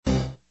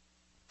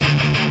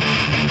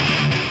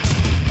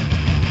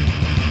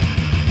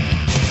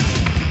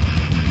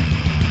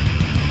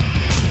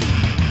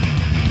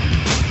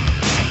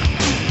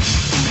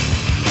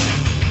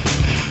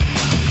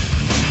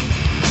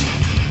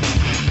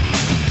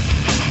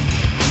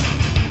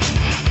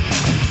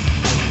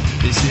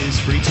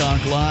Free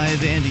Talk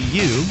Live, and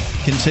you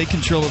can take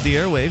control of the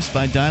airwaves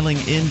by dialing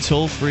in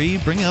toll-free.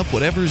 Bring up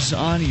whatever's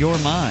on your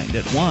mind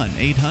at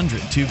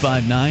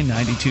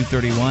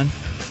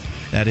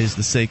 1-800-259-9231. That is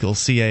the SACL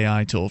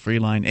CAI toll-free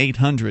line,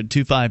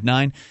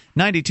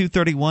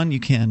 800-259-9231. You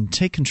can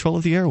take control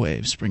of the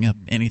airwaves. Bring up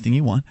anything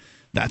you want.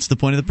 That's the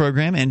point of the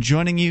program. And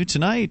joining you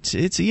tonight,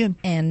 it's Ian.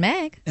 And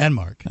Meg. And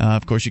Mark.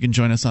 Of course, you can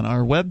join us on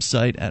our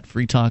website at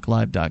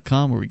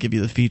freetalklive.com, where we give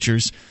you the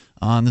features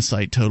on the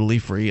site totally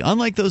free.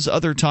 Unlike those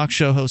other talk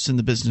show hosts in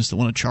the business that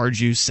want to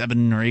charge you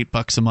 $7 or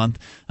 $8 a month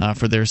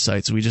for their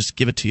sites, we just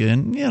give it to you.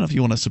 And if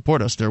you want to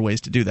support us, there are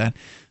ways to do that.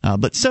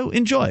 But so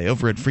enjoy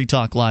over at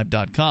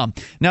freetalklive.com.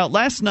 Now,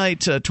 last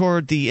night,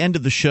 toward the end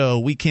of the show,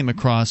 we came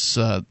across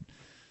the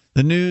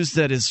news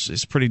that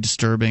is pretty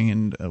disturbing,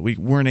 and we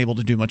weren't able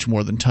to do much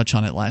more than touch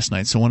on it last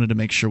night, so I wanted to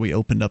make sure we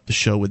opened up the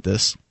show with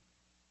this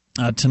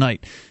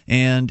tonight.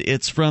 And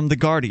it's from The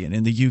Guardian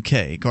in the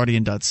UK,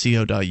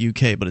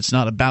 guardian.co.uk, but it's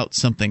not about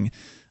something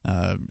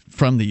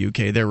from the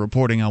UK. They're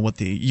reporting on what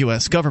the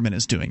U.S. government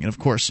is doing. And, of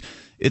course,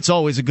 it's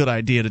always a good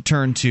idea to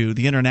turn to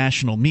the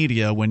international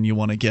media when you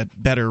want to get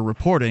better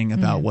reporting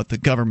about what the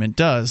government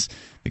does,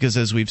 because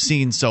as we've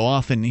seen so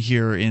often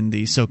here in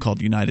the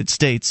so-called United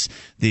States,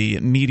 the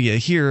media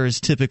here is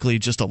typically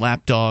just a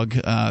lapdog.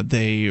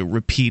 They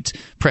repeat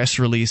press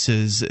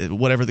releases.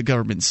 Whatever the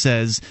government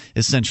says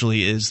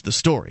essentially is the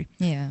story.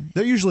 Yeah.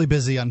 They're usually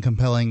busy on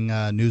compelling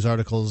news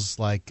articles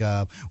like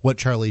what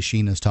Charlie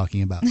Sheen is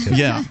talking about.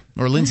 Yeah,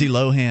 or Lindsay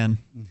Lohan.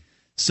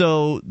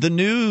 So the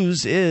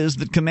news is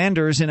that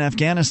commanders in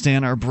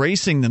Afghanistan are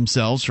bracing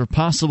themselves for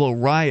possible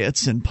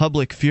riots and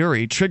public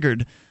fury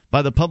triggered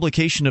by the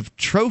publication of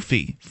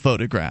trophy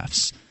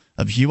photographs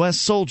of U.S.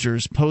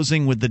 soldiers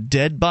posing with the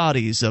dead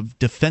bodies of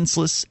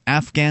defenseless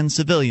Afghan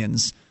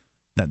civilians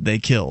that they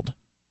killed.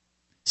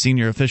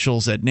 Senior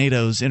officials at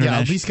NATO's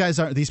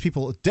international... These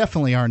people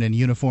definitely aren't in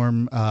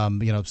uniform.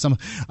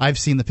 I've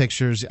seen the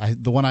pictures.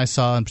 The one I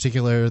saw in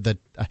particular, that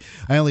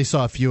I only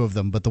saw a few of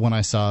them, but the one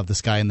I saw of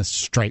this guy in the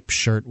striped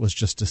shirt was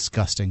just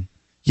disgusting.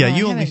 Yeah,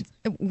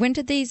 when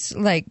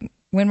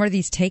were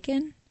these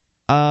taken?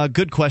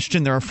 Good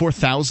question. There are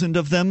 4,000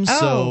 of them,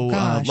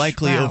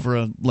 likely over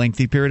a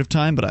lengthy period of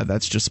time, but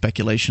that's just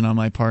speculation on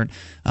my part.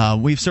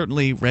 We've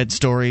certainly read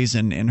stories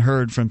and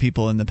heard from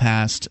people in the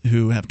past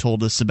who have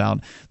told us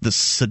about the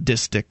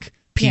sadistic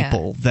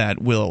people that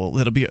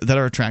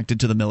are attracted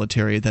to the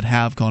military, that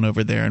have gone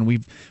over there, and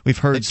we've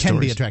heard stories. Can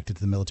be attracted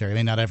to the military. I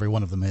mean, not every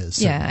one of them is.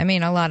 So. Yeah, I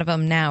mean, a lot of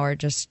them now are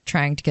just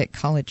trying to get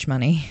college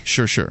money.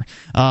 Sure.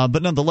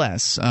 But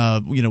nonetheless,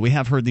 we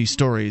have heard these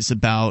stories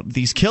about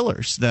these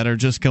killers that are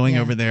just going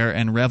over there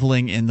and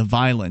reveling in the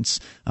violence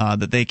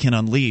that they can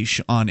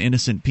unleash on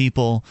innocent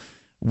people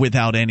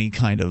without any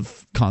kind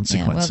of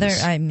consequences.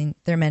 Yeah, well,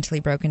 they're mentally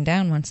broken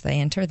down once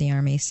they enter the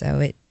army, so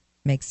it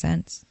makes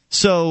sense.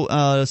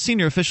 So,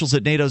 senior officials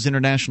at NATO's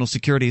International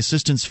Security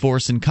Assistance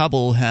Force in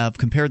Kabul have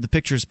compared the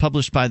pictures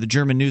published by the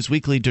German news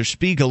weekly Der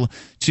Spiegel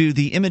to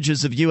the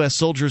images of U.S.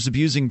 soldiers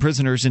abusing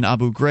prisoners in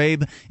Abu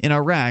Ghraib in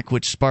Iraq,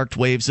 which sparked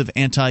waves of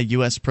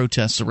anti-U.S.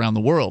 protests around the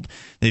world.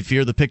 They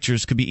fear the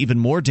pictures could be even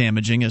more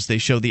damaging as they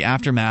show the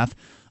aftermath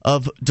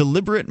of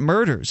deliberate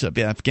murders of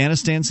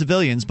Afghanistan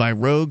civilians by a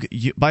rogue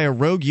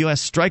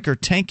U.S. Stryker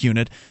tank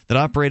unit that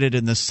operated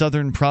in the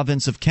southern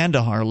province of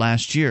Kandahar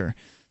last year.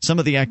 Some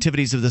of the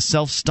activities of the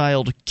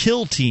self-styled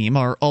kill team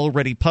are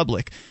already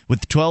public,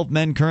 with 12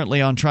 men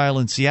currently on trial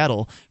in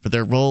Seattle for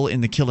their role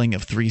in the killing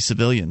of 3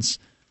 civilians.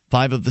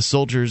 5 of the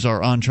soldiers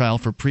are on trial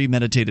for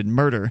premeditated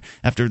murder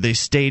after they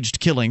staged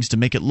killings to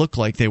make it look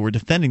like they were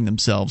defending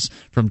themselves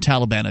from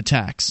Taliban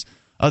attacks.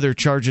 Other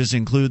charges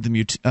include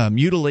the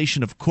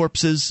mutilation of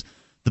corpses,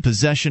 the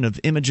possession of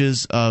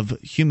images of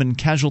human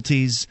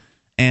casualties,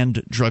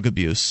 and drug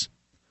abuse.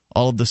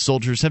 All of the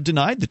soldiers have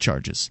denied the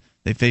charges.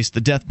 They face the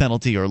death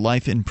penalty or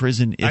life in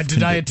prison if convicted. I'd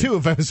deny it, too,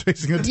 if I was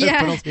facing a death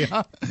penalty.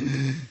 Huh?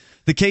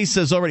 The case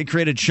has already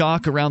created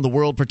shock around the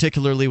world,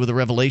 particularly with the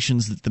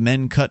revelations that the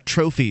men cut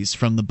trophies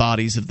from the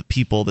bodies of the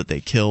people that they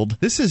killed.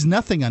 This is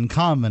nothing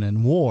uncommon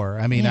in war.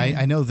 I mean,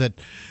 I know that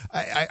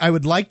I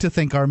would like to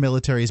think our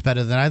military is better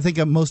than that. I think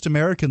most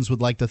Americans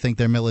would like to think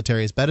their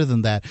military is better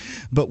than that.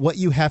 But what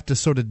you have to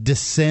sort of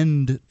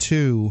descend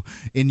to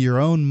in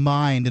your own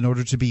mind in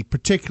order to be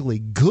particularly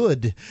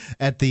good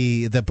at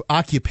the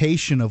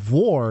occupation of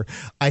war,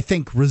 I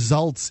think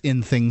results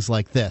in things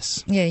like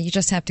this. Yeah, you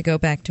just have to go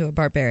back to a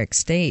barbaric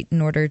state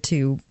in order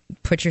to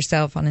put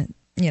yourself on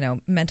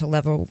a mental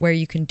level where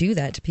you can do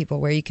that to people,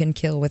 where you can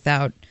kill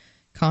without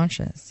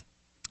conscience.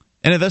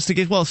 And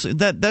investigate. Well, so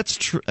that's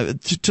true.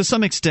 To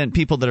some extent,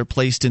 people that are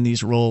placed in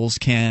these roles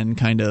can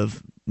kind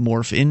of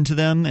morph into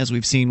them, as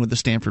we've seen with the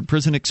Stanford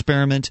prison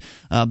experiment.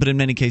 But in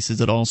many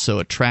cases, it also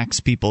attracts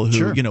people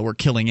who were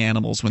killing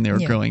animals when they were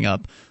growing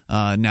up.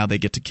 Now they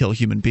get to kill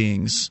human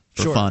beings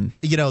for fun.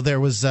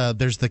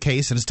 There's the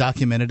case, and it's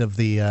documented, of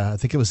the I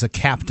think it was a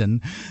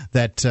captain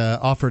that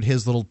offered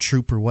his little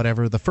troop or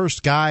whatever. The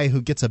first guy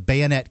who gets a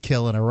bayonet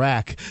kill in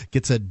Iraq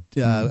gets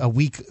a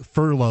week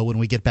furlough when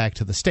we get back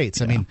to the States.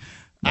 I mean,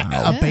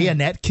 a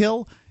bayonet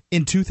kill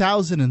in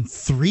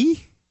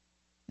 2003?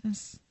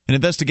 Yes. An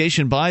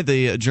investigation by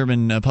the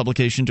German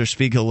publication Der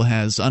Spiegel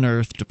has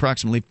unearthed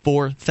approximately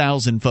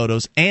 4,000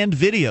 photos and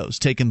videos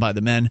taken by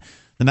the men.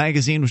 The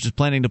magazine, which is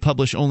planning to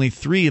publish only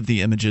 3 of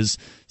the images,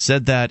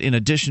 said that in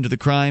addition to the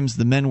crimes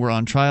the men were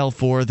on trial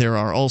for, there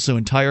are also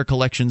entire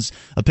collections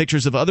of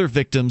pictures of other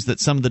victims that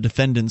some of the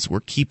defendants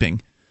were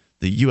keeping.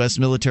 The U.S.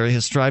 military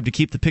has strived to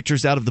keep the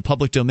pictures out of the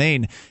public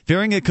domain,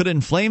 fearing it could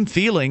inflame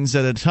feelings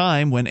at a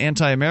time when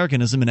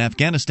anti-Americanism in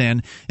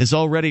Afghanistan is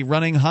already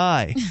running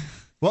high.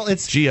 Well,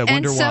 it's gee, I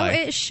wonder and so why.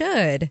 It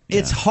should.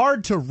 It's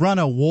hard to run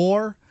a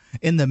war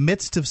in the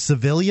midst of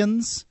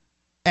civilians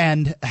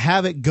and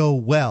have it go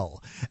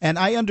well. And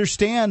I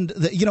understand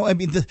that, I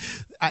mean,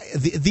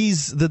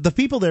 the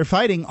people they're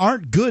fighting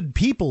aren't good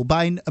people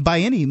by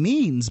any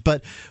means.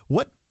 But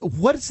what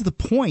is the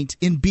point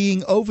in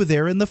being over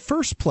there in the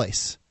first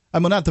place? I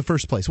mean, not the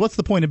first place. What's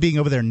the point of being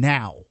over there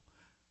now?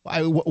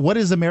 What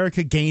is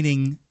America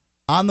gaining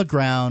on the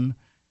ground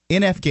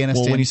in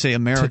Afghanistan? Well, when you say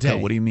America, today?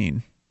 What do you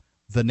mean?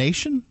 The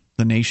nation?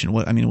 The nation.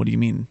 What do you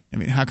mean? I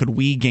mean, how could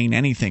we gain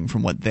anything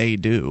from what they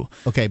do?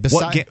 Okay,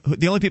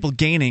 the only people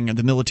gaining are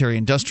the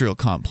military-industrial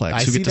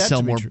complex, who get to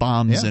sell more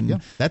bombs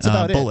and that's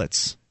about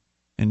bullets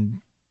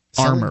and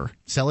armor.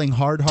 Selling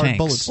hard tanks.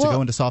 bullets to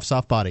go into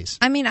soft bodies.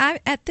 I mean,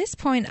 at this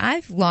point,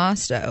 I've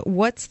lost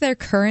what's their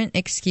current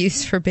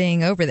excuse for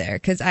being over there,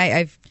 because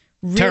I've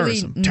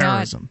really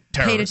not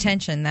paid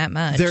attention that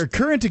much. Their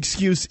current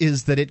excuse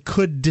is that it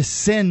could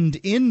descend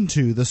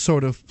into the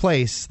sort of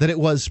place that it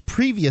was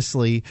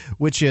previously,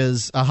 which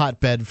is a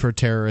hotbed for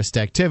terrorist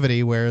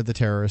activity where the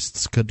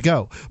terrorists could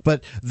go.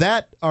 But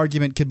that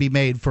argument can be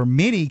made for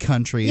many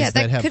countries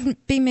that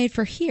couldn't be made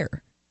for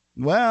here.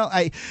 Well,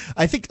 I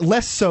think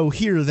less so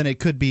here than it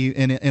could be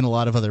in a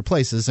lot of other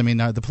places. I mean,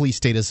 the police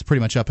state is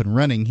pretty much up and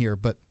running here,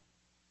 but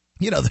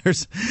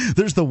there's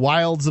the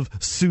wilds of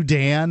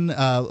Sudan.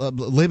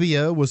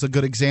 Libya was a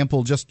good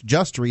example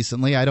just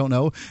recently. I don't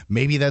know.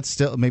 Maybe that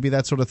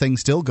sort of thing's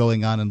still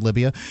going on in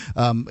Libya.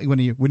 When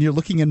you're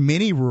looking in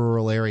many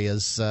rural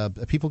areas,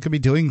 people could be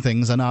doing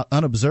things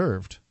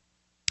unobserved.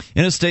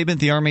 In a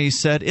statement, the Army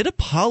said it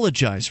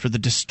apologized for the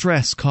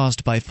distress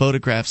caused by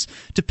photographs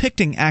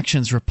depicting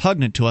actions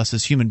repugnant to us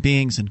as human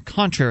beings and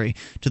contrary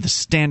to the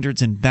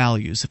standards and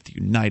values of the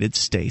United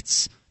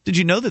States. Did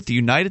you know that the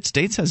United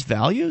States has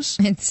values?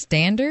 And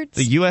standards?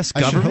 The U.S.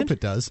 government I sure hope it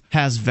does.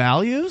 Has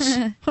values?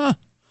 Huh.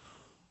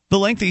 The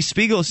lengthy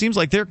Spiegel seems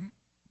like they're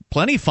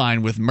plenty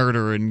fine with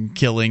murder and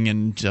killing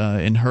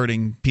and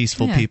hurting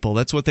peaceful people.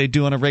 That's what they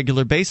do on a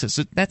regular basis.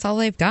 That's all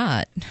they've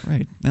got.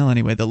 Right. Well,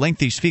 anyway, the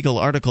lengthy Spiegel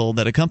article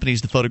that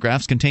accompanies the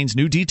photographs contains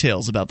new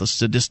details about the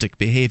sadistic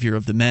behavior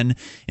of the men.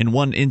 In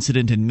one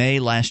incident in May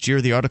last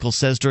year, the article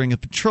says during a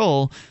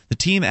patrol, the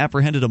team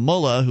apprehended a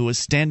mullah who was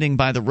standing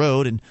by the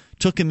road and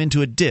took him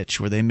into a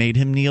ditch where they made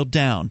him kneel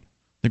down.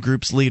 The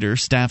group's leader,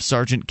 Staff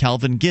Sergeant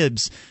Calvin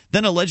Gibbs,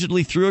 then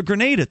allegedly threw a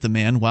grenade at the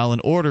man while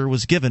an order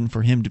was given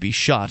for him to be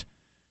shot.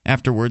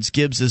 Afterwards,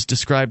 Gibbs is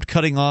described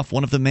cutting off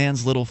one of the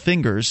man's little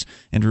fingers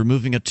and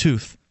removing a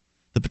tooth.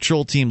 The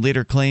patrol team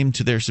later claimed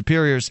to their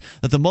superiors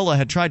that the mullah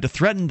had tried to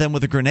threaten them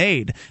with a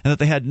grenade and that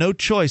they had no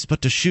choice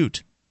but to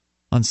shoot.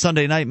 On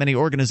Sunday night, many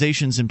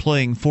organizations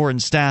employing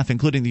foreign staff,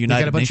 including the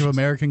United Nations... They got a bunch of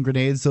American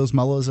grenades, those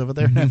mullahs over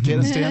there in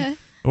Afghanistan?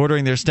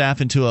 Ordering their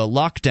staff into a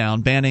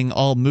lockdown, banning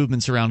all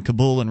movements around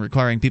Kabul and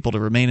requiring people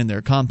to remain in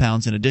their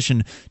compounds. In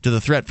addition to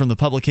the threat from the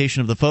publication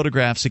of the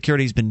photograph,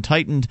 security has been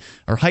heightened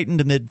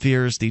amid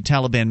fears the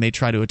Taliban may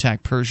try to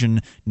attack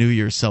Persian New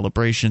Year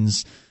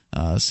celebrations.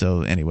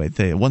 So anyway,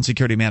 one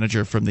security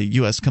manager from the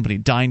U.S. company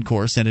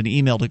DynCorp sent an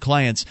email to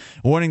clients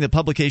warning that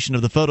publication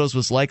of the photos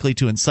was likely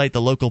to incite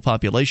the local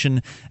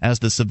population, as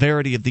the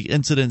severity of the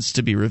incidents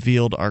to be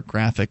revealed are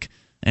graphic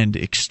and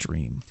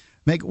extreme.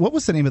 Meg, what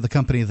was the name of the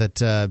company that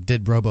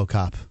did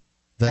RoboCop?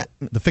 The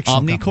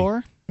fictional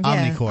Omnicorp? Company?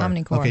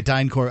 Omnicorp. Okay,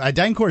 DynCorp.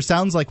 DynCorp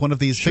sounds like one of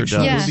these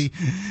fictional movie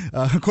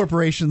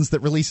corporations that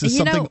releases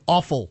something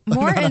awful.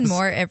 More and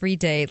more every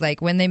day, like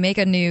when they make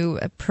a new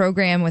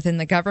program within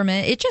the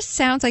government, it just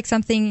sounds like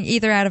something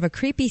either out of a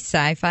creepy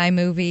sci-fi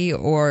movie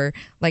or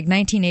like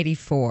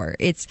 1984.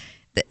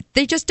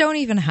 They just don't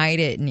even hide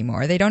it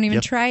anymore. They don't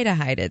even try to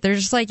hide it. They're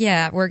just like,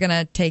 we're going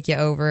to take you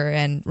over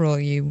and rule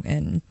you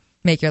and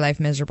make your life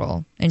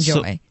miserable.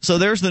 Enjoy. So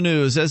there's the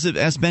news.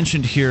 As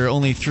mentioned here,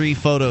 only 3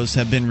 photos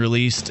have been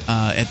released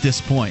at this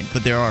point,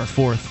 but there are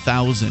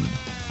 4,000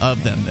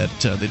 of them that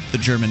the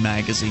German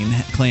magazine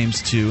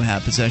claims to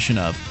have possession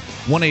of.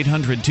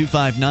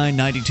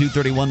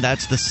 1-800-259-9231.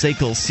 That's the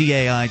SACL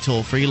CAI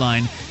toll-free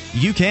line.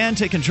 You can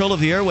take control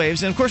of the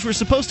airwaves. And, of course, we're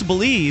supposed to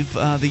believe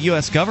the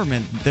U.S.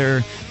 government,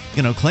 their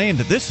claim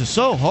that this is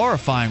so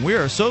horrifying. We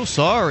are so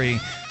sorry.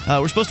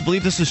 We're supposed to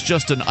believe this is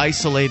just an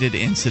isolated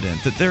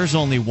incident, that there's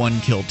only one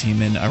kill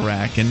team in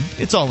Iraq, and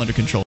it's all under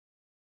control.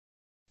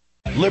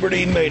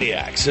 Liberty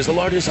Maniacs is the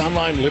largest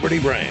online Liberty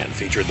brand,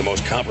 featured the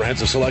most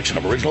comprehensive selection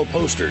of original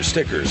posters,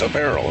 stickers,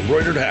 apparel,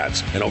 embroidered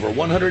hats, and over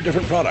 100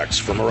 different products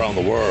from around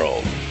the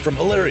world. From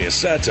hilarious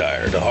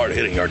satire to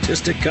hard-hitting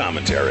artistic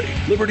commentary,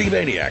 Liberty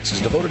Maniacs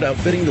is devoted to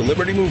outfitting the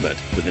Liberty movement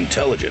with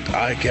intelligent,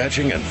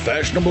 eye-catching, and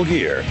fashionable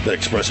gear that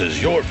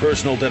expresses your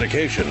personal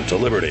dedication to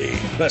liberty.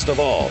 Best of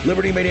all,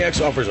 Liberty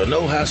Maniacs offers a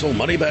no-hassle,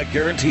 money-back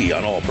guarantee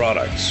on all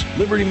products.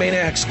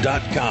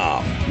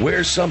 LibertyManiacs.com.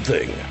 Wear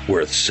something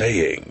worth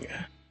saying.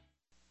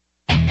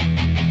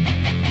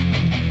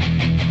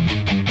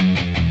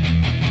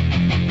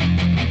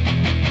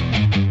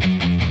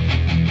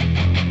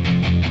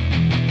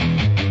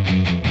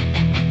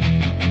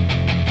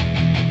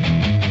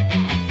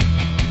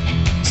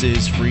 This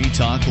is Free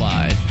Talk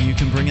Live. You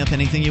can bring up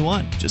anything you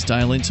want. Just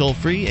dial in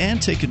toll-free and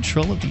take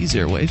control of these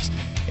airwaves.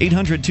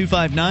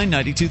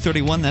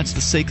 800-259-9231. That's the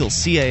SACL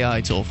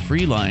CAI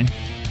toll-free line.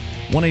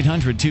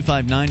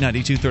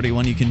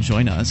 1-800-259-9231. You can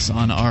join us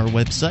on our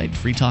website,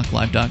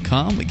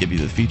 freetalklive.com. We give you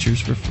the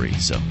features for free,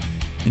 so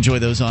enjoy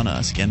those on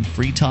us. Again,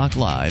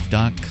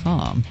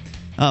 freetalklive.com.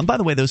 By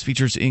the way, those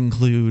features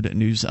include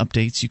news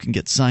updates. You can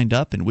get signed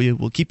up, and we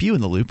will keep you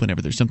in the loop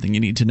whenever there's something you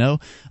need to know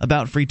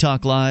about Free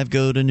Talk Live.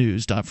 Go to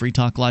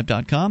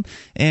news.freetalklive.com,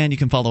 and you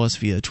can follow us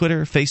via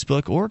Twitter,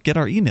 Facebook, or get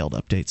our emailed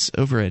updates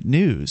over at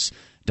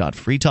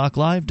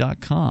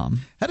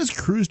news.freetalklive.com. How does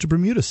Cruise to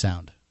Bermuda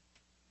sound?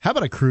 How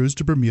about a cruise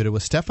to Bermuda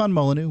with Stefan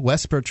Molyneux,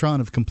 Wes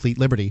Bertrand of Complete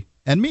Liberty,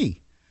 and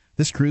me?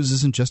 This cruise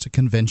isn't just a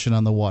convention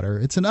on the water.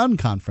 It's an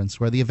unconference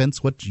where the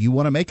event's what you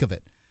want to make of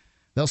it.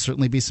 There'll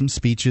certainly be some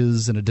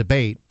speeches and a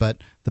debate,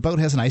 but the boat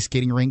has an ice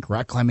skating rink,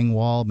 rock climbing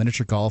wall,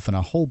 miniature golf, and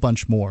a whole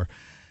bunch more.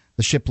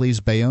 The ship leaves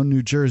Bayonne,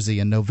 New Jersey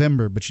in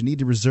November, but you need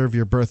to reserve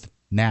your berth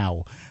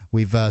now.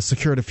 We've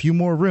secured a few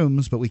more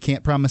rooms, but we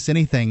can't promise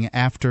anything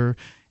after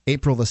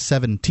April the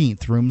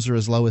 17th. Rooms are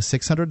as low as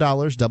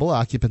 $600, double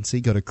occupancy.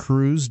 Go to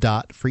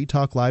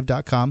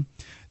cruise.freetalklive.com.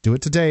 Do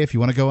it today if you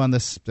want to go on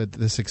this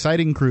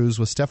exciting cruise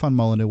with Stefan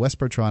Molyneux, Wes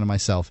Bertrand, and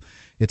myself.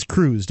 It's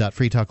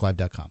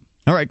cruise.freetalklive.com.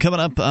 All right, coming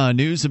up,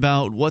 news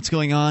about what's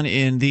going on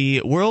in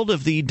the world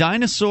of the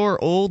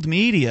dinosaur old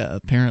media.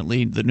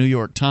 Apparently, the New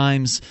York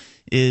Times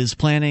is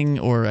planning,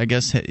 or I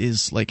guess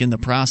is like in the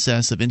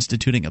process of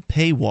instituting a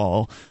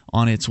paywall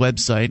on its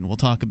website, and we'll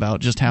talk about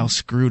just how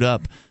screwed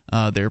up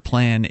their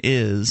plan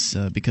is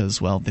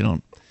because, well, they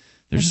don't.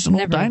 There's just an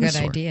old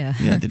dinosaur. Never a good idea.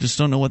 Yeah, they just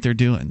don't know what they're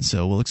doing.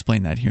 So we'll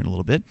explain that here in a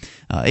little bit.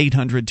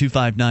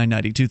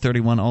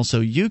 800-259-9231. Also,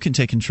 you can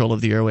take control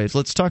of the airwaves.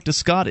 Let's talk to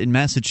Scott in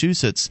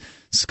Massachusetts.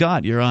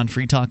 Scott, you're on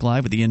Free Talk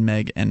Live with Ian,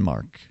 Meg, and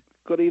Mark.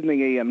 Good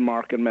evening, Ian,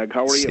 Mark, and Meg.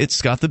 How are you? It's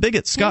Scott the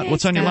Bigot. Scott, Hey,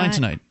 what's on your Scott. mind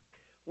tonight?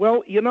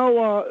 Well, you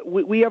know,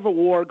 we have a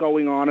war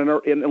going on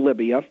in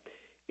Libya,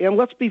 and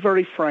let's be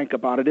very frank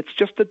about it. It's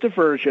just a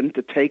diversion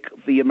to take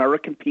the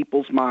American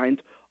people's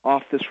mind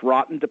off this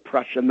rotten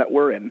depression that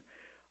we're in.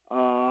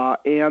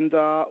 And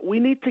we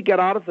need to get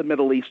out of the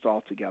Middle East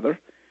altogether.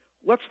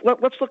 Let's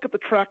look at the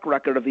track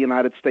record of the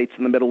United States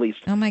in the Middle East.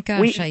 Oh, my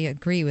gosh, I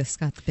agree with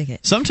Scott the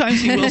Bigot.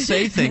 Sometimes he will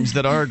say things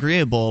that are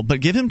agreeable,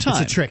 but give him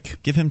time. It's a trick.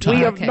 Give him time.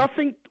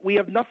 We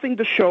have nothing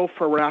to show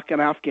for Iraq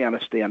and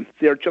Afghanistan.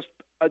 They're just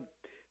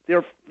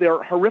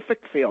they're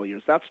horrific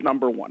failures. That's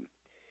number one.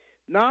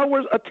 Now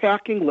we're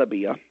attacking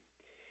Libya.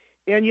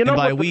 And you know, and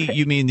by we,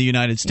 you mean the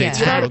United States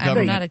federal government.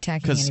 I'm not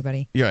attacking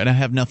anybody. Yeah, and I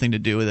have nothing to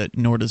do with it,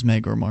 nor does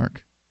Meg or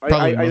Mark.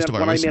 Probably most of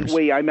our listeners.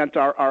 I meant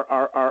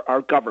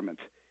our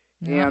government.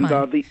 And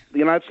the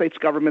United States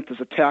government is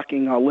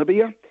attacking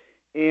Libya,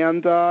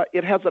 and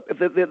it has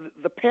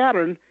the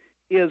pattern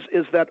is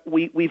that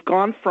we've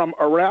gone from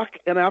Iraq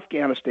and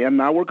Afghanistan.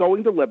 Now we're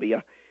going to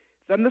Libya.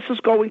 Then this is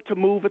going to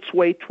move its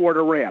way toward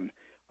Iran.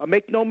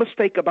 Make no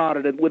mistake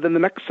about it. Within the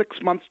next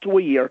 6 months to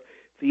a year,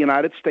 the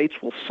United States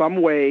will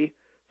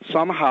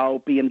somehow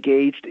be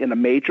engaged in a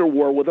major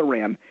war with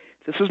Iran.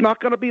 This is not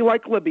going to be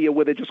like Libya,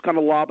 where they're just going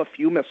to lob a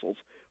few missiles.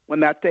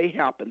 When that day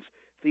happens,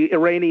 the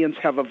Iranians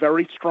have a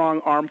very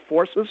strong armed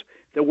forces.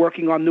 They're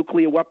working on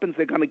nuclear weapons.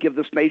 They're going to give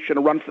this nation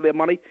a run for their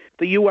money.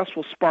 The U.S.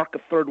 will spark a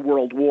third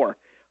world war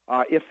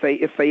if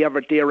they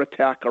ever dare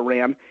attack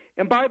Iran.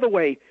 And by the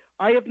way,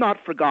 I have not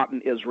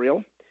forgotten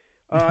Israel.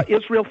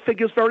 Israel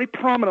figures very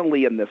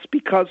prominently in this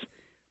because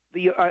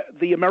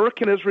the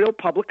American Israel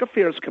Public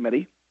Affairs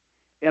Committee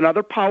and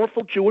other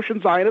powerful Jewish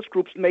and Zionist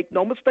groups, make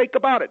no mistake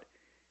about it,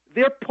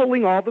 they're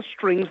pulling all the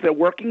strings. They're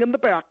working in the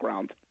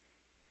background.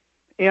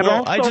 And well,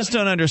 also, I just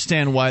don't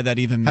understand why that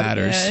even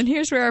matters. Yeah, and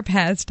here's where our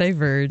paths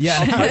diverge.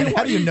 Yeah,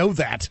 how do you know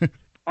that?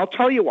 I'll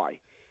tell you why.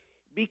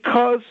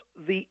 Because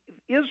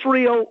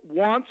Israel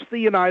wants the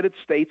United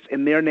States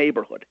in their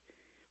neighborhood.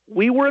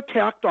 We were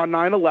attacked on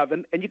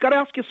 9/11, and you got to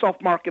ask yourself,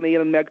 Mark and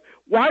Ian and Meg,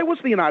 why was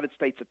the United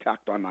States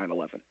attacked on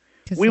 9/11?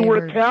 We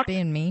were attacked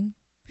being mean.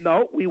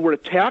 No, we were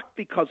attacked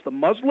because the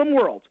Muslim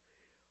world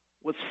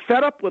was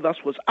fed up with us,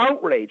 was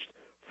outraged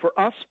for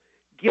us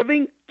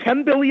giving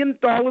 $10 billion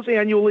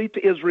annually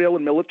to Israel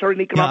in military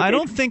and economic aid. I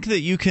don't think that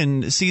you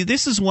can see.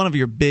 This is one of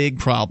your big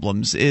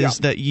problems is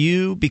that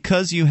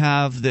because you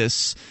have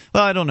this.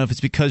 Well, I don't know if it's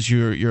because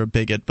you're a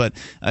bigot, but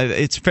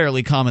it's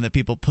fairly common that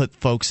people put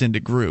folks into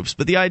groups.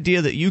 But the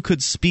idea that you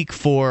could speak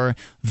for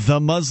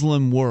the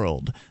Muslim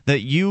world,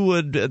 that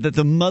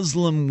the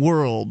Muslim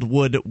world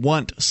would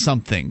want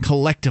something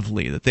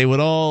collectively, that they would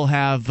all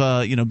have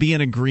be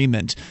in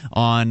agreement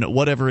on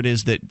whatever it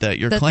is that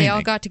you're claiming. That they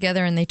all got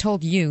together and they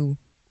told you.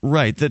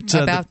 Right.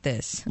 About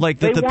this. Like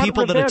that the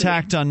people that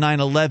attacked on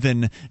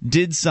 9/11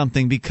 did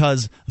something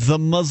because the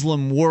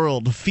Muslim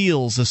world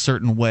feels a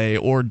certain way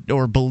or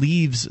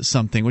believes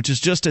something, which is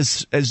just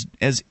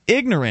as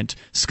ignorant,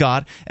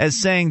 Scott, as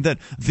saying that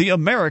the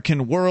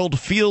American world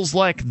feels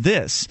like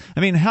this.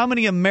 I mean, how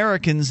many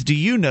Americans do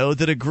you know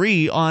that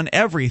agree on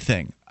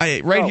everything?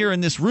 Here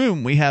in this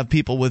room, we have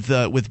people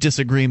with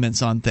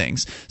disagreements on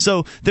things.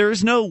 So there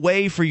is no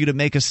way for you to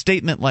make a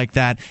statement like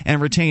that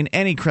and retain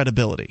any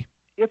credibility.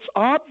 It's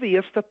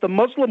obvious that the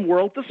Muslim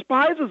world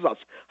despises us.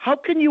 How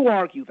can you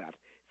argue that?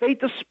 They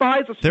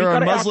despise us. There are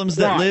Muslims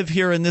that live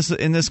here in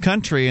this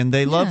country, and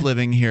they love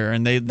living here,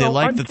 and they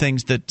like the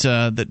things that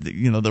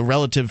the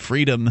relative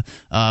freedom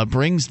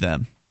brings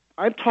them.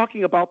 I'm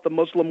talking about the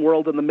Muslim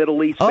world in the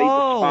Middle East.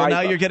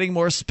 Now you're getting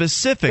more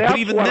specific. But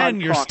even then,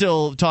 you're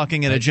still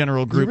talking in a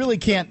general group. You really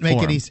can't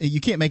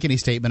make any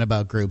statement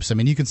about groups. I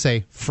mean, you can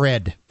say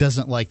Fred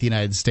doesn't like the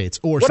United States,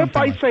 or what something.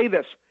 What if I say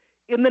this?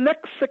 In the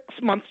next 6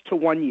 months to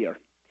 1 year,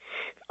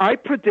 I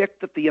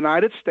predict that the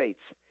United States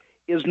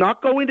is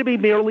not going to be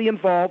merely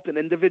involved in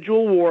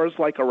individual wars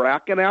like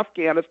Iraq and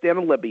Afghanistan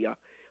and Libya,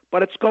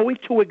 but it's going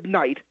to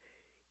ignite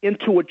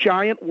into a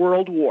giant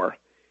world war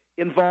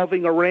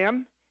involving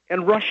Iran,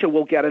 and Russia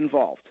will get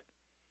involved.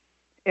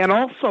 And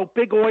also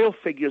big oil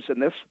figures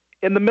in this,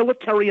 in the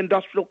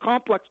military-industrial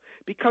complex,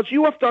 because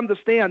you have to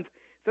understand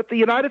that the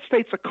United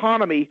States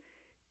economy,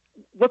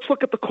 let's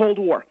look at the Cold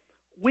War.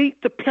 We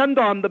depend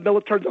on the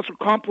military-industrial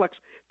complex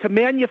to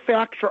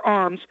manufacture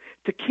arms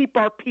to keep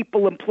our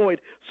people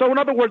employed. So in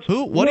other words,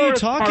 what are you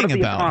talking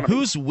about?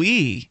 Who's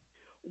we?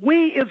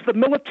 We is the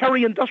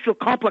military-industrial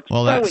complex.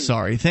 Well,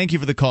 sorry. Thank you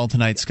for the call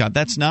tonight, Scott.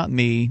 That's not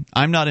me.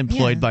 I'm not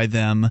employed by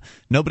them.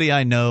 Nobody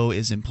I know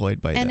is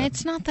employed by them. And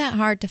it's not that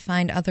hard to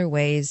find other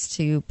ways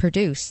to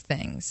produce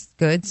things,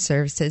 goods,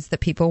 services that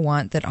people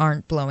want that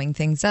aren't blowing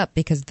things up,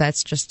 because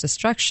that's just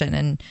destruction.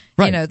 And,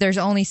 there's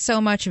only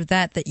so much of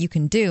that you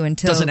can do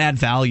until... Doesn't add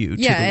value to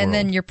the world. And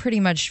then you're pretty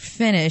much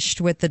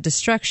finished with the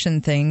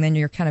destruction thing. Then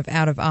you're kind of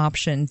out of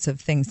options of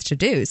things to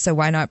do. So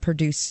why not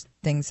produce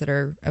things that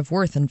are of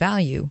worth and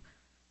value?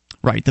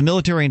 Right. The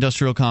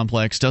military-industrial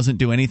complex doesn't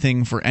do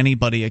anything for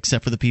anybody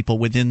except for the people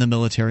within the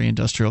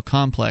military-industrial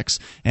complex.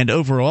 And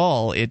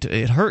overall, it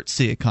hurts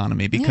the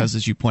economy because,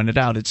 as you pointed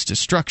out, it's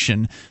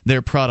destruction.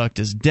 Their product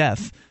is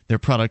death. Their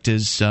product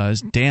is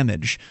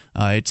damage.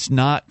 It's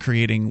not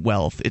creating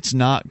wealth. It's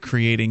not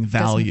creating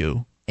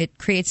value. It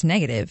creates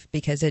negative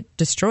because it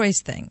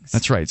destroys things.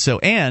 That's right. So,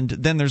 and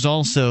then there's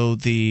also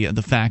the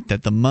fact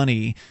that the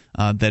money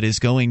that is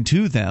going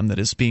to them, that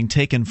is being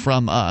taken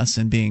from us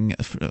and being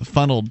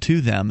funneled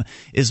to them,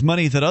 is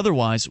money that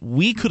otherwise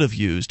we could have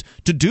used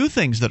to do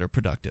things that are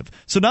productive.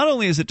 So not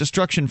only is it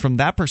destruction from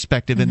that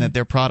perspective in that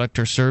their product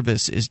or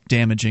service is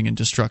damaging and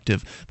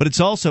destructive, but it's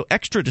also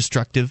extra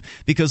destructive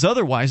because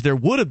otherwise there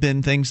would have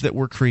been things that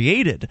were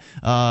created,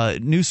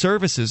 new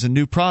services and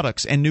new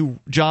products and new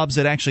jobs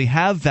that actually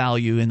have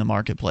value in the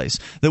marketplace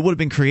that would have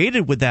been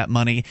created with that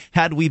money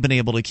had we been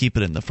able to keep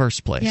it in the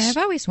first place. Yeah, I've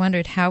always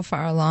wondered how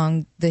far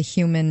along the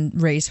human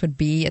race would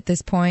be at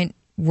this point.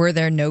 Were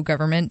there no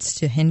governments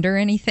to hinder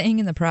anything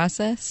in the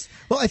process?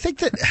 Well, I think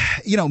that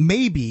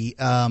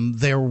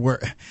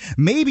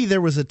maybe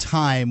there was a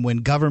time when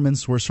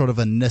governments were sort of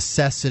a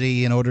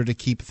necessity in order to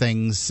keep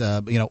things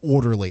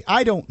orderly.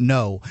 I don't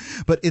know,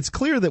 but it's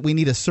clear that we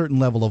need a certain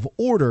level of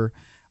order.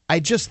 I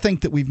just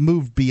think that we've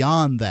moved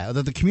beyond that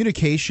the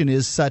communication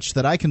is such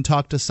that I can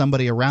talk to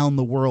somebody around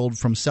the world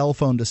from cell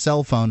phone to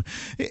cell phone,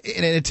 and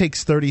it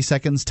takes 30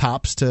 seconds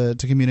tops to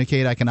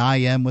communicate. I can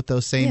IM with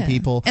those same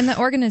people. And the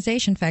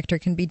organization factor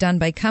can be done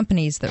by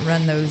companies that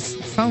run those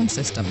phone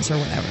systems or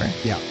whatever.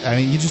 Yeah, I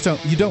mean, you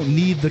don't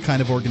need the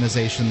kind of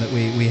organization that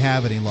we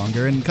have any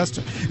longer, and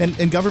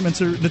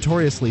governments are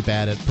notoriously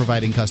bad at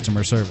providing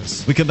customer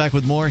service. We come back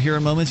with more here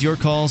in moments. Your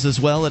calls as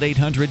well at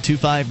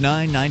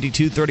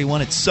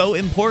 800-259-9231. It's so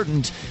important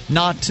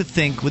not to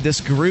think with this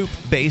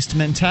group-based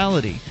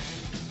mentality.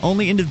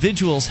 Only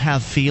individuals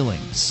have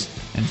feelings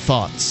and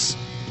thoughts.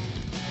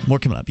 More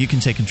coming up. You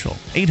can take control.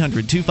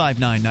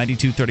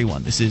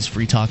 800-259-9231. This is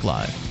Free Talk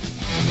Live.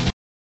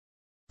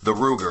 The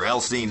Ruger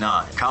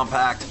LC9.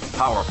 Compact,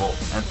 powerful,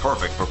 and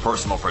perfect for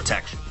personal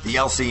protection. The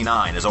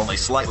LC9 is only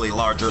slightly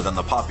larger than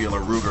the popular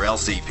Ruger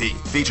LCP.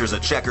 Features a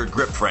checkered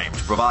grip frame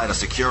to provide a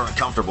secure and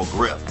comfortable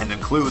grip, and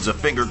includes a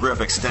finger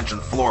grip extension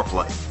floor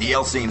plate. The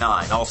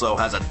LC9 also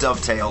has a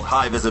dovetailed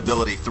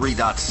high-visibility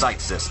 3-dot sight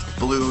system,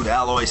 blued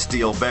alloy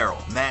steel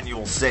barrel,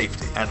 manual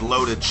safety, and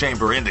loaded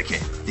chamber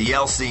indicator. The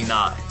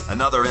LC9,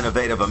 another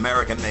innovative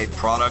American-made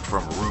product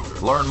from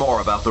Ruger. Learn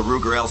more about the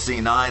Ruger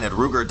LC9 at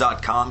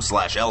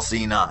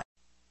Ruger.com/LC9.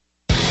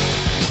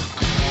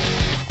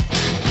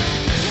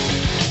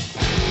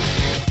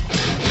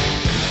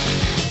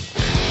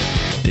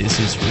 This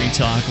is Free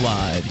Talk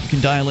Live. You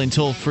can dial in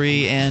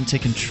toll-free and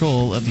take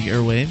control of the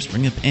airwaves.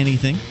 Bring up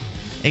anything.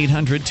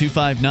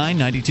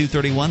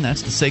 800-259-9231.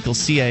 That's the SACL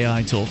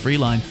CAI toll-free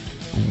line.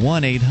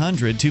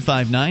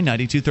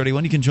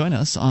 1-800-259-9231. You can join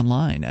us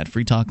online at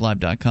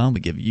freetalklive.com. We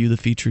give you the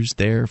features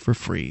there for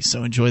free,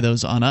 so enjoy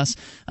those on us.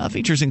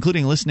 Features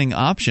including listening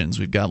options.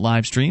 We've got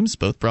live streams,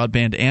 both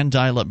broadband and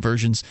dial-up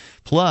versions.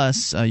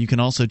 Plus, you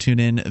can also tune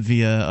in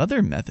via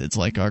other methods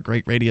like our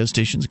great radio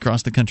stations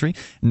across the country,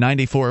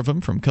 94 of them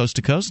from coast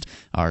to coast.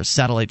 Our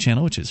satellite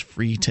channel, which is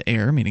free to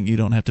air, meaning you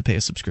don't have to pay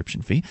a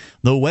subscription fee.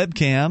 The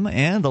webcam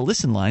and the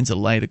listen lines that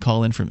allow you to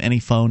call in from any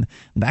phone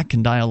that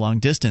can dial long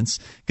distance.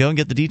 Go and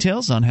get the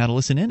details on how to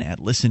listen in at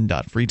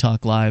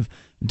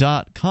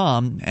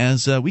listen.freetalklive.com.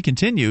 As we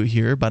continue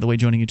here, by the way,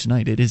 joining you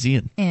tonight, it is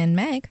Ian. And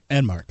Meg.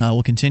 And Mark.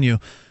 We'll continue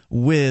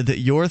with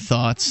your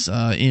thoughts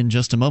in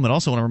just a moment.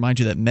 Also want to remind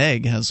you that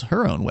Meg has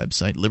her own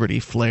website,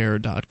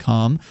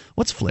 libertyflare.com.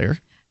 What's Flare?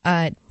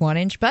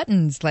 1-inch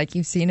buttons, like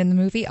you've seen in the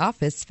movie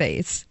Office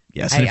Space.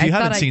 Yes, and if you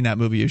haven't seen that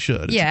movie, you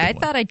should. Yeah, I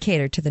thought I'd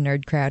cater to the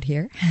nerd crowd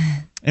here.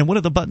 And what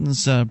are the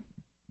buttons,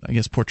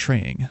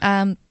 portraying?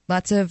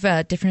 Lots of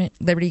different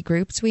Liberty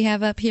groups we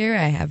have up here.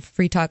 I have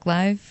Free Talk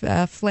Live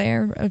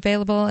Flare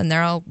available, and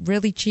they're all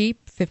really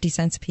cheap, 50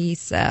 cents a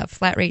piece,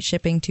 flat rate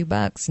shipping,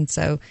 $2. And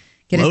so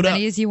get as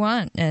many as you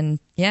want. And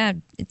yeah,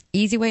 it's an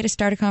easy way to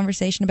start a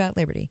conversation about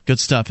liberty. Good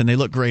stuff, and they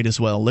look great as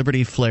well.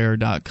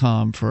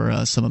 libertyflare.com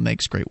for some of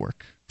Meg's great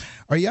work.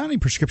 Are you on any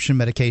prescription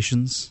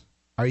medications?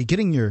 Are you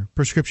getting your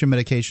prescription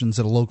medications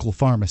at a local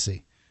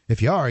pharmacy?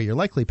 If you are, you're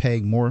likely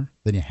paying more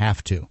than you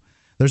have to.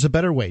 There's a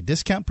better way.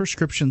 Discount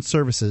Prescription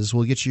Services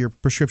will get you your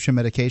prescription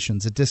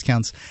medications at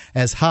discounts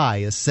as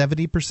high as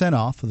 70%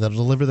 off. They'll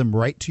deliver them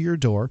right to your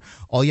door.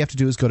 All you have to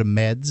do is go to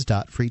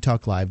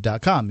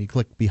meds.freetalklive.com. You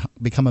click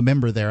Become a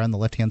Member there on the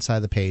left-hand side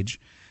of the page.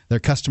 Their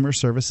customer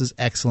service is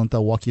excellent.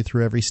 They'll walk you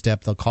through every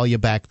step. They'll call you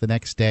back the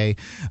next day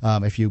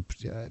if you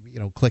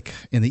click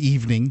in the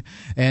evening,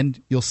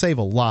 and you'll save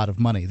a lot of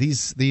money.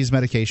 These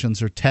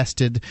medications are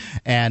tested,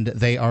 and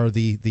they are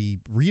the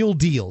real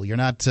deal. You're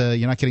not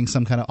getting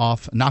some kind of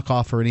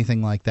knockoff or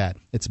anything like that.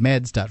 It's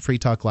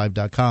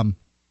meds.freetalklive.com.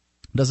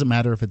 Doesn't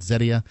matter if it's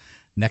Zetia,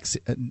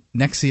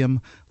 Nexium,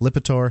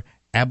 Lipitor,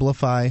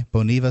 Abilify,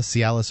 Boniva,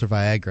 Cialis, or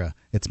Viagra.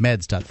 It's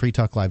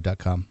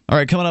meds.freetalklive.com. All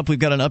right, coming up, we've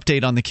got an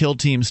update on the Kill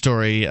Team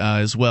story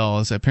as well,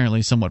 as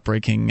apparently somewhat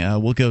breaking.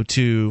 We'll go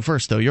to,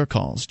 first, though, your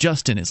calls.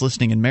 Justin is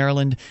listening in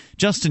Maryland.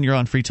 Justin, you're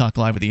on Free Talk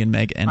Live with Ian,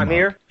 Meg, and I'm Mark.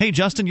 here. Hey,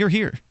 Justin, you're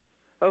here.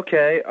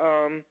 Okay.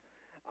 I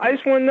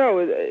just want to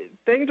know,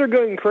 things are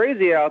going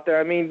crazy out there.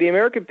 I mean, the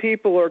American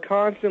people are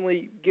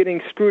constantly getting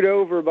screwed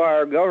over by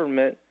our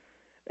government,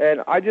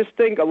 and I just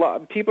think a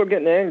lot of people are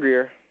getting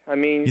angrier. I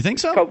mean, you think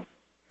so?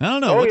 I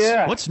don't know.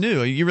 What's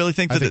new? You really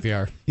think that? I think they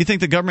are. You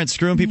think the government's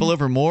screwing people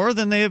over more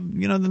than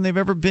they've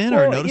ever been,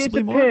 or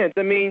noticeably more? It depends.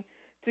 I mean,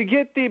 to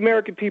get the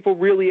American people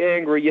really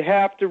angry, you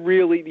have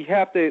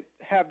to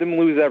have them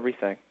lose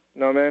everything.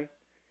 You know what I mean?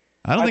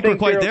 I don't think we're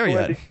quite there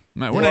yet.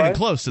 We're not even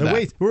close to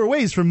that. We're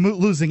ways from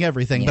losing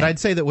everything, but I'd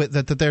say that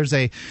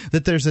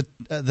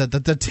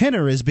the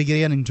tenor is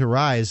beginning to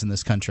rise in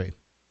this country.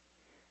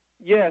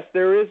 Yes,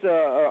 there is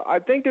I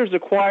think there's a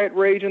quiet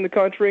rage in the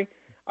country.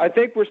 I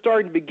think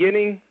we're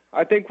beginning.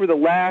 I think we're the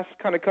last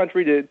kind of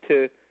country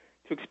to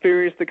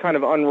experience the kind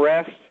of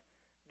unrest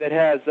that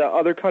has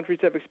other countries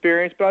have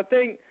experienced. But I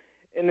think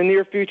in the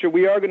near future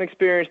we are going to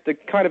experience the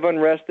kind of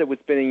unrest that was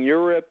been in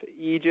Europe,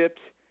 Egypt,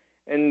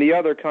 and the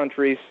other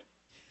countries.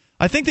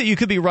 I think that you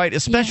could be right,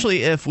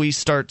 especially if we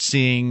start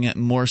seeing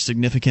more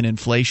significant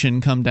inflation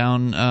come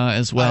down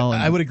as well.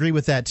 I would agree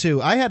with that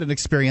too. I had an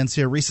experience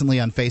here recently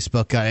on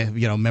Facebook. I,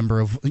 member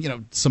of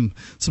some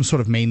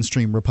sort of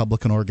mainstream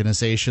Republican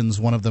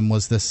organizations. One of them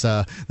was this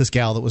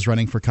gal that was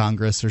running for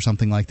Congress or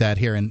something like that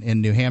here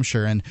in New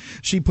Hampshire, and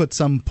she put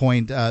some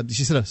point.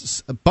 She said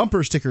a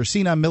bumper sticker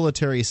seen on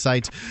military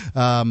site.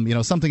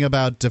 Something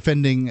about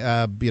defending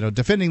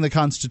the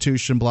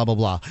Constitution, blah blah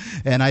blah.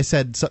 And I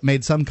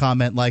made some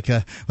comment like,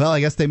 well, I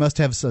guess they must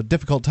have a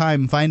difficult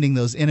time finding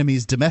those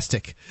enemies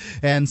domestic.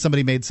 And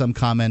somebody made some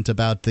comment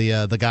about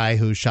the guy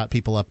who shot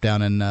people up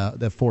down in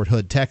Fort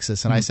Hood,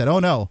 Texas. And I said, oh,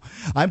 no,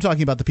 I'm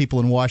talking about the people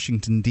in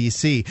Washington,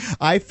 D.C.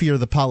 I fear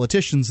the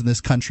politicians in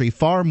this country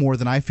far more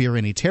than I fear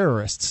any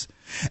terrorists.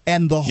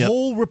 And the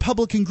whole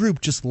Republican group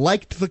just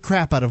liked the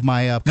crap out of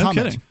my comment.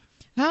 No kidding.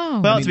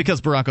 Oh. Well, it's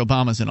because Barack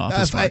Obama's in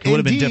office. It would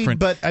have been different.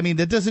 But,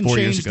 that doesn't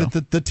change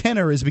that the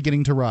tenor is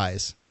beginning to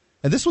rise.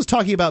 And this was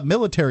talking about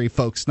military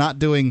folks not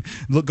going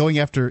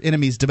after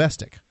enemies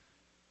domestic.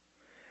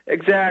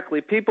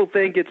 Exactly. People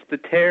think it's the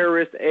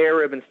terrorist,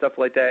 Arab, and stuff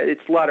like that.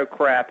 It's a lot of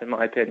crap, in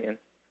my opinion.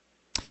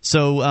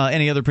 So,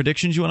 any other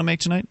predictions you want to make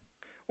tonight?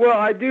 Well,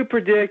 I do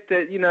predict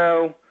that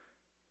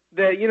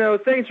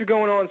things are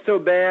going on so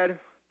bad,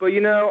 but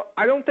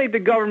I don't think the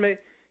government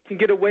can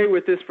get away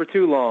with this for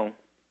too long.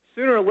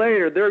 sooner or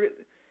later,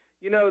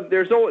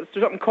 there's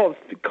something called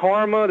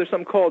karma. There's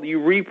something called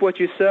you reap what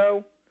you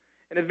sow,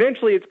 and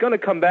eventually it's going to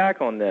come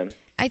back on them.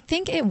 I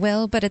think it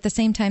will, but at the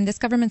same time, this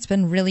government's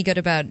been really good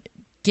about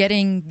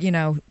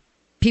getting,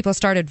 people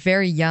started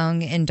very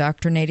young,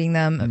 indoctrinating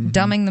them,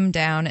 dumbing them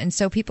down, and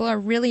so people are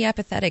really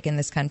apathetic in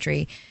this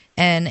country.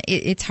 And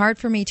it's hard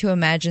for me to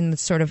imagine the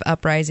sort of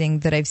uprising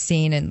that I've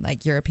seen in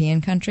like European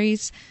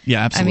countries.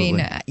 Yeah,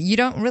 absolutely. I mean, you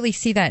don't really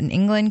see that in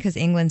England because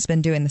England's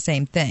been doing the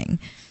same thing.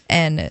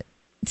 And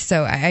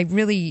so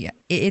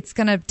it's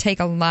going to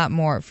take a lot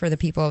more for the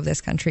people of this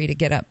country to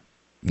get up,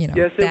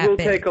 Yes, it will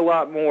take a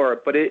lot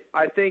more. But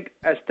I think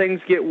as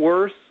things get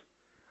worse,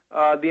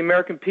 the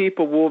American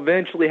people will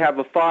eventually have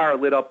a fire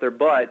lit up their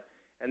butt.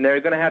 And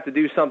they're going to have to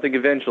do something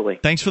eventually.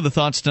 Thanks for the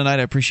thoughts tonight.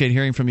 I appreciate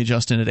hearing from you,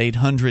 Justin, at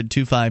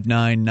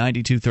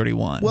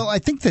 800-259-9231. Well, I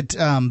think that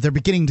they're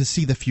beginning to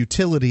see the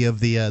futility of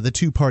the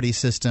two-party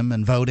system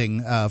and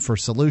voting for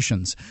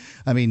solutions.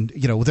 I mean,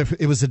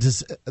 it was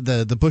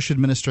the Bush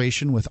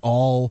administration with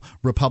all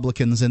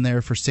Republicans in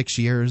there for 6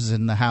 years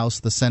in the House,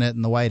 the Senate,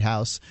 and the White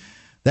House.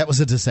 That was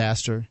a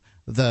disaster.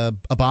 The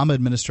Obama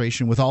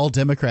administration with all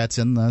Democrats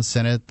in the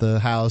Senate, the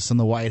House, and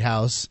the White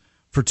House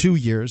for 2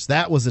 years.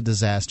 That was a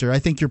disaster. I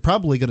think you're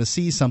probably going to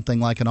see something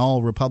like an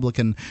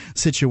all-Republican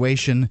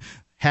situation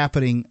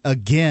happening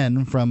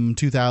again from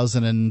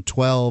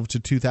 2012 to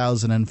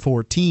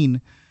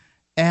 2014.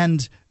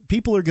 And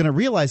people are going to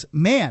realize,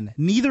 man,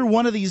 neither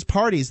one of these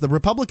parties, the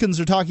Republicans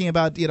are talking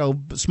about,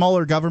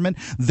 smaller government.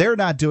 They're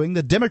not doing.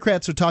 The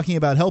Democrats are talking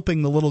about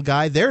helping the little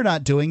guy. They're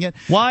not doing it.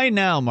 Why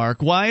now,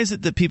 Mark? Why is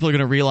it that people are going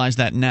to realize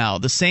that now?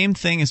 The same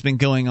thing has been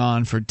going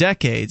on for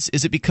decades.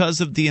 Is it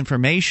because of the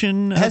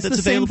information that's available now?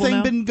 Has the same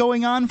thing been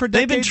going on for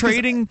decades? They've been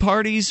trading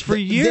parties for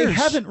years. They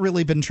haven't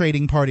really been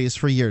trading parties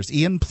for years.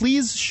 Ian,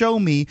 please show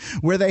me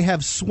where they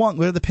have swung,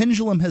 where the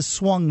pendulum has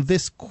swung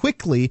this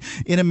quickly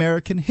in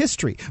American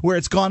history, where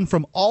it's gone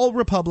from all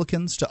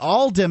Republicans to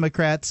all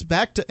Democrats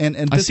back to and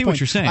I see what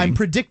you're saying. I'm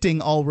predicting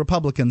all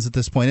Republicans at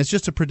this point. It's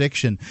just a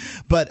prediction,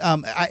 but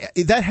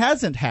that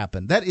hasn't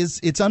happened.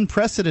 It's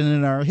unprecedented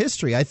in our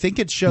history. I think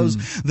it shows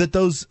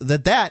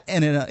that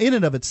and in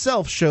and of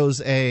itself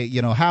shows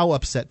how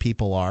upset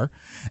people are,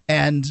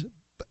 and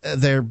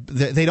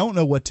they don't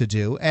know what to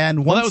do. And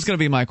that was going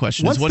to be my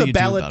question. Once what the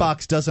ballot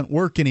box doesn't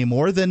work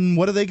anymore, then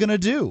what are they going to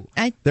do?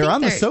 They're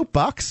on the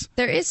soapbox.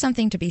 There is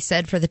something to be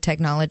said for the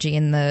technology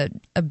and the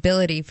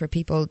ability for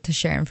people to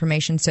share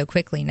information so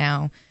quickly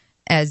now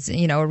as,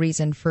 a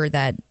reason for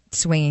that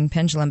swinging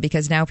pendulum,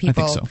 because now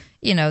people,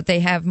 they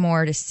have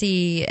more to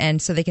see,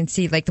 and so they can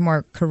see like the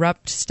more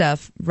corrupt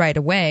stuff right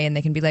away, and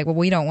they can be like, well,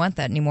 we don't want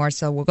that anymore,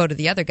 so we'll go to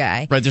the other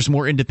guy. Right, there's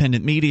more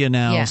independent media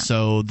now,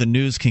 so the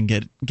news can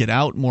get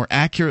out more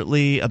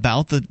accurately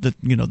about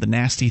the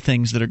nasty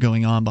things that are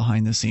going on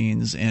behind the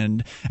scenes,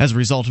 and as a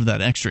result of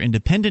that extra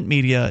independent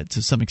media,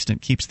 to some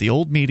extent keeps the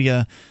old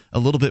media a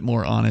little bit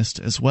more honest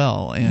as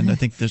well. And I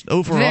think there's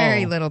overall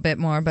very little bit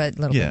more, but a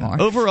little bit more.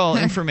 Overall,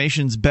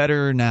 information's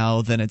better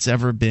now than it's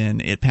ever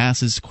been. It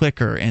passes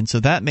quicker, and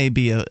so that may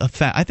be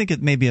I think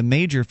it may be a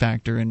major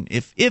factor. And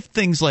if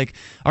things like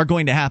are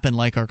going to happen,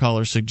 like our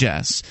caller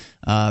suggests,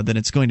 then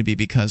it's going to be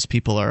because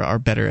people are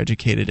better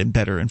educated and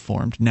better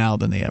informed now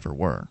than they ever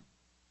were.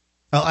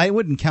 Well, I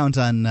wouldn't count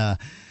on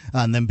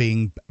them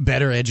being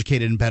better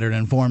educated and better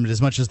informed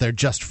as much as they're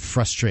just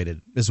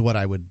frustrated, is what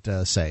I would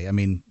say. I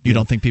mean, you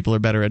don't think people are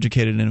better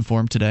educated and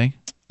informed today?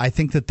 I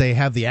think that they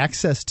have the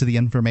access to the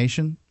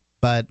information,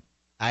 but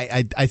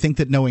I think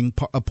that knowing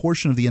a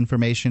portion of the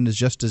information is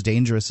just as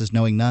dangerous as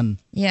knowing none.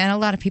 Yeah, and a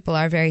lot of people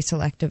are very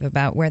selective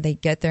about where they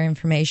get their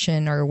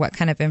information or what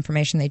kind of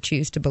information they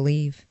choose to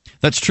believe.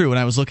 That's true. When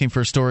I was looking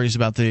for stories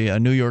about the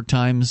New York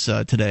Times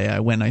today, I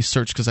went and I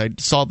searched because I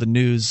saw the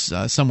news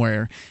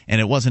somewhere,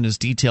 and it wasn't as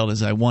detailed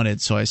as I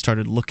wanted, so I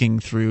started looking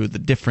through the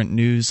different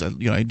news.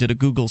 I did a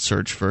Google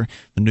search for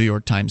the New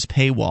York Times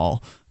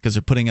paywall, because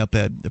they're putting up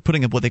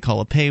what they call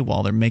a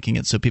paywall. They're making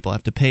it so people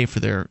have to pay for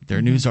their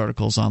news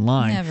articles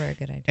online. Never a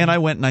good idea. And I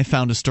went and I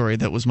found a story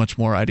that was much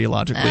more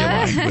ideologically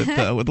aligned with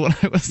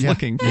what I was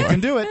looking for. You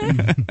can do it.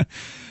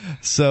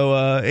 So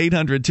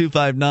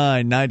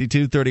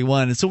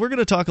 800-259-9231. And so we're going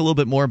to talk a little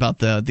bit more about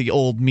the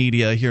old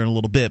media here in a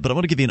little bit, but I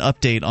want to give you an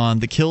update on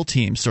the Kill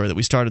Team story that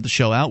we started the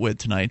show out with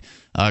tonight.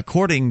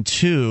 According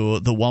to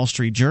the Wall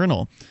Street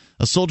Journal,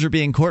 a soldier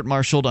being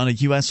court-martialed on a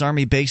U.S.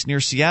 Army base near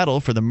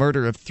Seattle for the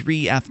murder of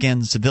 3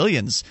 Afghan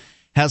civilians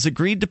has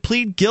agreed to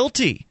plead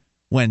guilty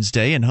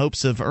Wednesday in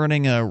hopes of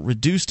earning a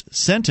reduced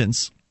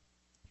sentence.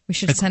 We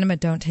should send him a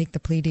don't take the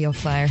plea deal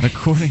flyer.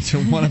 According to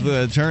one of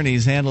the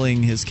attorneys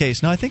handling his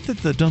case. No, I think that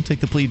the don't take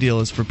the plea deal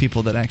is for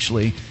people that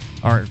actually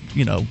are,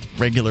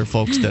 regular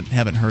folks that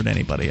haven't hurt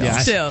anybody else. Yeah,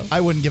 Still.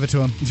 I wouldn't give it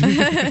to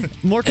him.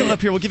 More coming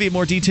up here. We'll give you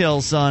more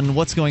details on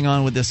what's going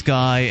on with this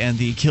guy and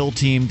the Kill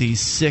Team, the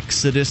 6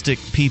 sadistic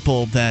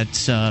people that,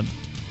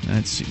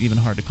 it's even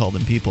hard to call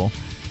them people,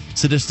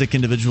 sadistic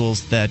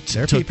individuals that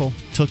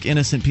took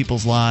innocent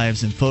people's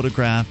lives and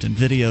photographed and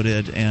videoed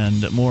it,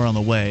 and more on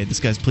the way. This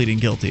guy's pleading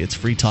guilty. It's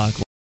Free Talk.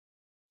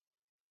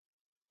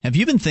 Have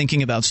you been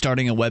thinking about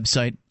starting a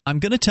website? I'm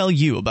going to tell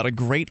you about a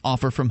great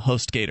offer from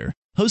HostGator.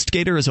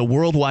 HostGator is a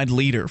worldwide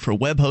leader for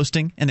web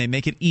hosting, and they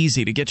make it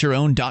easy to get your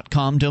own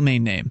 .com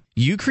domain name.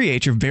 You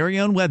create your very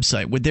own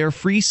website with their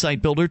free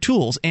site builder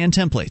tools and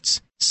templates.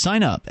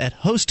 Sign up at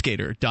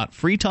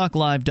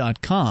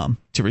hostgator.freetalklive.com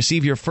to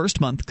receive your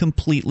first month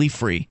completely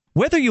free.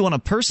 Whether you want a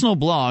personal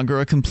blog or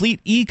a complete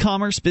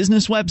e-commerce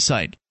business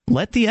website,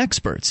 let the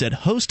experts at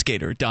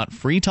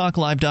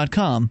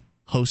hostgator.freetalklive.com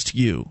host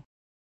you.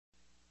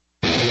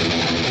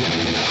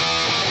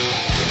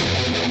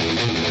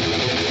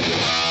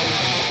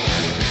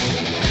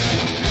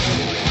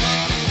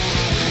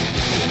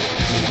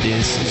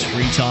 This is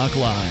Free Talk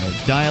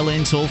Live. Dial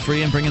in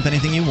toll-free and bring up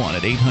anything you want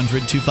at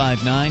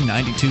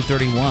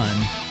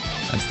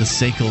 800-259-9231. That's the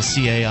SACL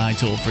CAI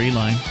toll-free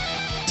line.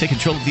 Take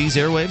control of these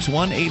airwaves,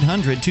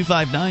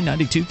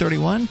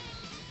 1-800-259-9231.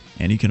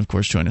 And you can, of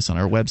course, join us on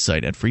our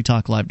website at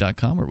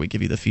freetalklive.com, where we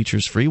give you the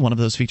features free. One of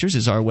those features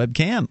is our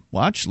webcam.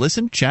 Watch,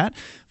 listen, chat.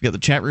 We've got the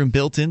chat room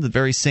built in the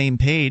very same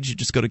page. You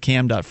just go to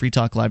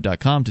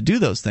cam.freetalklive.com to do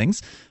those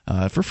things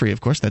for free, of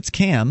course. That's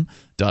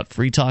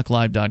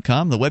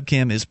cam.freetalklive.com. The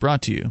webcam is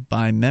brought to you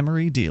by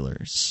Memory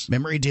Dealers.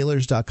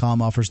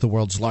 MemoryDealers.com offers the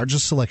world's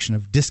largest selection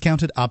of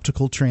discounted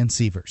optical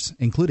transceivers,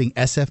 including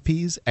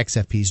SFPs,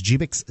 XFPs,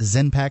 GBICs,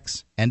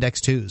 XenPaks, and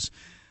X2s.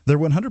 They're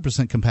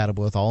 100%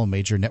 compatible with all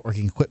major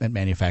networking equipment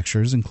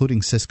manufacturers,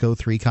 including Cisco,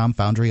 3Com,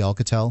 Foundry,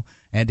 Alcatel,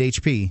 and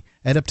HP,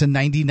 at up to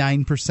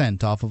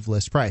 99% off of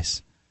list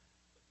price.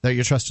 They're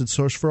your trusted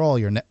source for all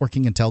your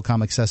networking and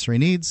telecom accessory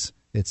needs.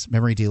 It's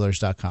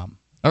MemoryDealers.com.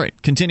 All right,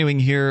 continuing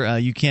here,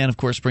 you can, of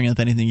course, bring up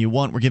anything you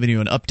want. We're giving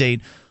you an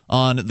update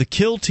on the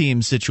Kill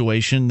Team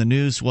situation. The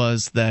news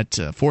was that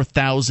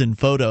 4,000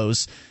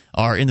 photos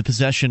are in the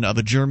possession of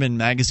a German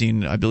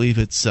magazine. I believe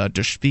it's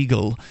Der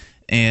Spiegel.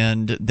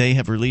 And they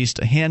have released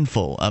a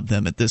handful of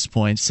them at this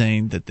point,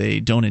 saying that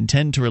they don't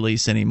intend to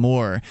release any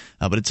more.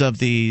 But it's of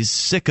these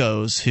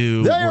sickos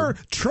who... They're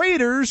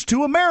traitors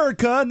to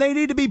America, and they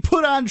need to be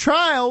put on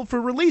trial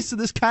for release of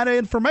this kind of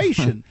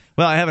information.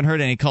 Well, I haven't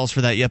heard any calls for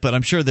that yet, but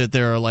I'm sure that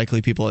there are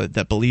likely people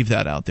that believe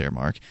that out there,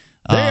 Mark.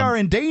 They are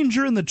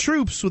endangering the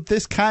troops with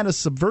this kind of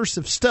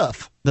subversive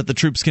stuff. That the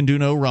troops can do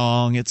no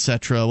wrong,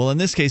 etc. Well, in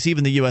this case,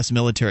 even the U.S.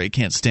 military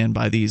can't stand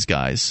by these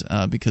guys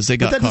because they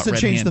got caught red-handed. But that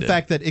doesn't change the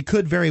fact that it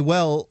could very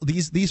well,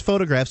 these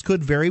photographs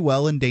could very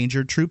well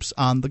endanger troops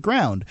on the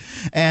ground.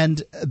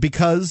 And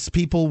because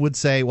people would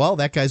say, well,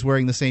 that guy's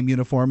wearing the same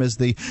uniform as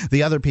the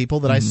other people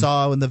that I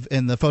saw in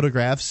the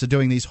photographs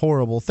doing these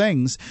horrible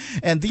things.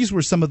 And these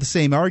were some of the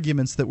same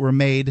arguments that were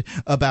made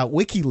about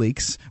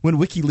WikiLeaks, when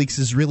WikiLeaks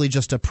is really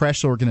just a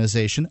press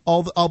organization,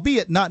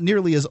 albeit not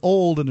nearly as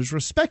old and as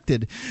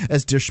respected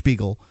as Der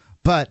Spiegel,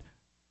 but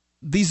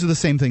these are the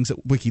same things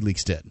that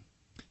WikiLeaks did.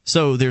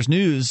 So there's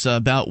news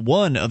about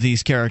one of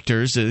these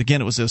characters. Again,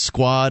 it was a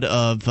squad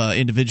of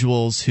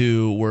individuals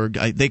who were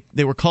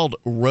they were called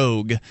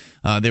Rogue.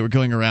 They were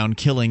going around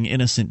killing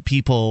innocent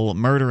people,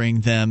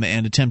 murdering them,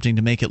 and attempting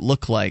to make it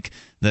look like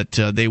that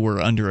they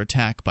were under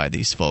attack by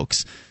these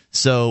folks.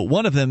 So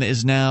one of them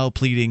is now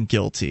pleading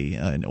guilty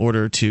in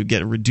order to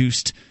get a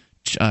reduced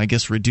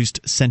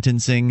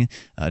sentencing.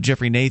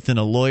 Jeffrey Nathan,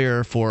 a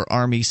lawyer for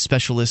Army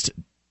Specialist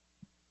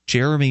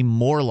Jeremy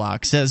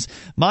Morlock, says,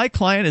 my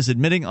client is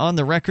admitting on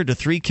the record to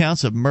 3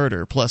 counts of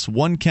murder, plus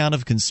 1 count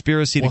of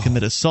conspiracy to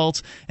commit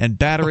assault and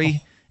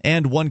battery,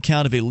 and 1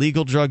 count of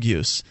illegal drug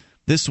use.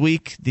 This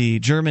week, the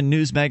German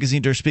news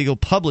magazine Der Spiegel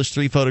published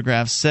 3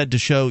 photographs said to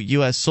show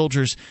U.S.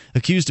 soldiers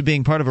accused of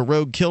being part of a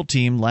rogue kill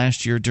team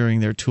last year during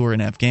their tour in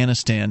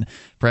Afghanistan.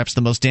 Perhaps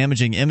the most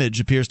damaging image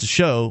appears to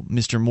show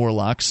Mr.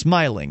 Morlock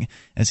smiling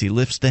as he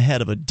lifts the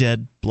head of a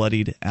dead,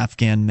 bloodied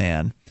Afghan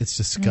man. It's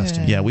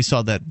disgusting. Yeah, we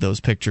saw those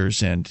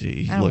pictures, and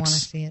he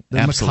looks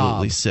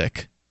absolutely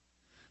sick.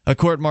 A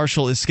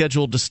court-martial is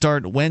scheduled to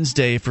start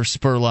Wednesday for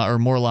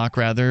Morlock,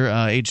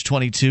 age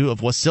 22,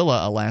 of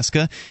Wasilla,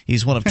 Alaska.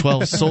 He's one of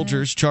 12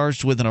 soldiers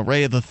charged with an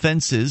array of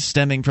offenses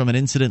stemming from an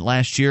incident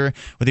last year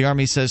where the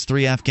Army says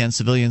 3 Afghan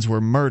civilians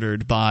were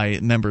murdered by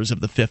members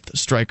of the 5th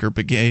Stryker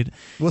Brigade.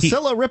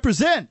 Wasilla,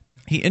 represent!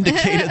 He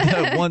indicated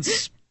that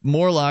once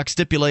Morlock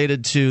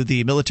stipulated to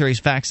the military's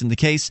facts in the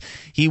case,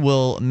 he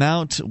will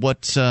mount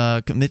what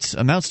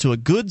amounts to a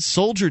good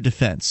soldier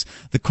defense.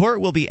 The court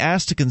will be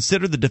asked to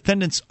consider the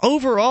defendant's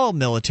overall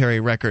military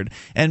record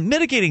and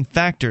mitigating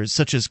factors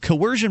such as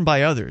coercion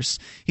by others.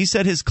 He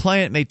said his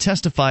client may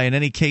testify in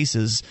any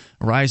cases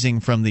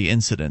arising from the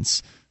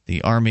incidents.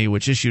 The Army,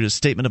 which issued a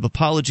statement of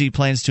apology,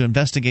 plans to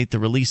investigate the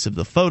release of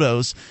the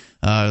photos.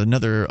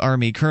 Another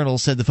Army colonel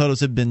said the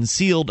photos have been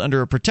sealed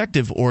under a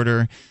protective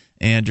order.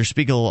 And Der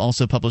Spiegel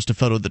also published a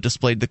photo that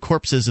displayed the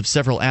corpses of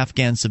several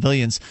Afghan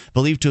civilians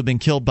believed to have been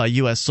killed by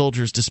U.S.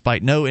 soldiers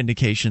despite no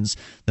indications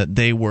that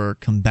they were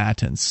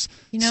combatants.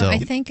 I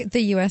think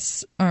the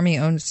U.S. Army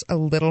owns a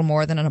little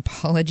more than an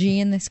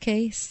apology in this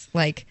case.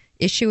 Like,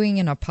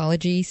 issuing an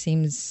apology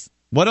seems...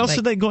 What else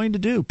are they going to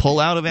do? Pull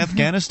out of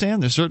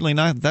Afghanistan? They're certainly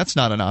not. That's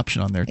not an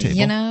option on their table.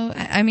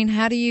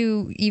 How do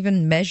you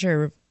even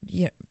measure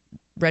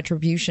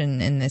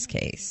retribution in this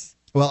case?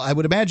 Well, I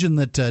would imagine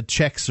that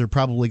checks are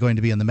probably going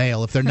to be in the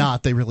mail. If they're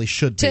not, they really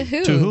should be. To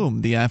who? To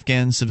whom? The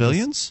Afghan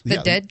civilians? The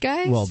dead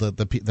guys? Well,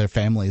 their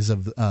families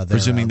of their,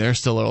 presuming they're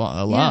still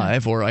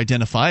alive or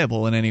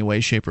identifiable in any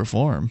way, shape, or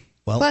form.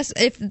 Well, plus,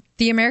 if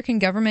the American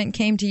government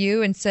came to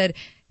you and said,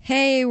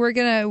 "Hey,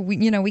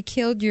 we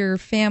killed your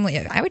family,"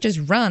 I would just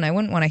run. I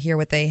wouldn't want to hear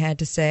what they had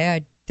to say.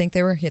 I'd think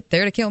they were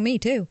there to kill me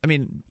too. I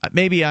mean,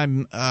 maybe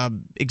I'm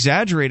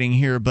exaggerating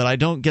here, but I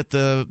don't get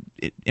the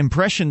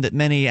impression that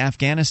many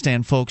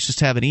Afghanistan folks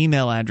just have an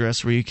email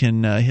address where you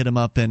can hit them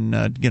up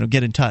and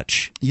get in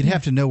touch. You'd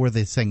have to know where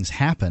these things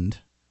happened.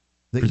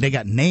 They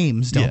got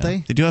names, don't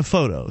they? They do have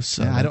photos.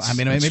 So yeah,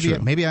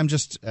 maybe I'm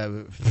just.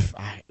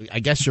 I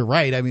guess you're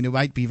right. I mean, it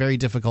might be very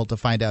difficult to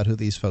find out who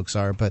these folks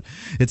are, but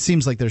it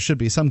seems like there should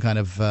be some kind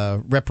of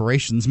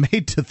reparations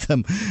made to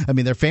them. I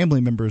mean, their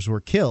family members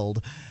were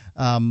killed.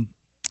 I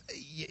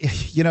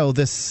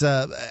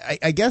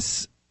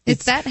guess.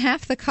 Is that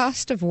half the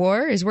cost of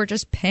war? Is we're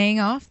just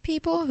paying off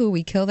people who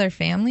we kill their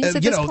families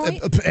at this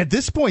point? At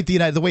this point,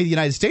 the way the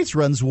United States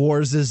runs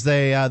wars is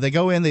they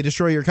go in, they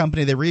destroy your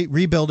company, they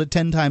rebuild it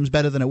 10 times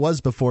better than it was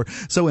before.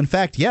 So, in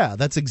fact, yeah,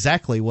 that's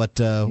exactly what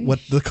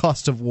the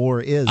cost of war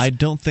is. I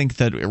don't think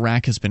that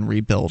Iraq has been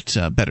rebuilt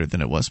better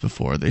than it was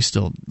before. They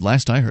still,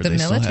 last I heard, the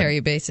military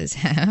bases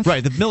have.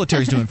 Right, the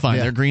military's doing fine.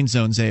 Yeah. Their green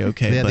zone's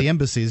A-okay. Yeah, the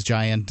embassy's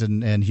giant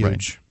and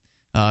huge.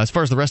 Right. As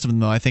far as the rest of them,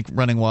 though, I think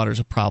running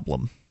water's a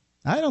problem.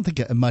 I don't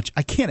think much.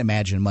 I can't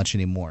imagine much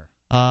anymore.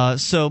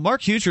 So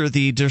Mark Huger,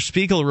 the Der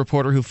Spiegel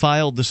reporter who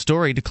filed the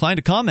story, declined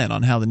to comment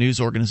on how the news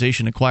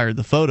organization acquired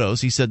the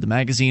photos. He said the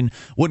magazine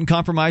wouldn't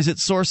compromise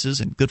its sources,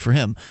 and good for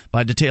him,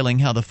 by detailing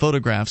how the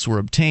photographs were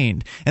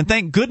obtained. And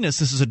thank goodness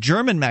this is a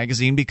German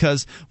magazine,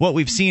 because what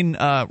we've seen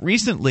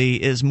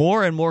recently is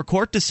more and more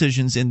court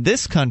decisions in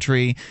this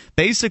country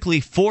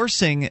basically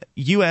forcing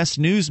U.S.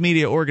 news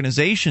media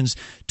organizations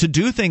to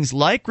do things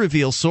like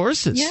reveal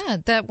sources. Yeah,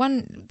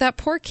 that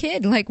poor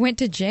kid went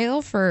to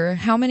jail for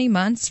how many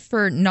months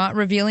for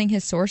not revealing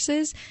his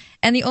sources,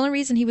 and the only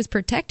reason he was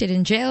protected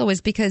in jail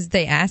was because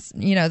they asked,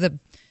 the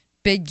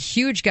big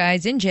huge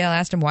guys in jail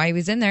asked him why he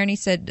was in there, and he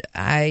said,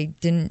 "I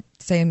didn't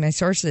say my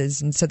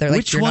sources." And so they're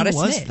like, "You're not a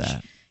snitch." Which one was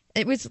that?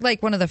 It was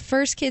like one of the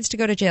first kids to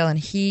go to jail, and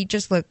he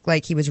just looked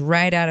like he was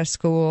right out of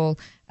school.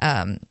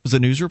 Was a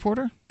news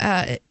reporter?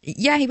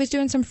 Yeah, he was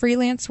doing some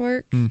freelance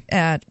work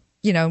at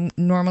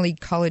normally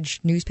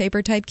college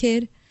newspaper type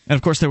kid. And,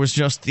 of course, there was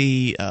just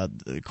the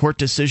court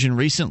decision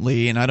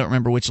recently, and I don't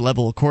remember which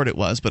level of court it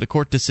was, but a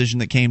court decision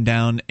that came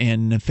down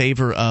in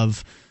favor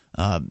of,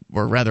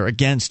 or rather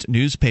against,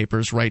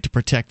 newspapers' right to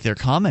protect their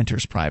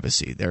commenters'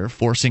 privacy. They're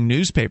forcing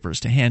newspapers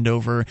to hand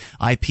over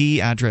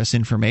IP address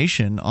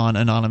information on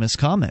anonymous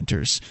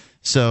commenters.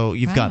 So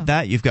you've got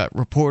that. You've got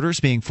reporters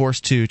being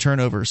forced to turn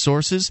over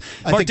sources.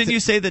 Mark, didn't you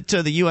say that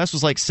the U.S.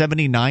 was like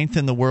 79th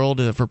in the world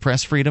for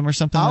press freedom or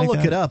something like that? I'll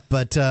look it up,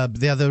 but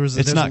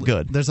it's not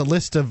good. There's a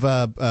list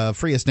of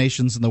freest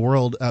nations in the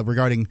world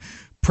regarding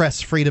press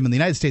freedom, and the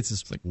United States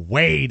is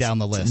way down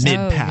the list.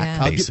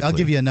 Mid-pack, I'll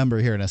give you a number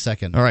here in a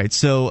second. All right,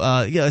 so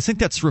I think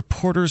that's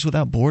Reporters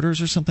Without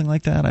Borders or something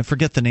like that. I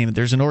forget the name.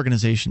 There's an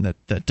organization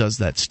that does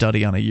that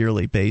study on a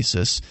yearly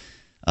basis.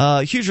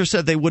 Huger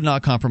said they would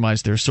not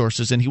compromise their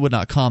sources, and he would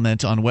not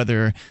comment on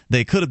whether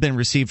they could have been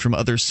received from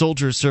other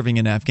soldiers serving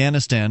in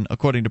Afghanistan.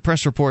 According to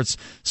press reports,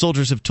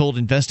 soldiers have told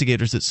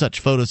investigators that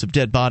such photos of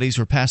dead bodies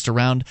were passed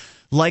around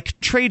like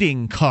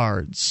trading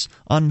cards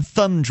on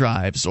thumb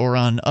drives or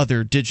on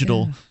other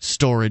digital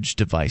storage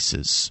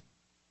devices.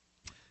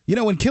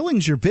 When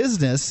killing's your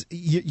business,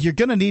 you're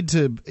going to need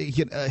to,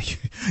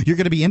 you're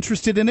going to be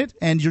interested in it,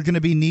 and you're going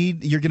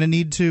to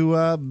need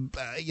to,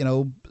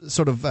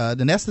 sort of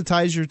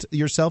anesthetize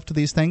yourself to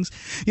these things.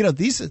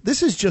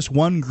 This is just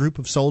one group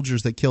of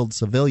soldiers that killed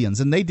civilians,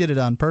 and they did it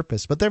on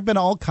purpose. But there have been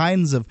all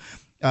kinds of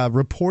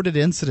reported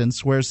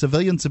incidents where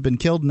civilians have been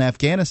killed in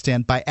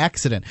Afghanistan by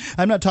accident.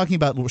 I'm not talking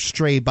about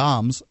stray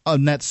bombs,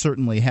 and that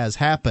certainly has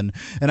happened.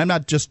 And I'm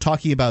not just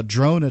talking about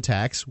drone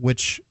attacks,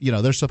 which,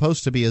 they're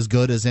supposed to be as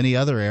good as any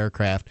other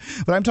aircraft.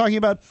 But I'm talking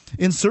about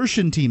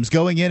insertion teams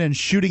going in and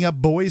shooting up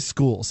boys'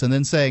 schools and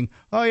then saying,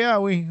 "Oh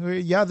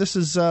yeah,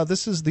 these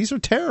are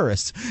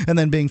terrorists," and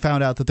then being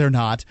found out that they're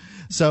not.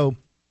 So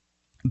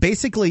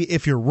basically,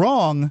 if you're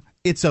wrong,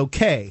 it's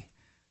okay.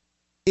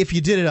 If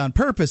you did it on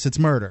purpose, it's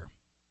murder.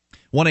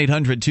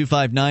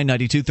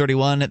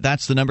 1-800-259-9231.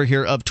 That's the number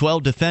here. Of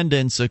 12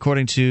 defendants,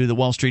 according to the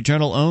Wall Street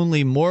Journal,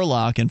 only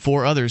Morlock and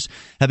 4 others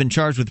have been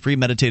charged with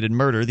premeditated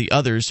murder. The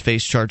others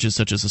face charges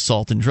such as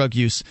assault and drug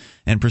use,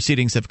 and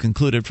proceedings have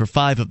concluded for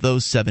 5 of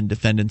those 7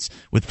 defendants,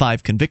 with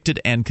 5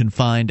 convicted and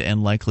confined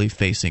and likely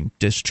facing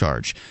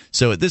discharge.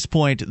 So at this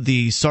point,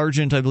 the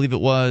sergeant, I believe it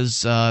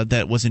was,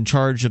 that was in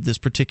charge of this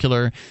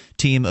particular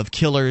team of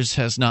killers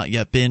has not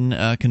yet been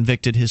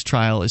convicted. His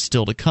trial is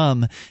still to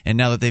come, and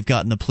now that they've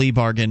gotten the plea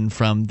bargain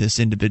from this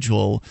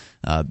individual,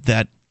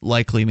 that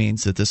likely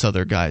means that this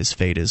other guy's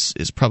fate is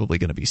probably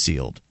going to be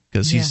sealed,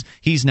 because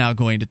he's now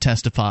going to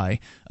testify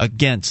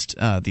against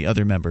the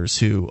other members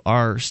who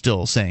are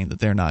still saying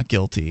that they're not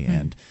guilty.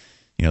 And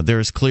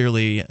there's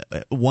clearly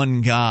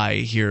one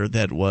guy here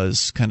that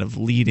was kind of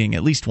leading,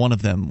 at least one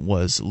of them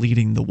was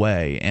leading the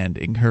way and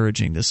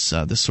encouraging this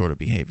sort of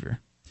behavior.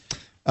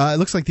 It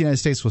looks like the United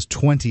States was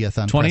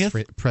 20th on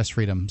 20th? Press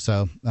freedom.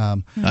 So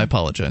I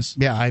apologize.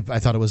 Yeah, I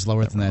thought it was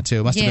lower than that,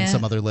 too. It must have been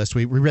some other list.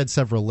 We read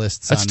several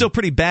lists. That's still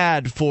pretty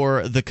bad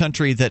for the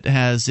country that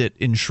has it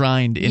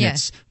enshrined in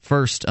its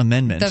First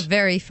Amendment. The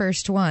very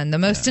first one. The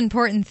most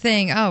important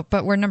thing. Oh,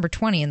 but we're number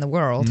 20 in the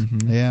world.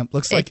 Mm-hmm. Yeah,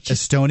 looks like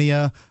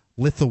Estonia,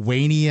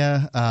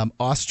 Lithuania,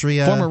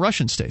 Austria, former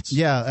Russian states.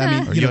 Yeah, I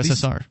mean, or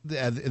USSR.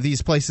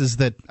 These places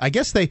that I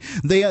guess they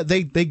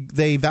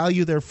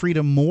value their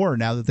freedom more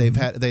now that they've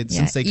had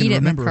since they can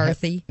remember.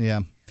 McCarthy.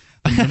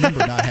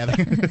 Remember not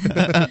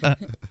having.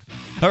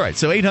 All right,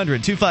 so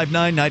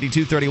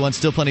 800-259-9231.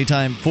 Still plenty of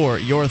time for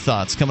your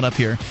thoughts. Coming up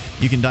here,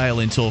 you can dial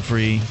in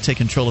toll-free, take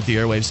control of the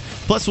airwaves.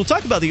 Plus, we'll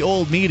talk about the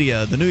old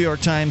media. The New York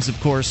Times, of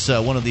course,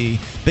 one of the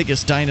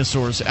biggest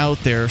dinosaurs out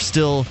there,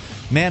 still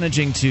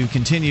managing to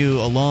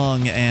continue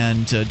along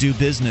and do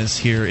business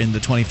here in the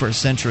 21st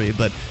century.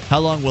 But how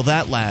long will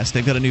that last?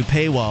 They've got a new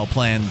paywall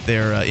plan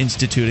they're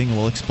instituting.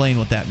 We'll explain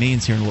what that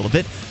means here in a little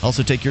bit.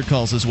 Also take your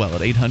calls as well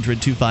at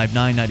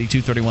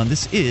 800-259-9231.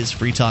 This is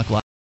Free Talk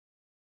Live.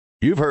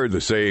 You've heard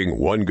the saying,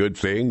 one good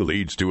thing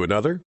leads to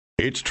another.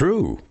 It's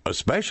true,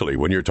 especially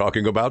when you're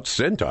talking about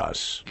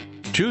Cintas.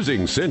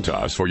 Choosing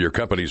Cintas for your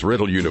company's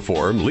rental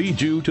uniform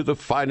leads you to the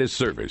finest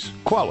service,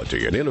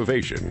 quality, and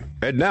innovation.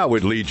 And now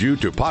it leads you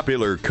to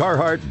popular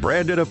Carhartt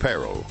branded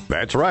apparel.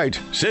 That's right,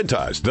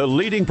 Cintas, the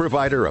leading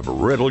provider of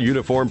rental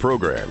uniform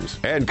programs,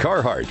 and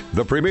Carhartt,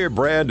 the premier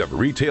brand of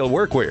retail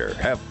workwear,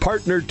 have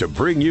partnered to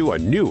bring you a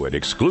new and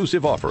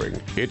exclusive offering.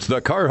 It's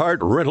the Carhartt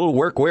Rental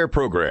Workwear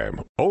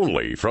Program,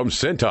 only from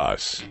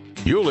Cintas.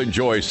 You'll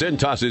enjoy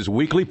Cintas's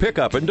weekly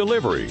pickup and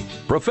delivery,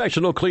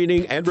 professional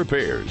cleaning and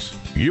repairs.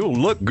 You'll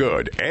look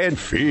good and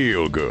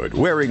feel good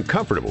wearing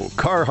comfortable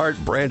Carhartt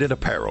branded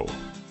apparel.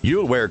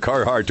 You'll wear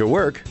Carhartt to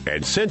work,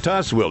 and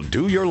Cintas will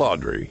do your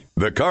laundry.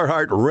 The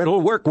Carhartt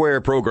Rental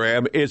Workwear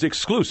Program is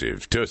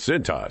exclusive to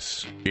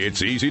Cintas.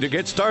 It's easy to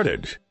get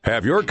started.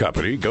 Have your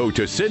company go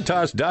to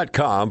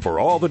Cintas.com for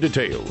all the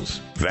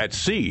details.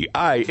 That's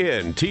CINTAS.com.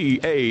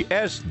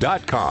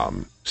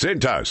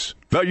 Cintas,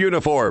 the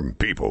uniform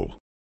people.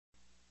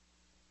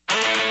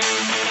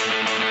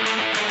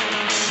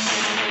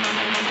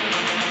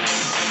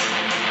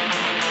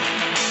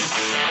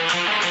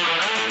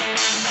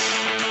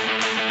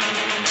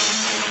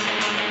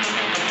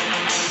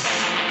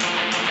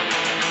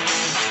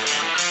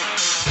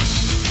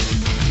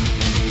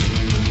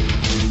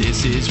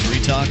 This is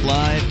Free Talk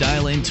Live.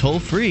 Dial in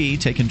toll-free.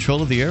 Take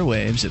control of the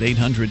airwaves at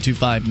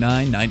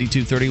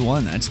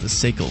 800-259-9231. That's the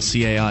SACL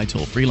CAI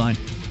toll-free line.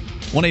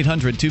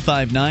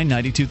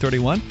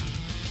 1-800-259-9231.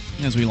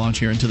 As we launch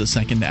here into the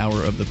second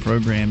hour of the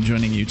program,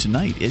 joining you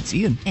tonight, it's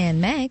Ian.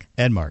 And Meg.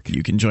 And Mark.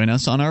 You can join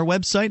us on our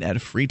website at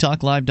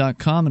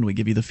freetalklive.com, and we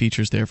give you the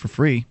features there for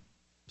free.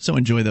 So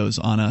enjoy those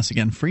on us.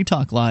 Again,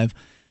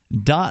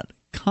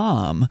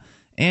 freetalklive.com.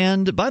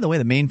 And by the way,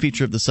 the main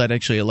feature of the site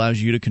actually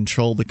allows you to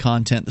control the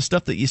content. The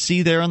stuff that you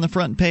see there on the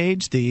front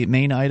page, the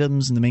main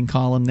items in the main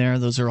column there,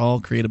 those are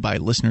all created by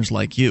listeners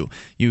like you.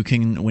 You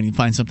can, when you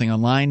find something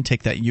online,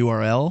 take that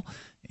URL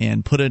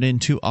and put it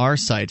into our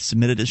site,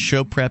 submit it as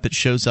show prep. It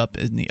shows up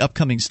in the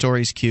upcoming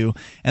stories queue,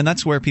 and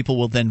that's where people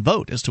will then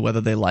vote as to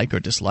whether they like or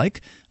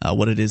dislike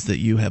what it is that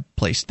you have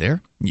placed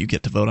there. You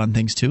get to vote on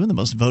things too, and the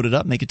most voted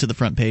up make it to the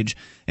front page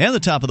and the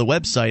top of the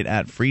website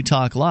at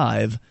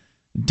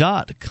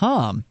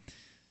freetalklive.com.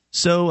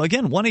 So,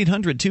 again,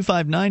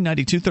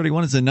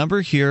 1-800-259-9231 is the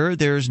number here.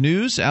 There's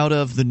news out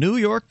of the New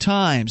York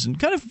Times, and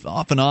kind of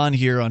off and on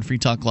here on Free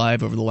Talk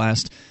Live over the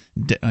last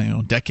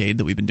decade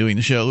that we've been doing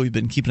the show. We've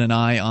been keeping an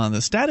eye on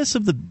the status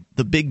of the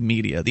big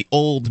media, the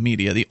old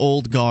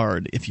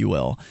guard, if you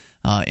will,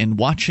 and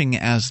watching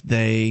as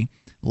they,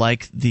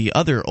 like the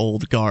other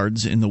old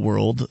guards in the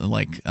world,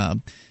 like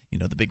the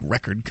big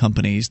record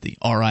companies, the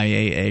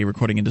RIAA,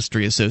 Recording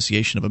Industry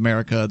Association of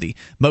America, the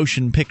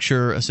Motion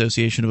Picture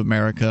Association of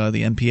America,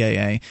 the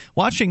MPAA,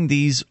 watching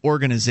these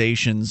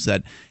organizations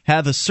that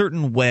have a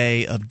certain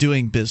way of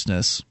doing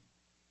business,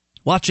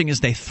 watching as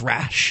they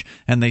thrash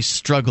and they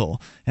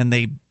struggle and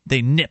they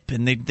nip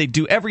and they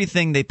do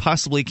everything they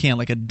possibly can,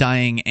 like a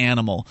dying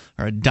animal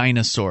or a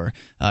dinosaur,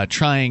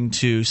 trying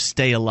to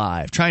stay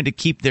alive, trying to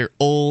keep their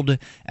old,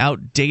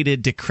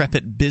 outdated,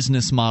 decrepit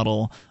business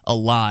model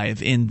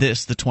alive in the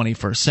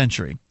 21st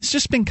century. It's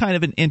just been kind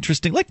of an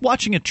interesting, like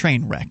watching a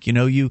train wreck.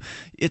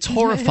 It's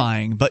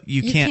horrifying, but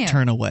you can't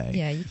turn away.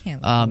 Yeah, you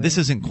can't. Look away. This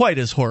isn't quite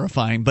as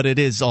horrifying, but it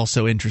is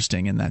also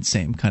interesting in that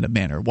same kind of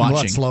manner. Watching. A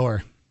lot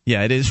slower.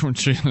 Yeah, it is.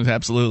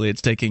 Absolutely.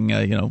 It's taking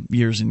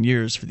years and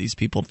years for these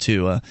people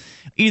to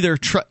either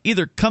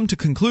come to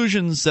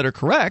conclusions that are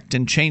correct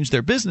and change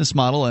their business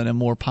model in a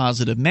more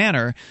positive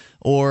manner,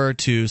 or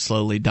to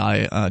slowly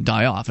die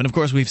off. And of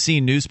course, we've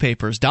seen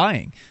newspapers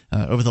dying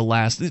over the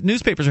last.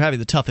 Newspapers are having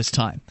the toughest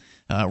time.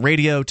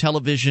 Radio,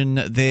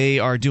 television, they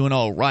are doing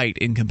all right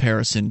in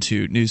comparison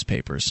to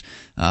newspapers,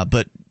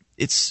 but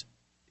it's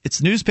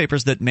it's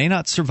newspapers that may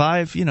not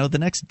survive, the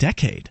next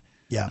decade.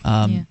 Yeah.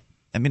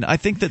 I mean, I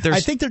think that I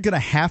think they're going to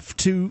have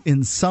to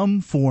in some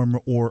form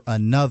or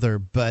another,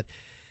 but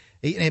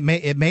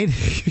it made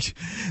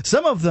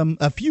some of them.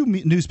 A few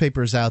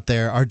newspapers out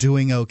there are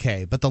doing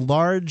okay, but the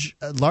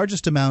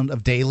largest amount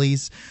of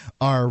dailies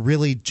are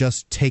really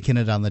just taking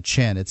it on the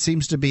chin. It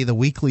seems to be the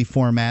weekly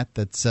format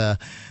that's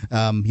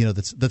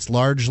that's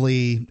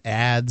largely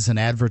ads and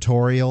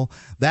advertorial.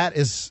 That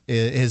is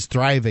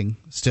thriving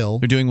still.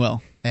 They're doing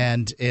well.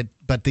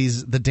 But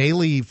the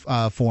daily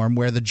form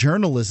where the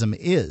journalism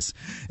is,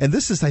 and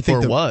this is, I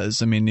think,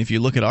 I mean, if you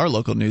look at our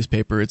local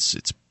newspaper, it's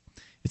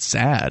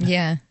sad.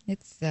 Yeah,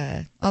 it's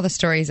all the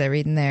stories I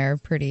read in there are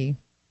pretty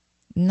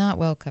not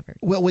well covered.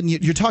 Well, when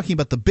you're talking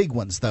about the big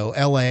ones, though,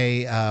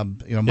 L.A.,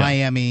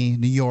 Miami,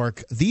 New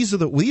York, these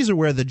are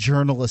where the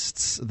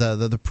journalists,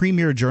 the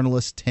premier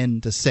journalists,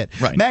 tend to sit.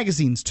 Right.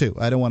 Magazines too.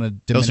 I don't want to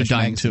diminish. Those are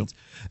dying magazines.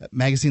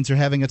 Magazines are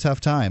having a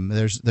tough time.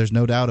 There's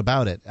no doubt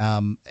about it.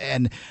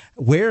 And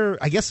where,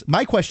 I guess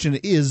my question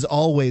is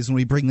always when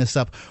we bring this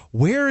up,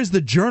 where is the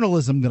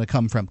journalism going to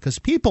come from? Because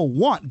people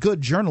want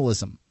good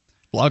journalism.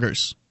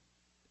 Bloggers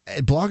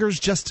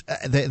just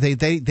they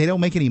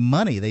don't make any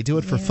money. They do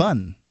it for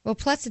fun. Well,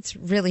 plus it's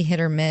really hit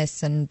or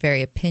miss and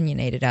very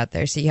opinionated out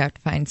there, so you have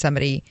to find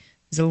somebody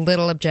who's a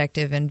little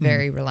objective and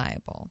very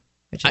reliable,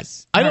 which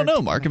is I don't know,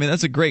 Mark. I mean,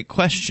 that's a great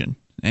question.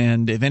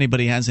 And if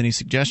anybody has any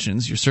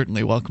suggestions, you're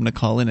certainly welcome to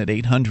call in at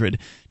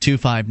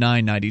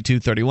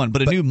 800-259-9231.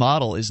 But a new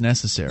model is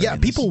necessary. Yeah,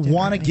 people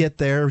want to get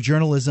their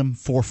journalism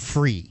for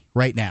free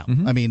right now.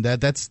 Mm-hmm. I mean,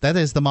 that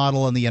is the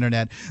model on the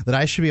Internet, that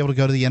I should be able to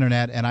go to the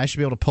Internet and I should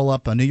be able to pull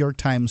up a New York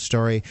Times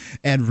story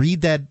and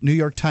read that New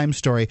York Times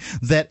story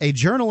that a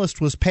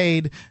journalist was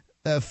paid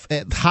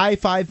at high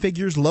 5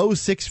 figures, low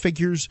 6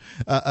 figures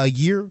a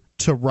year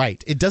to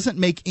write. It doesn't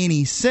make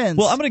any sense.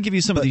 Well, I'm going to give you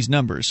some of these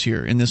numbers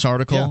here in this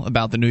article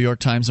about the New York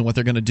Times and what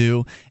they're going to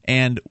do.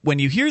 And when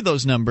you hear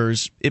those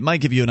numbers, it might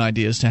give you an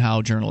idea as to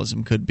how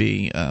journalism could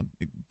be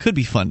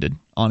funded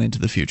on into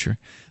the future.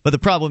 But the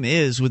problem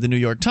is with the New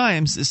York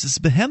Times, it's this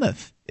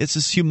behemoth. It's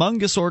this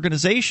humongous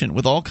organization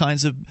with all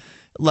kinds of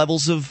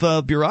levels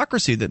of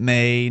bureaucracy that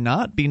may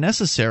not be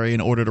necessary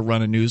in order to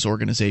run a news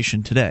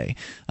organization today.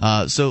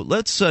 So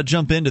let's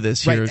jump into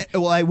this here. Right.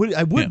 Well, I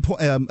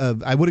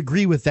would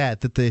agree with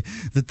that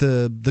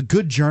the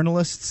good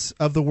journalists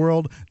of the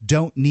world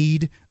don't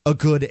need a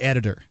good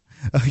editor.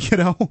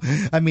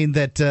 I mean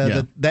that's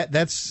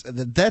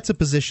a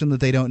position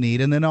that they don't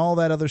need, and then all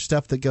that other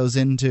stuff that goes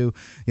into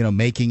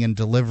making and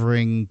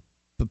delivering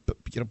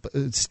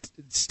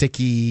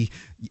sticky,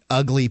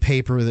 ugly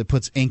paper that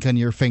puts ink on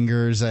your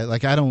fingers.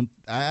 I don't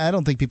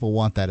think people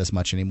want that as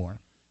much anymore.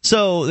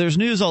 So there's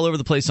news all over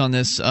the place on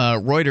this.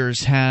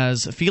 Reuters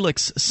has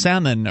Felix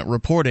Salmon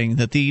reporting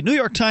that the New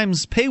York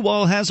Times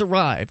paywall has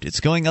arrived. It's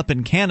going up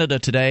in Canada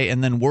today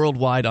and then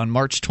worldwide on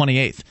March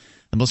 28th.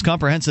 The most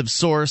comprehensive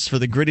source for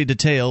the gritty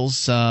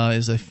details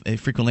is a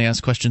frequently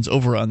asked questions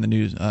over on the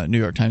New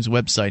York Times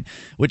website,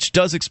 which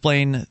does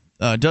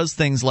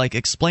things like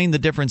explain the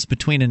difference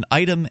between an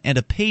item and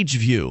a page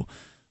view,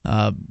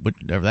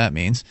 whatever that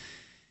means.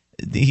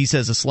 He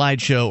says a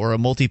slideshow or a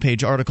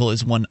multi-page article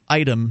is one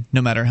item,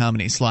 no matter how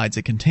many slides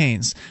it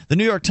contains. The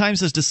New York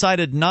Times has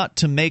decided not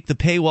to make the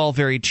paywall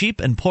very cheap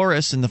and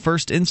porous in the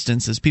first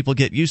instance as people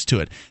get used to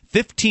it.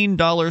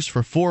 $15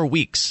 for 4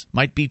 weeks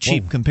might be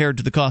cheap compared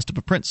to the cost of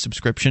a print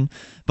subscription,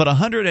 but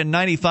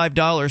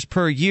 $195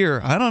 per year,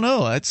 I don't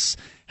know.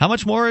 How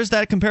much more is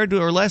that compared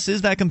to, or less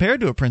is that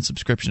compared to a print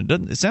subscription?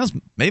 It sounds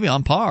maybe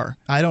on par.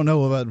 I don't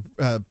know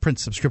about print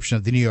subscription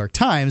of the New York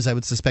Times. I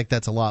would suspect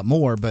that's a lot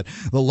more, but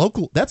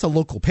that's a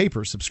local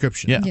paper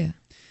subscription. Yeah.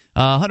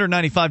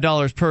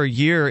 $195 per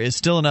year is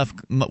still enough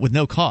with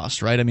no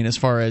cost, right? I mean, as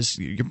far as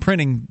you're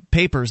printing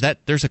papers,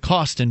 there's a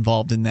cost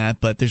involved in that,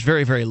 but there's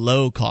very, very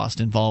low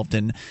cost involved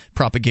in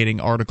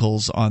propagating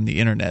articles on the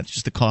Internet. It's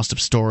just the cost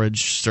of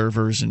storage,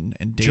 servers, and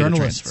data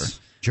transfer.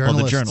 Well,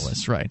 the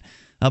journalists, right.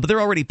 But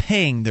they're already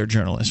paying their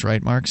journalists,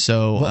 right, Mark?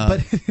 So, but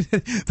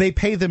they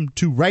pay them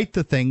to write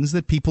the things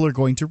that people are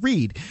going to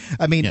read.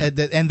 I mean,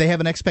 and they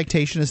have an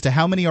expectation as to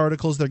how many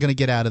articles they're going to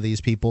get out of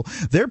these people.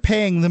 They're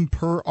paying them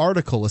per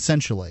article,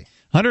 essentially.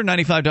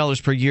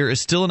 $195 per year is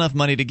still enough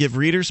money to give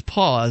readers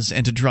pause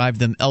and to drive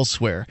them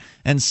elsewhere.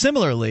 And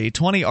similarly,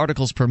 20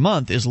 articles per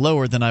month is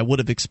lower than I would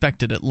have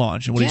expected at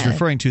launch. And what he's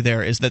referring to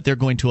there is that they're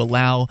going to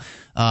allow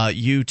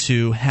you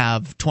to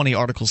have 20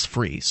 articles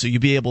free. So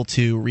you'll be able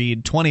to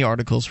read 20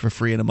 articles for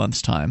free in a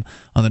month's time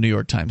on the New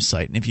York Times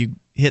site. And if you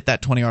hit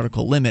that 20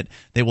 article limit,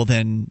 they will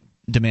then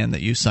demand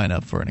that you sign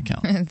up for an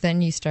account. And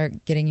then you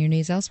start getting your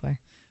news elsewhere.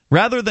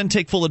 Rather than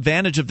take full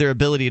advantage of their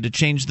ability to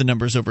change the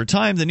numbers over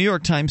time, the New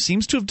York Times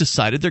seems to have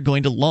decided they're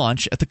going to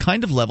launch at the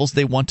kind of levels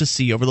they want to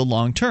see over the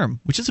long term,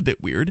 which is a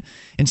bit weird.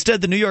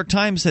 Instead, the New York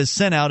Times has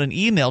sent out an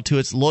email to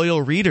its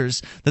loyal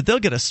readers that they'll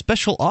get a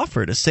special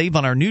offer to save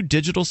on our new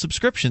digital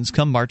subscriptions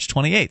come March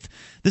 28th.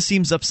 This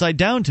seems upside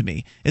down to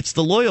me. It's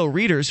the loyal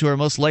readers who are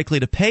most likely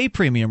to pay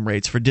premium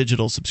rates for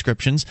digital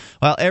subscriptions,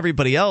 while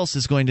everybody else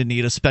is going to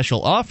need a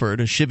special offer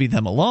to chivvy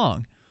them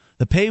along.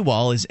 The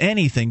paywall is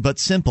anything but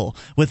simple,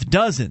 with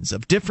dozens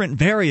of different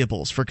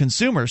variables for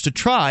consumers to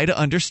try to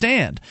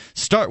understand.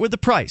 Start with the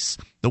price.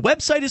 The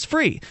website is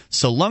free,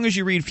 so long as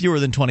you read fewer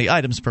than 20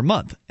 items per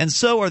month, and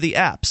so are the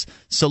apps,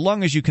 so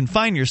long as you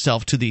confine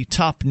yourself to the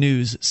top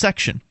news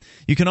section.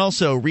 You can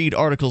also read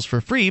articles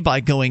for free by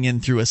going in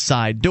through a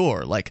side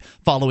door, like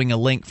following a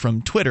link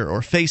from Twitter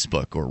or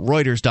Facebook or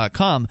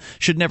Reuters.com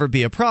should never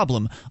be a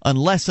problem,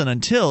 unless and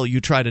until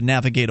you try to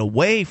navigate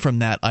away from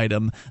that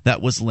item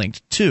that was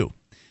linked to.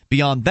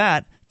 Beyond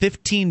that,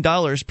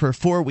 $15 per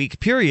 4-week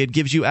period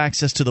gives you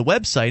access to the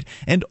website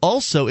and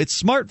also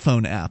its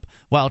smartphone app,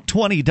 while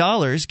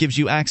 $20 gives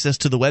you access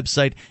to the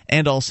website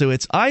and also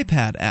its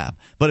iPad app.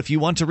 But if you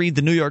want to read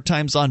the New York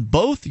Times on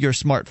both your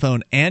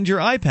smartphone and your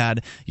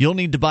iPad, you'll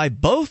need to buy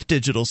both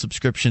digital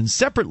subscriptions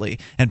separately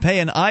and pay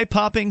an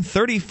eye-popping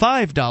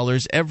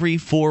 $35 every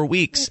 4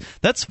 weeks.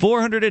 That's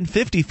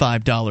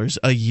 $455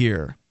 a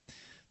year.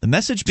 The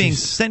message being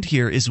sent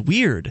here is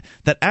weird,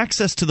 that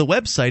access to the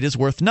website is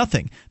worth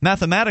nothing.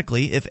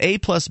 Mathematically, if A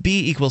plus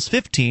B equals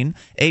 15,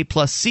 A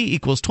plus C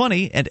equals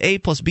 20, and A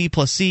plus B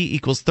plus C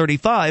equals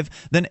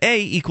 35, then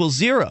A equals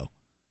 0.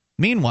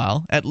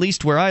 Meanwhile, at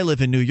least where I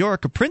live in New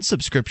York, a print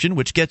subscription,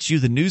 which gets you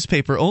the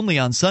newspaper only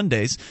on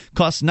Sundays,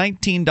 costs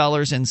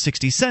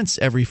 $19.60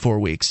 every 4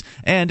 weeks,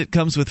 and it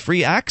comes with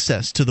free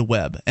access to the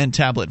web and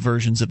tablet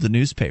versions of the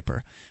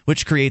newspaper,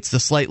 which creates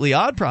the slightly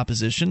odd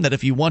proposition that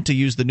if you want to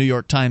use the New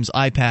York Times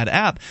iPad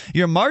app,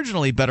 you're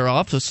marginally better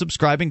off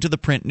subscribing to the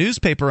print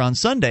newspaper on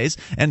Sundays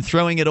and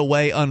throwing it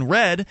away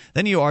unread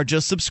than you are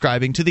just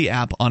subscribing to the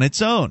app on its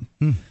own.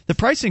 The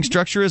pricing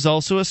structure is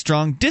also a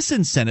strong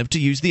disincentive to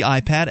use the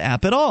iPad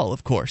app at all,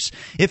 of course.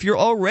 If you're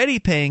already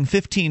paying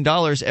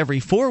 $15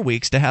 every 4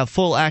 weeks to have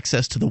full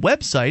access to the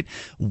website,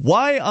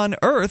 why on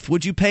earth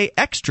would you pay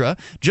extra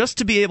just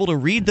to be able to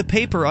read the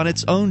paper on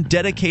its own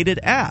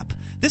dedicated app?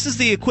 This is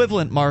the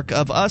equivalent, Mark,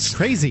 of us...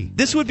 Crazy.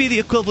 This would be the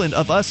equivalent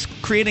of us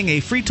creating a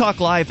Free Talk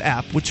Live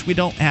app, which we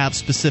don't have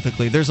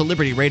specifically. There's a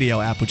Liberty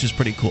Radio app, which is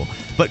pretty cool.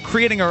 But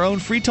creating our own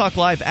Free Talk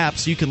Live app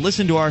so you can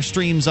listen to our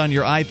streams on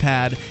your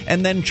iPad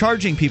and then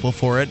charging people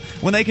for it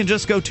when they can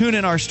just go tune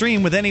in our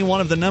stream with any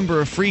one of the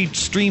number of free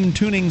stream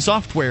tuning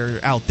software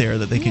out there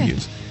that they can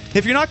use.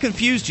 If you're not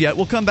confused yet,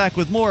 we'll come back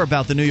with more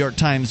about the New York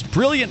Times'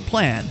 brilliant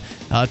plan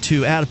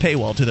to add a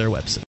paywall to their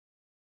website.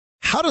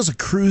 How does a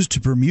cruise to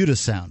Bermuda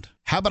sound?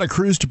 How about a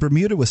cruise to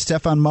Bermuda with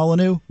Stefan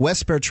Molyneux,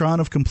 Wes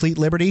Bertrand of Complete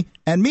Liberty,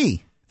 and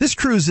me? This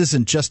cruise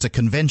isn't just a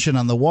convention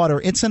on the water,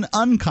 it's an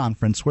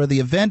unconference where the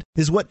event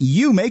is what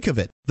you make of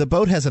it. The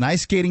boat has an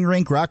ice skating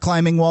rink, rock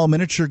climbing wall,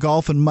 miniature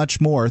golf, and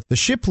much more. The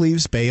ship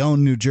leaves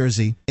Bayonne, New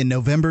Jersey in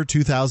November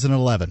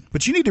 2011.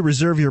 But you need to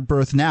reserve your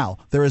berth now.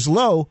 They're as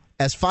low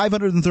as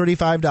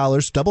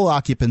 $535, double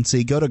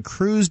occupancy. Go to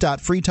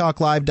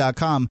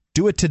cruise.freetalklive.com.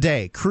 Do it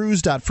today,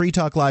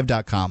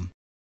 cruise.freetalklive.com.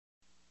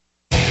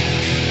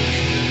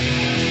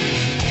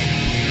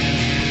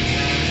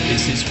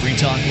 This is Free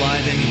Talk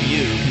Live, and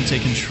you can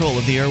take control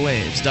of the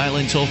airwaves. Dial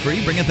in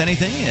toll-free, bring up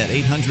anything at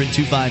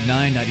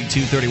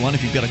 800-259-9231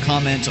 if you've got a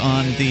comment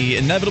on the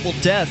inevitable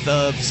death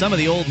of some of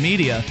the old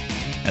media,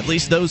 at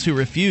least those who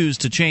refuse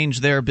to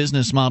change their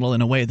business model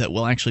in a way that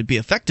will actually be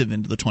effective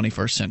into the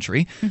 21st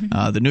century.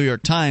 The New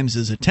York Times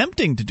is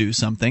attempting to do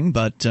something,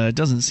 but it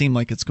doesn't seem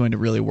like it's going to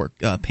really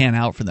pan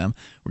out for them.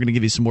 We're going to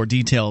give you some more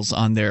details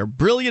on their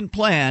brilliant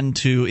plan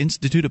to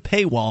institute a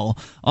paywall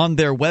on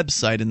their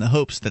website in the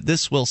hopes that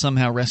this will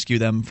somehow rescue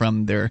them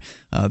from their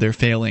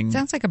failing...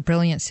 Sounds like a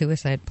brilliant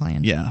suicide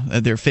plan. Yeah,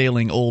 their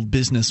failing old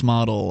business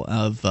model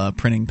of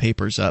printing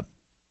papers up.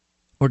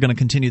 We're going to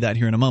continue that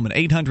here in a moment.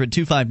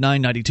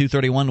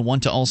 800-259-9231.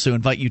 Want to also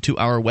invite you to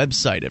our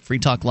website at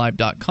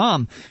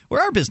freetalklive.com,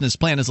 where our business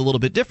plan is a little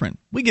bit different.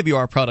 We give you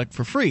our product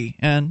for free,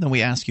 and then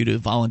we ask you to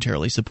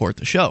voluntarily support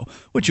the show,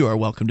 which you are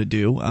welcome to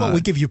do. Well,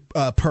 we give you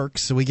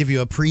perks. So we give you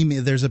a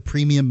premium. There's a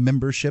premium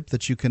membership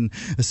that you can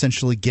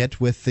essentially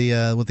get with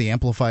the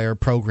Amplifier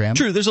program.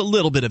 True, there's a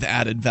little bit of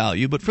added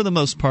value, but for the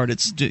most part,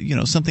 it's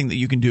something that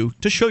you can do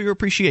to show your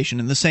appreciation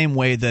in the same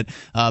way that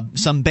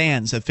some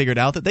bands have figured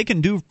out that they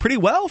can do pretty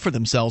well for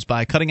themselves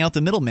by cutting out the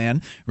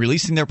middleman,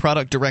 releasing their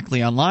product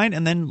directly online,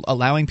 and then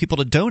allowing people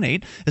to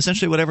donate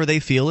essentially whatever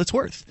they feel it's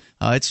worth.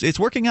 It's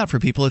working out for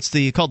people. It's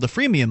called the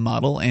freemium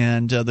model,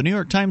 and the New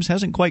York Times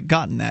hasn't quite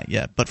gotten that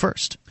yet. But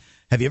first,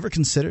 have you ever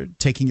considered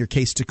taking your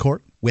case to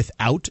court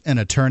without an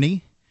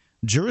attorney?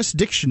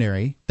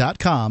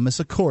 Jurisdictionary.com is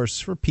a course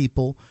for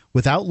people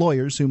without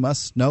lawyers who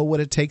must know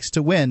what it takes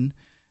to win.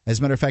 As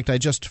a matter of fact, I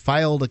just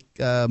filed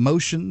a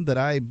motion that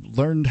I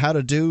learned how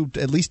to do,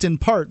 at least in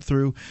part,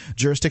 through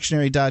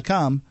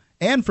jurisdictionary.com,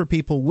 and for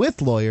people with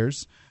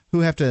lawyers who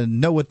have to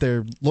know what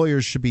their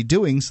lawyers should be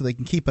doing so they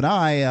can keep an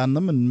eye on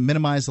them and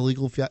minimize the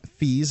legal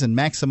fees and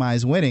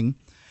maximize winning.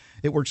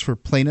 It works for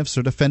plaintiffs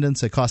or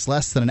defendants. It costs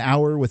less than an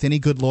hour with any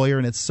good lawyer,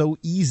 and it's so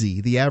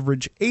easy. The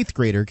average 8th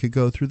grader could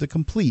go through the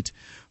complete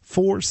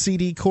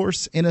 4-CD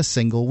course in a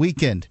single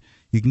weekend.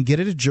 You can get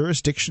it at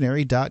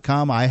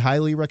jurisdictionary.com. I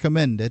highly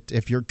recommend it.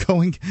 If you're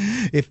going,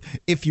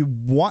 if you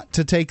want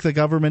to take the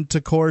government to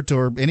court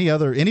or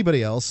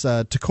anybody else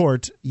to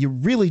court, you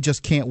really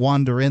just can't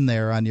wander in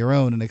there on your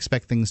own and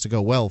expect things to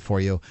go well for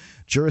you.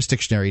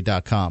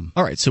 Jurisdictionary.com.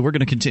 All right, so we're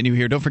going to continue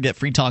here. Don't forget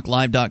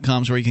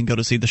freetalklive.com is where you can go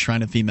to see the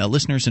Shrine of Female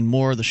Listeners and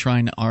more. The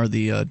Shrine are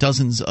the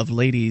dozens of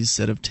ladies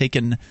that have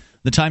taken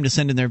the time to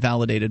send in their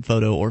validated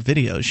photo or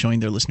video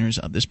showing their listeners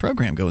of this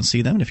program. Go and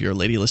see them. And if you're a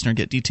lady listener,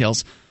 get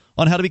details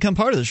on how to become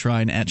part of the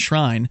Shrine at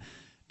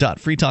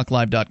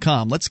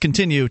shrine.freetalklive.com. Let's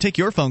continue. Take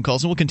your phone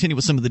calls, and we'll continue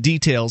with some of the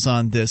details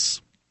on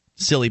this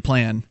silly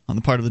plan on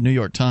the part of the New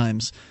York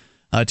Times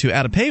to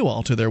add a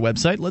paywall to their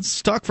website.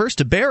 Let's talk first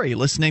to Barry,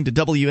 listening to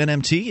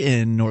WNMT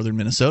in northern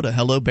Minnesota.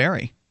 Hello,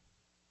 Barry.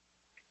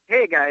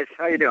 Hey, guys.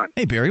 How you doing?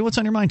 Hey, Barry. What's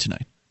on your mind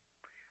tonight?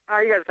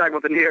 You guys are talking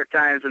about the New York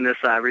Times and this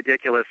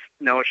ridiculous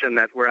notion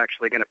that we're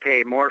actually going to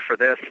pay more for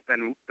this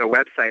than the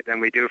website than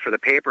we do for the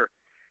paper.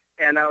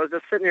 And I was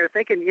just sitting here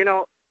thinking,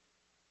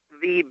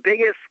 the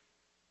biggest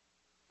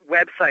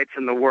websites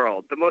in the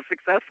world, the most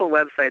successful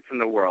websites in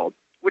the world,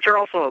 which are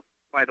also,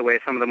 by the way,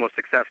 some of the most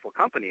successful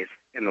companies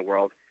in the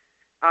world,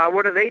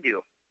 what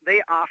do?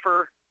 They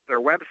offer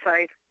their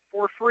website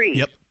for free.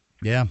 Yep.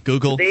 Yeah.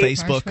 Google,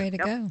 Facebook. Way to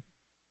go.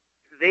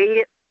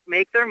 They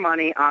make their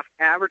money off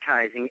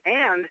advertising,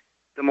 and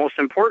the most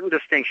important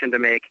distinction to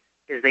make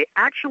is they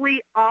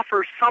actually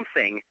offer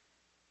something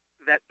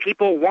that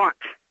people want.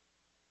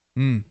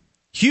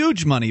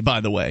 Huge money,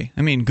 by the way.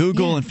 I mean,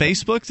 Google and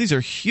Facebook, these are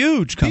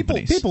huge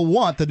companies. People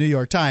want the New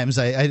York Times.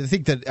 I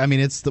think that,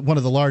 it's one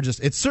of the largest,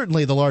 it's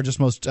certainly the largest,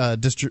 most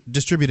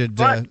distributed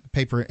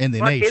paper in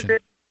the nation.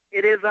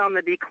 It is on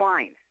the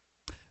decline.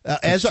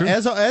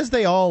 As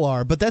they all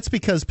are, but that's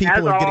because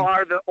people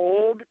are the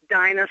old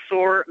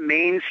dinosaur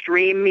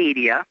mainstream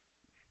media,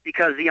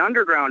 because the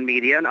underground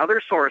media and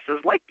other sources,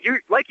 like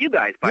you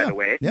guys, by the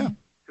way,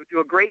 who do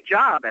a great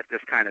job at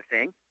this kind of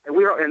thing,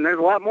 and there's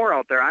a lot more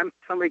out there. I'm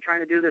somebody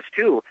trying to do this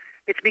too.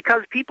 It's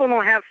because people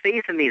don't have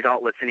faith in these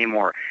outlets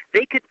anymore.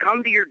 They could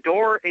come to your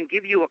door and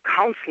give you a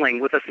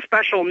counseling with a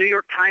special New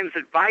York Times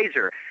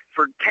advisor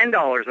for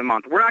 $10 a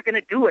month. We're not going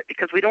to do it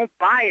because we don't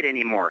buy it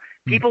anymore.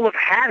 People have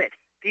had it.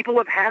 People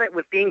have had it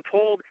with being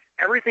told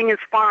everything is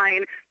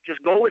fine,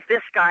 just go with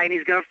this guy and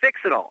he's going to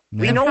fix it all.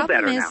 We know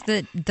better now. The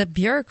problem is that the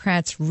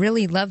bureaucrats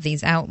really love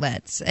these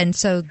outlets, and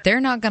so they're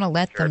not going to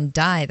let them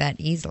die that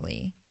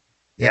easily.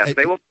 Yes,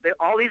 they will.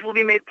 All these will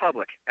be made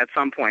public at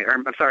some point. Or,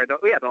 I'm sorry, they'll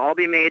all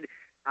be made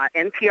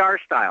NPR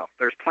style.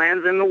 There's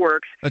plans in the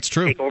works. That's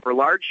true. To take over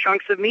large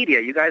chunks of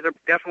media. You guys are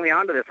definitely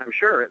onto this, I'm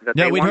sure.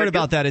 We'd heard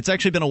about that. It's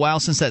actually been a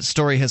while since that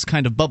story has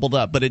kind of bubbled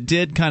up, but it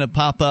did kind of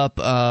pop up,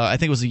 I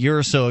think it was a year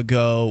or so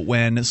ago,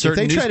 when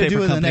certain newspaper companies... If they try to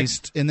do it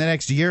in the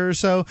next year or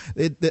so,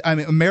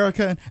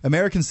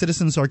 American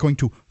citizens are going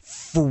to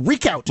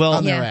freak out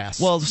on their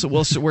ass.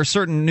 Where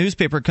certain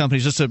newspaper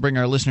companies, just to bring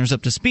our listeners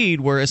up to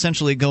speed, were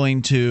essentially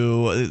going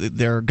to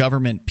their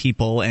government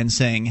people and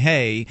saying,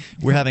 hey,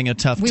 we're having a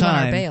tough time. Want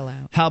our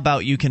bailout. How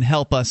about you can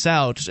help us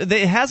out? It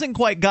hasn't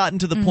quite gotten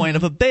to the point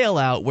of a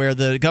bailout where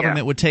the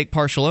government would take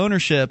partial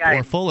ownership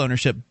or full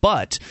ownership,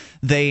 but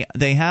they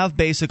have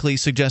basically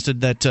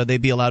suggested that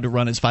they'd be allowed to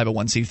run as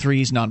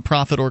 501c3s,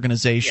 nonprofit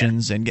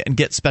organizations, and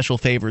get special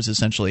favors,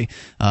 essentially,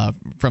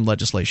 from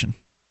legislation.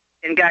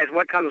 And guys,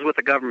 what comes with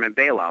a government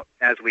bailout,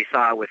 as we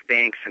saw with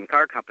banks and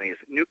car companies?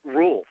 New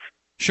rules.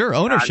 Sure,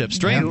 ownership,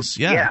 strings,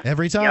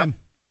 every time. Yep.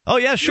 Oh,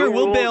 yeah, sure,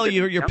 we'll bail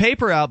your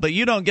paper out, but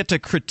you don't get to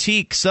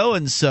critique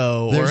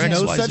so-and-so or There's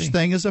no XYZ. such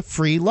thing as a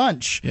free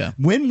lunch. Yeah.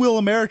 When will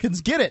Americans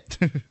get it?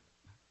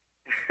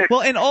 Well,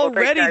 and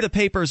already the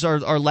papers are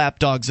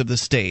lapdogs of the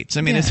states.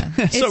 I mean,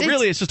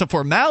 it's just a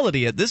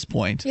formality at this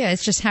point. Yeah,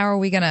 it's just how are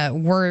we going to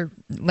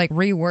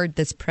reword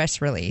this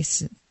press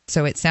release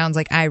so it sounds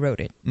like I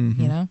wrote it,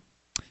 you know?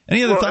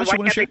 Any other thoughts you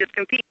want to share? Why can't they just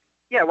compete?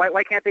 Yeah,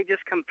 why can't they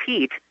just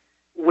compete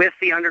with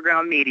the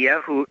underground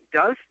media who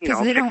does, kick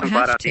some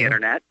butt on the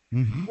internet?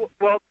 Mm-hmm.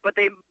 Well, but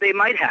they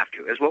might have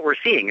to, is what we're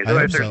seeing. If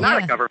there's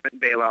not a government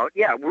bailout,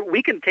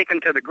 we can take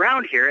them to the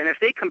ground here, and if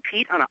they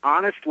compete on an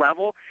honest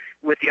level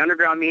with the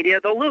underground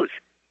media, they'll lose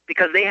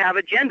because they have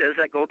agendas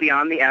that go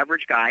beyond the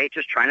average guy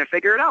just trying to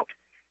figure it out.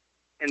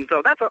 And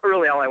so that's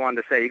really all I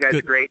wanted to say. You guys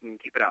are great, and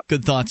keep it up.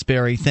 Good thoughts,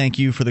 Barry. Thank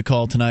you for the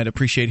call tonight.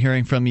 Appreciate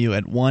hearing from you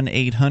at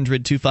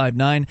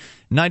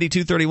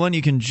 1-800-259-9231.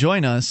 You can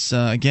join us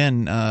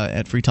again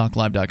at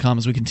freetalklive.com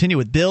as we continue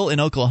with Bill in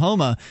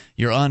Oklahoma.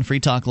 You're on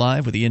Free Talk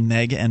Live with Ian,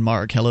 Meg, and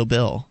Mark. Hello,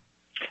 Bill.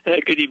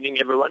 Good evening,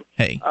 everyone.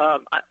 Hey.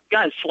 I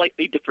got a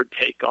slightly different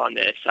take on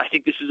this. I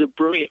think this is a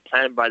brilliant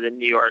plan by the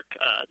New York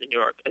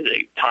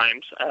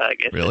Times. I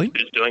guess really?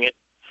 Who's doing it?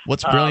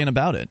 What's brilliant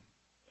about it?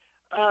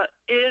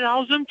 It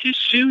allows them to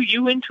sue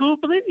you into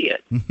oblivion.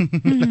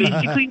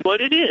 Basically,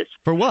 what it is.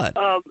 For what?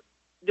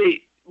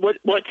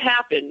 What's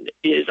happened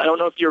is, I don't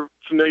know if you're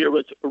familiar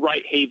with the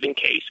Right Haven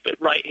case, but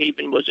Right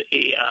Haven was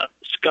a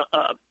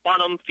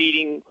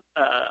bottom-feeding,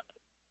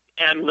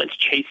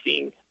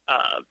 ambulance-chasing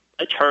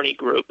attorney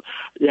group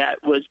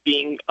that was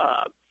being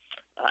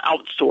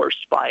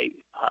outsourced by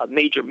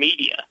major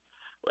media.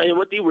 And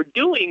what they were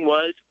doing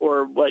was,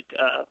 or what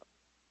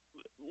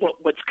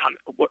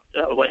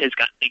has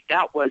got leaked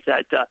out was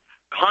that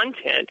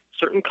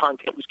certain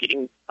content was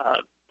getting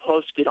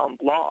posted on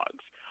blogs.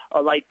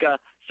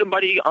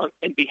 Somebody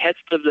in behest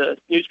of the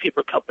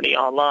newspaper company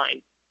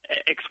online,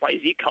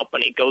 XYZ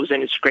company, goes in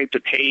and scraped a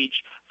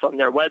page from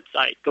their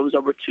website, goes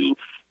over to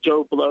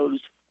Joe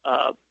Blow's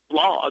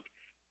blog,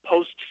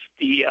 posts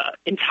the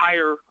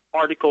entire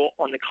article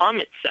on the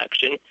comments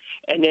section,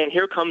 and then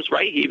here comes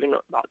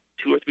Righthaven about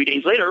 2 or 3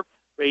 days later,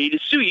 ready to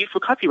sue you for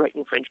copyright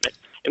infringement.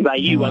 And by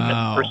you, I meant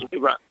the person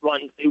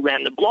who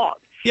ran the blog.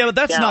 Yeah, but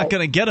that's not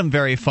going to get them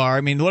very far.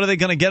 I mean, what are they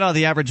going to get out of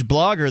the average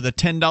blogger? The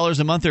 $10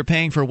 a month they're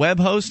paying for web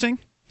hosting?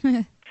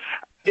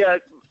 Yeah,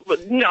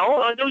 but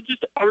no, they'll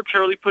just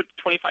arbitrarily put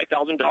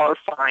 $25,000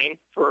 fine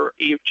for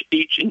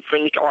each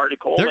infringed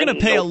article. They're going to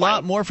pay a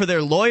lot more for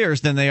their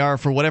lawyers than they are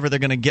for whatever they're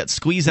going to get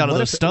squeezed out of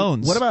those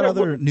stones. What about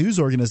other news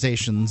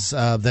organizations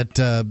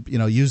that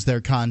use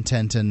their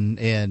content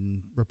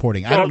in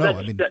reporting? I don't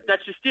know.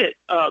 That's just it.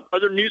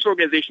 Other news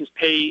organizations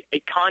pay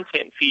a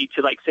content fee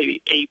to,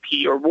 say,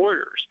 AP or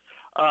Reuters.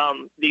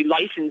 They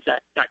license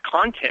that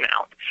content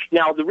out.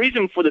 Now, the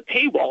reason for the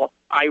paywall,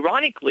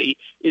 ironically,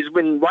 is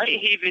when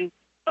Righthaven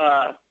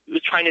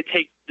was trying to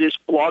take this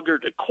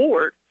blogger to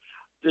court,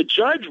 the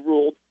judge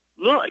ruled,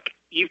 look,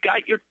 you've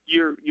got your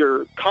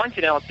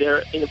content out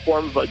there in the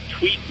form of a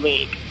tweet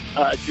link,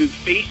 through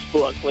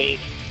Facebook link,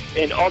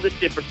 and all this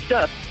different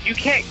stuff. You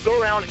can't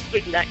go around and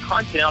putting that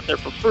content out there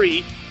for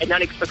free and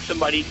not expect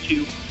somebody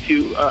to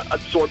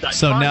absorb that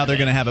So content. Now they're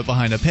going to have it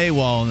behind a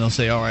paywall, and they'll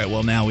say, all right,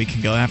 well, now we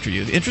can go after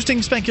you.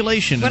 Interesting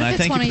speculation, what and I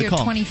thank you for the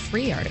call. What if it's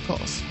one of your 20 free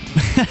articles?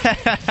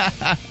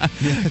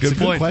 Good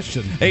point.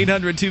 Question.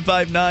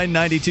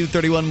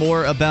 800-259-9231.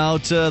 More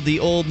about the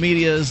old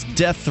media's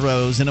death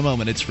throes in a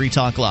moment. It's Free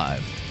Talk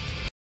Live.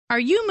 Are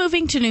you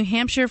moving to New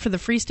Hampshire for the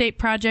Free State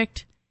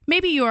Project?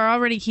 Maybe you are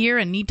already here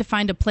and need to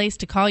find a place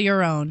to call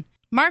your own.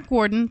 Mark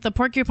Warden, the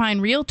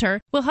Porcupine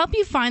Realtor, will help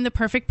you find the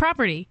perfect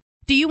property.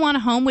 Do you want a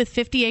home with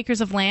 50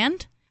 acres of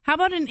land? How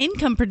about an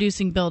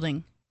income-producing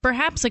building?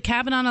 Perhaps a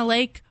cabin on a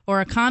lake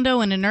or a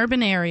condo in an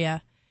urban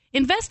area.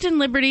 Invest in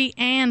liberty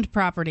and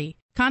property.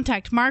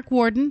 Contact Mark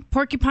Warden,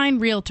 Porcupine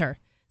Realtor.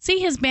 See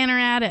his banner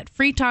ad at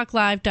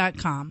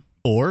freetalklive.com.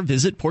 Or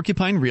visit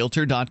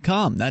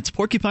porcupinerealtor.com. That's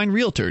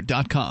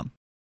porcupinerealtor.com.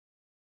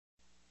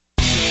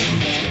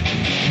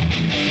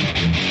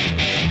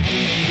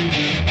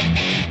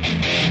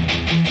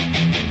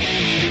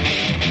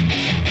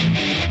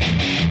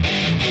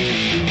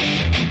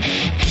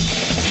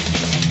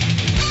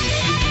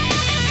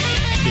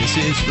 This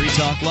is Free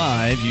Talk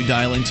Live. You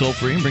dial in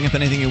toll-free and bring up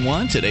anything you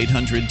want at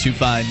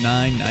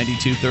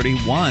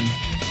 800-259-9231.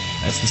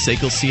 That's the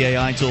SACL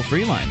CAI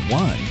toll-free line,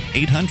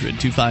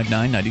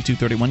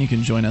 1-800-259-9231. You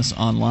can join us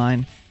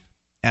online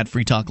at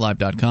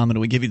freetalklive.com, and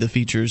we give you the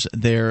features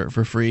there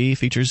for free.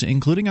 Features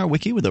including our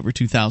wiki with over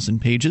 2,000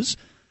 pages,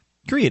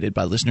 created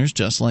by listeners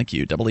just like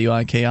you.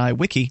 WIKI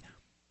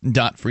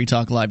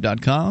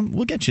wiki.freetalklive.com.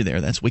 We'll get you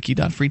there. That's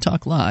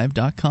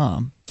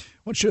wiki.freetalklive.com. I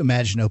want you to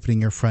imagine opening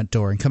your front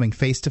door and coming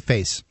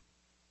face-to-face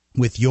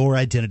with your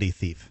identity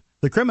thief,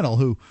 the criminal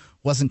who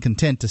wasn't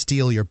content to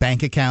steal your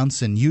bank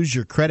accounts and use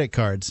your credit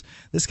cards.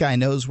 This guy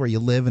knows where you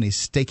live, and he's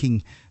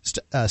staking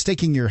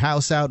your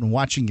house out and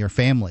watching your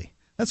family.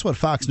 That's what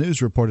Fox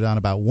News reported on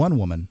about one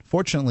woman.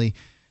 Fortunately,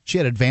 she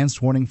had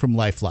advanced warning from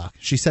LifeLock.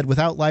 She said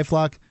without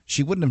LifeLock,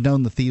 she wouldn't have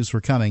known the thieves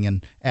were coming,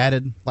 and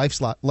added,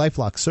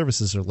 LifeLock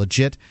services are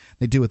legit.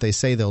 They do what they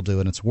say they'll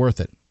do, and it's worth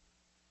it.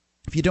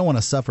 If you don't want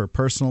to suffer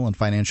personal and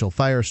financial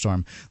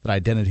firestorm that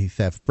identity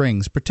theft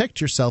brings, protect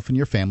yourself and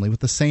your family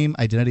with the same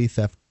identity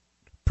theft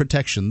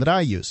protection that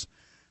I use.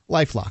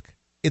 LifeLock.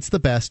 It's the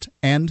best,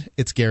 and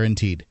it's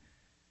guaranteed.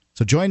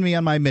 So join me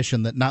on my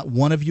mission that not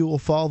one of you will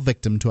fall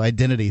victim to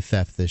identity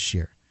theft this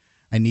year.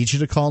 I need you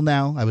to call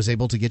now. I was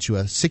able to get you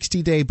a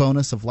 60-day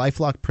bonus of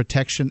LifeLock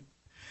protection.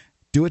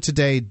 Do it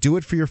today. Do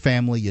it for your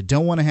family. You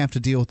don't want to have to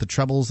deal with the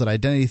troubles that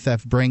identity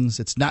theft brings.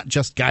 It's not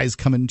just guys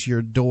coming to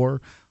your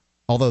door,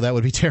 although that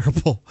would be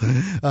terrible,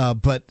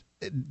 but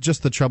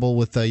just the trouble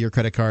with your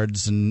credit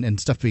cards and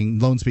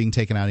loans being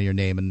taken out of your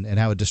name and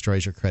how it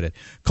destroys your credit.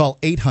 Call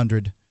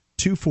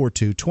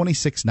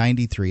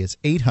 800-242-2693. It's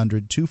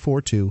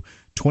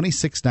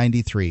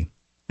 800-242-2693.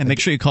 And make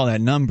sure you call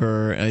that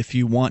number if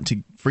you want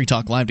to Free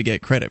Talk Live to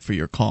get credit for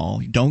your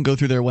call. Don't go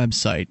through their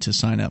website to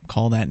sign up.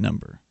 Call that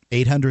number.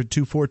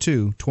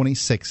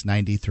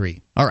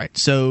 800-242-2693. All right,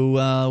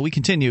 so we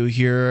continue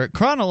here.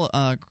 Taking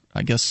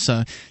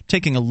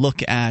a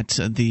look at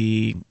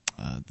the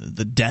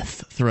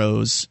death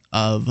throes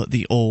of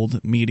the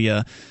old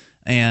media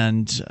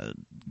and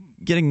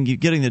getting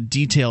the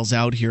details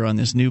out here on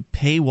this new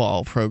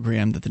paywall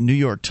program that the New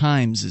York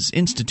Times is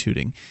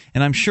instituting.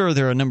 And I'm sure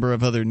there are a number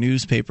of other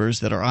newspapers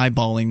that are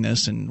eyeballing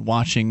this and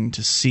watching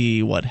to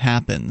see what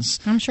happens.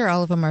 I'm sure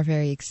all of them are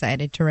very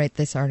excited to write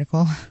this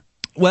article.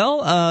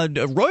 Well,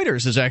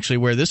 Reuters is actually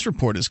where this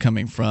report is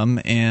coming from,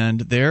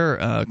 and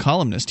their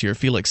columnist here,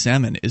 Felix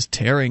Salmon, is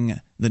tearing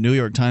the New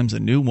York Times a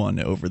new one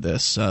over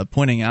this,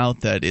 pointing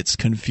out that it's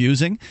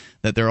confusing,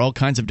 that there are all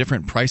kinds of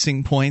different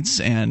pricing points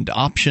and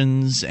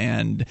options,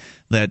 and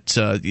that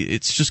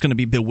it's just going to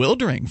be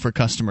bewildering for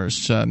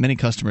customers, many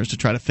customers, to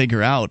try to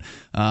figure out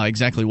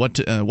exactly what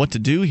to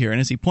do here.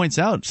 And as he points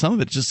out, some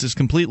of it just is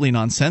completely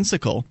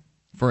nonsensical.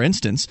 For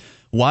instance,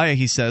 why,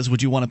 he says,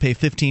 would you want to pay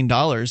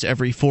 $15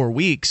 every 4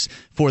 weeks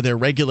for their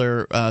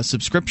regular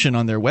subscription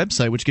on their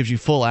website, which gives you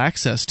full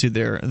access to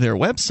their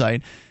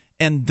website,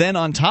 and then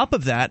on top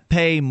of that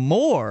pay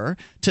more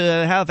to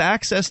have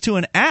access to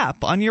an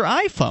app on your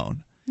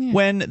iPhone?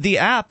 When the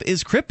app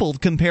is crippled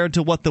compared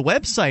to what the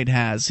website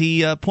has.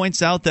 He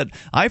points out that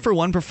I, for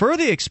one, prefer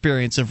the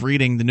experience of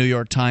reading the New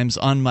York Times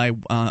on my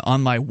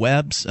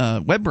web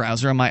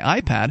browser on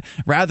my iPad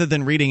rather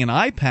than reading an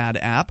iPad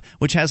app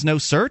which has no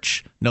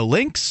search, no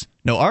links,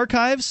 no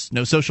archives,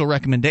 no social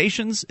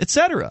recommendations,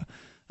 etc.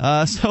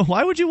 So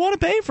why would you want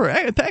to pay for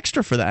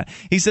extra for that?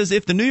 He says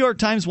if the New York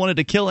Times wanted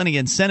to kill any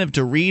incentive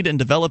to read and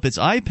develop its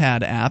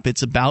iPad app,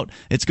 it's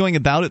going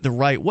about it the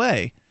right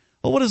way.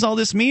 Well, what does all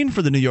this mean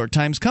for the New York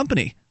Times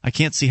company? I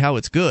can't see how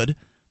it's good.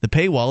 The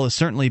paywall is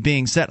certainly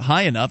being set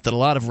high enough that a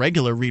lot of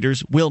regular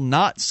readers will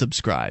not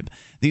subscribe.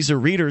 These are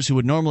readers who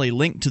would normally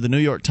link to the New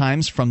York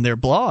Times from their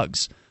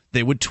blogs.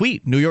 They would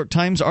tweet New York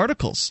Times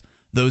articles,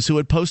 those who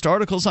would post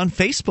articles on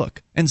Facebook,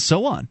 and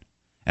so on.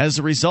 As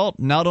a result,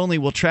 not only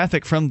will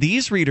traffic from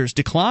these readers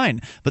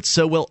decline, but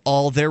so will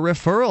all their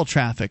referral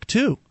traffic,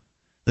 too.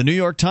 The New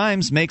York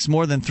Times makes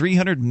more than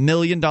 $300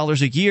 million a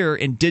year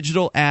in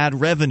digital ad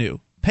revenue.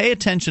 Pay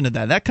attention to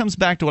that. That comes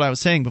back to what I was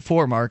saying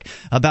before, Mark,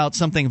 about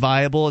something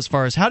viable as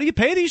far as how do you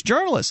pay these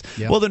journalists?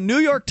 Yep. Well, the New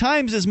York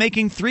Times is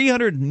making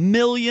 $300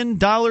 million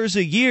a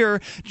year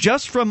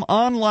just from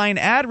online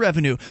ad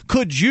revenue.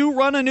 Could you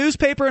run a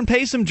newspaper and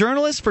pay some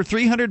journalists for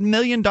 $300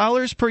 million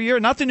per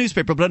year? Not the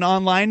newspaper, but an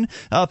online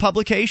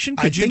publication?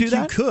 Could you do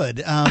that?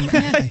 I think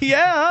you could.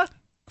 Yeah.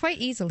 Quite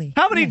easily.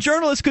 How many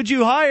journalists could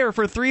you hire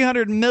for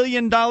 $300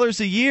 million a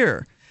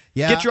year?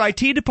 Yeah. Get your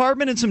IT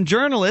department and some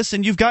journalists,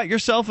 and you've got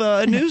yourself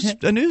a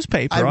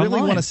newspaper. I really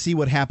online. want to see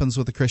what happens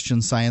with the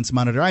Christian Science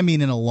Monitor. I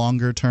mean, in a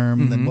longer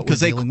term than what we're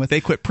dealing with.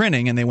 They quit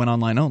printing and they went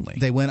online only.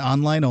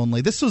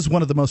 This was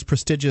one of the most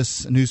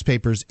prestigious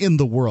newspapers in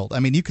the world. I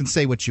mean, you can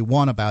say what you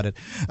want about it.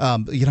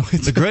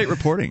 It's a great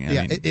reporting.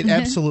 It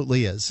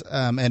absolutely is.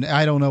 And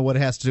I don't know what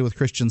it has to do with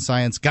Christian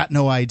Science. Got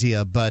no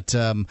idea. But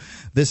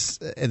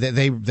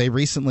they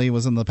recently,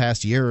 was in the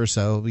past year or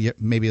so,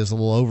 maybe it was a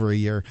little over a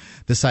year,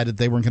 decided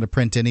they weren't going to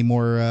print any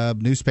more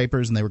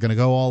newspapers, and they were going to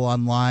go all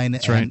online.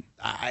 That's right.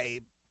 I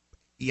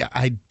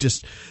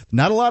just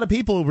not a lot of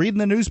people reading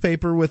the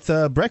newspaper with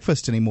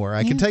breakfast anymore.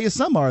 I can tell you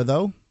some are,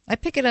 though. I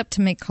pick it up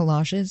to make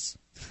collages.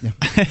 Yeah.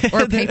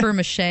 Or paper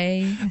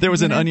mache. There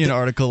was an Onion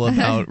article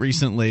about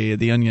recently,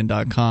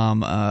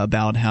 theonion.com,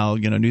 about how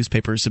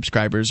newspaper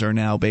subscribers are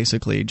now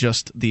basically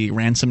just the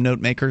ransom note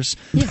makers.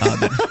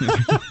 Yeah.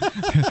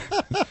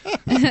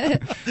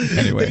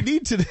 Anyway,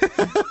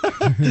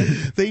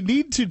 they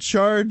need to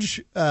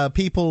charge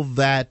people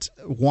that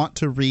want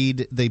to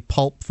read the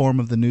pulp form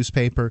of the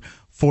newspaper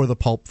for the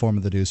pulp form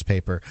of the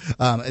newspaper.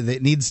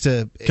 It needs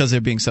to, because they're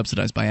being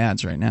subsidized by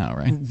ads right now,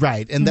 right?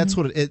 Right, and that's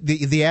what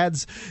the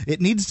ads. It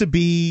needs to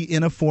be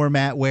in a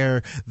format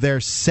where they're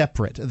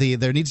separate.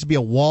 There needs to be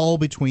a wall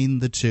between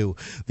the two.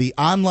 The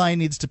online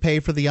needs to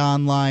pay for the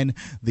online.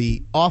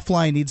 The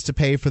offline needs to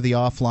pay for the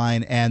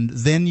offline, and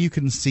then you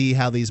can see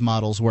how these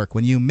models work.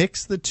 When you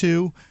mix the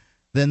two,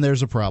 then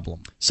there's a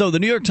problem. So the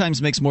New York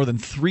Times makes more than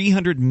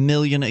 $300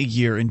 million a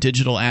year in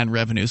digital ad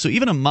revenue. So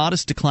even a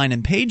modest decline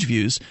in page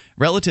views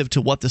relative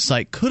to what the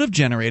site could have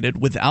generated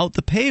without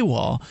the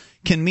paywall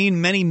can mean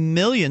many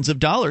millions of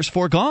dollars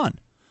foregone.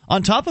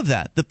 On top of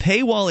that, the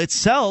paywall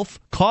itself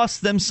costs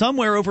them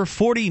somewhere over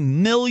 $40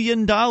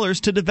 million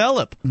to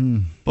develop.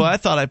 Boy, I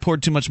thought I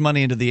poured too much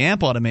money into the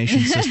AMP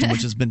automation system,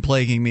 which has been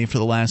plaguing me for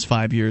the last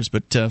 5 years.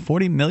 But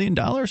 $40 million?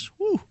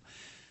 Woo.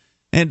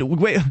 And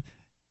wait...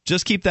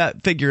 Just keep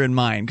that figure in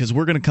mind, because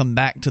we're going to come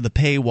back to the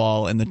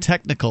paywall and the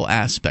technical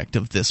aspect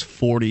of this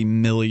 $40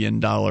 million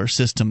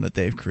system that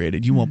they've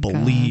created. You won't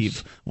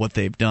believe what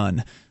they've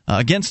done.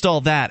 Against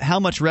all that, how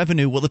much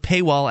revenue will the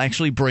paywall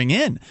actually bring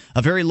in?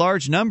 A very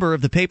large number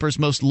of the paper's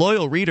most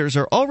loyal readers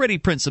are already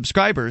print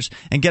subscribers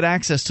and get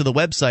access to the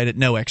website at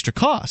no extra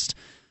cost.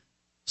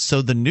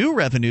 So the new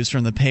revenues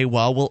from the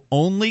paywall will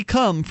only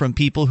come from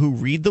people who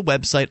read the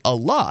website a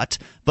lot,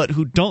 but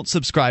who don't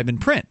subscribe in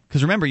print.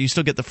 Because remember, you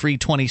still get the free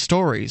 20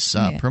 stories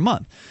per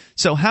month.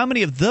 So how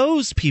many of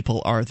those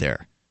people are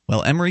there?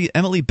 Well,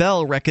 Emily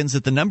Bell reckons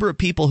that the number of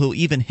people who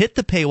even hit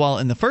the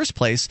paywall in the first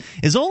place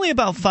is only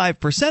about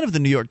 5% of the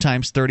New York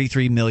Times'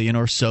 33 million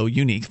or so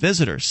unique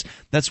visitors.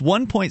 That's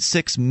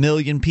 1.6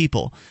 million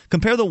people.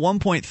 Compare the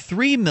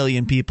 1.3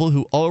 million people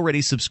who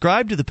already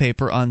subscribe to the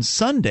paper on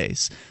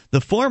Sundays.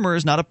 The former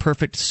is not a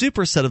perfect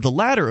superset of the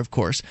latter, of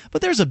course,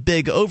 but there's a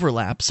big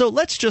overlap. So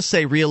let's just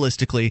say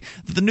realistically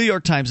that the New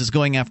York Times is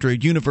going after a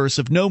universe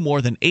of no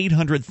more than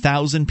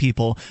 800,000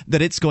 people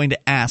that it's going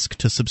to ask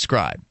to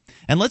subscribe.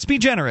 And let's be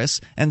generous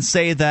and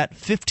say that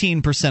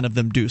 15% of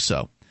them do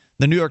so.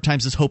 The New York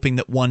Times is hoping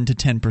that 1 to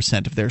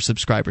 10% of their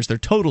subscribers, their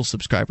total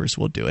subscribers,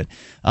 will do it.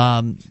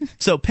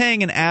 So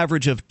paying an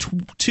average of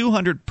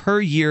 $200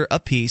 per year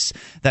apiece,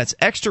 that's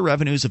extra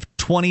revenues of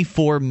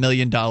 $24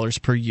 million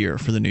per year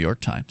for the New York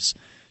Times.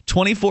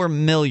 $24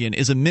 million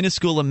is a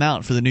minuscule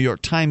amount for the New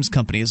York Times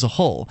Company as a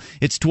whole.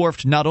 It's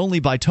dwarfed not only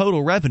by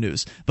total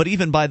revenues, but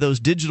even by those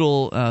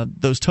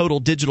total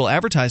digital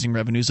advertising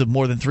revenues of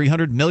more than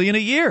 $300 million a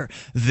year.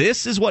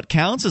 This is what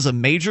counts as a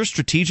major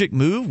strategic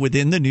move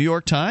within the New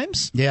York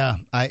Times? Yeah,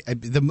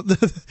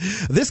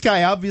 this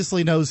guy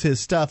obviously knows his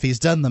stuff. He's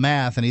done the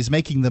math, and he's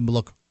making them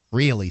look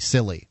really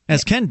silly.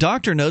 As Ken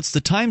Doctor notes, the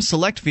Times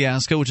Select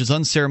fiasco, which was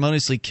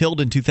unceremoniously killed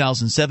in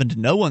 2007 to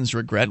no one's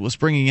regret, was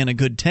bringing in a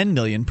good $10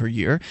 million per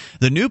year.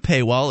 The new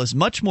paywall is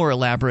much more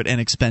elaborate and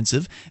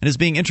expensive and is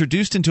being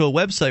introduced into a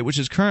website which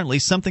is currently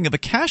something of a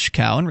cash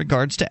cow in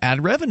regards to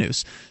ad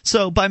revenues.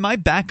 So by my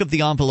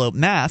back-of-the-envelope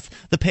math,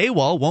 the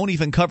paywall won't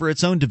even cover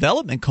its own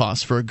development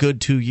costs for a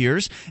good 2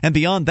 years, and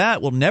beyond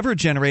that will never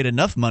generate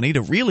enough money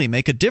to really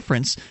make a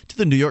difference to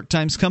the New York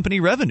Times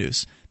Company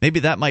revenues. Maybe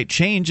that might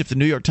change if the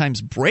New York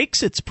Times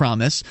breaks its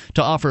promise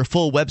to offer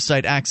full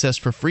website access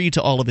for free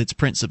to all of its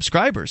print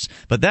subscribers,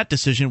 but that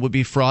decision would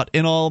be fraught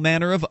in all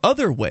manner of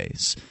other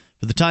ways.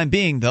 For the time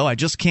being, though, I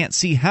just can't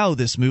see how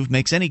this move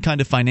makes any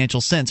kind of financial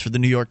sense for the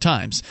New York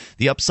Times.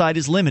 The upside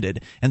is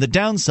limited, and the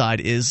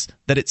downside is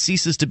that it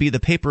ceases to be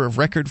the paper of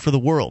record for the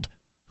world.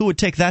 Who would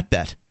take that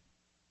bet?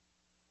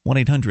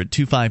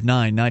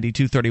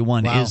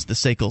 1-800-259-9231 is the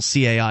SACL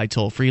CAI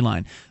toll-free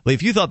line. Well,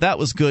 if you thought that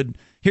was good,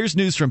 here's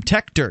news from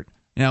Tech Dirt.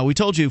 Now, we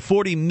told you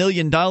 $40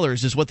 million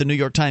is what the New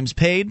York Times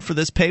paid for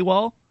this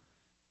paywall.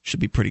 Should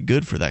be pretty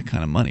good for that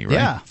kind of money, right?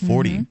 Yeah.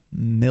 $40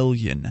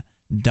 million.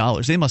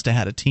 They must have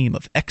had a team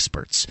of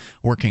experts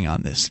working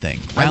on this thing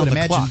I would round the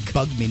imagine clock.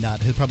 Bug Me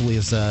Nut probably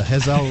has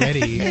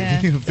already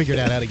figured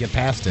out how to get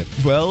past it.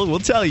 Well, we'll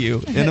tell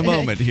you in a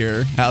moment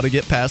here how to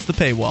get past the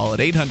paywall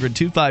at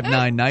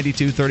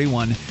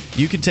 800-259-9231.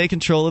 You can take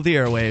control of the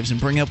airwaves and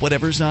bring up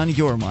whatever's on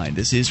your mind.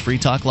 This is Free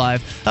Talk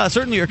Live.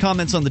 Certainly your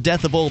comments on the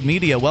death of old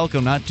media,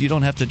 welcome. You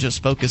don't have to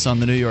just focus on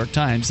the New York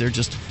Times. They're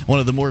just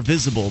one of the more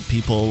visible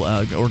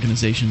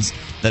organizations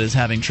that is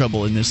having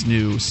trouble in this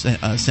new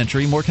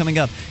century. More coming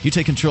up. You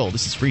take control.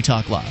 This is Free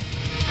Talk Live.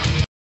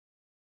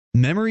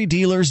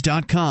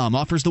 MemoryDealers.com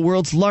offers the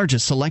world's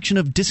largest selection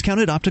of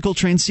discounted optical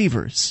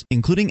transceivers,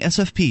 including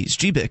SFPs,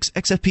 GBICs,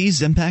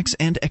 XFPs, Xempax,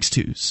 and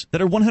X2s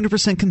that are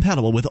 100%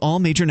 compatible with all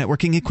major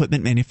networking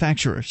equipment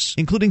manufacturers,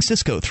 including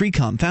Cisco,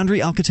 3Com, Foundry,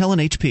 Alcatel, and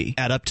HP,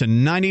 at up to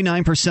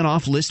 99%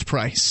 off list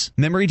price.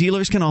 Memory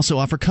Dealers can also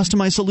offer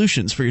customized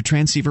solutions for your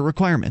transceiver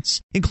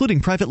requirements,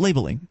 including private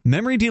labeling.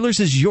 Memory Dealers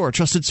is your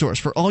trusted source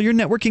for all your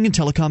networking and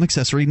telecom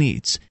accessory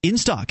needs, in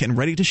stock and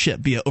ready to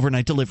ship via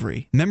overnight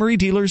delivery.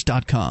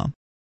 MemoryDealers.com.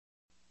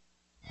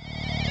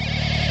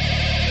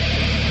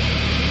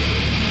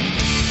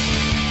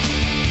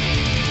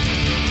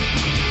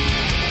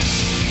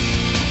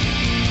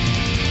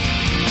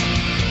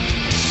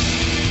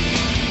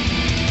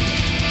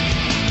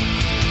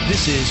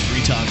 This is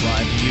Free Talk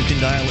Live. You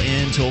can dial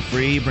in toll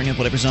free, bring up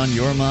whatever's on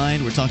your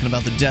mind. We're talking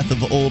about the death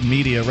of old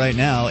media right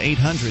now.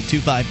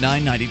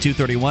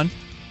 800-259-9231.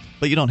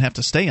 But you don't have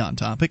to stay on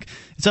topic.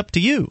 It's up to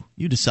you.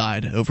 You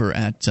decide over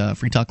at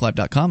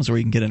freetalklive.com is where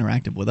you can get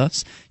interactive with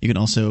us. You can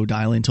also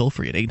dial in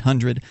toll-free at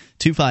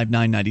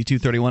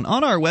 800-259-9231.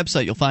 On our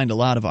website, you'll find a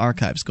lot of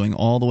archives going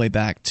all the way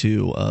back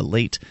to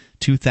late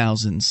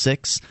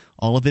 2006.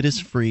 All of it is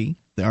free.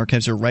 The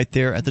archives are right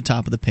there at the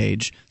top of the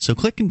page. So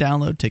click and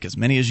download, take as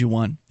many as you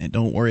want, and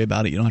don't worry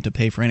about it. You don't have to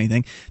pay for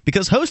anything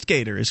because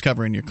HostGator is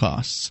covering your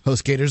costs.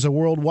 HostGator is a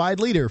worldwide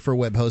leader for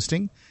web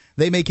hosting.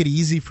 They make it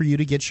easy for you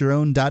to get your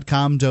own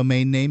 .com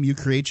domain name. You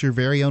create your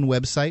very own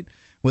website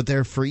with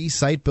their free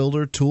site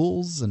builder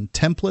tools and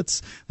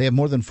templates. They have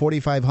more than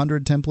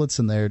 4,500 templates,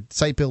 and their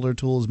site builder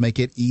tools make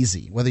it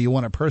easy. Whether you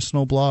want a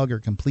personal blog or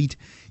complete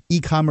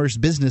e-commerce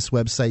business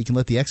website, you can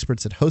let the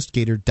experts at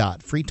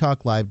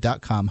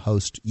HostGator.freetalklive.com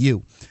host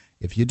you.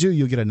 If you do,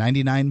 you'll get a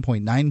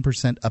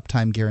 99.9%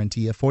 uptime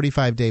guarantee, a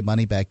 45-day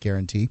money-back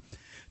guarantee,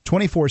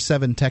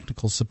 24/7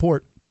 technical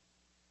support.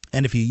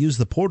 And if you use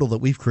the portal that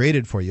we've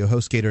created for you,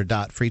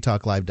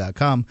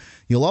 HostGator.freetalklive.com,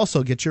 you'll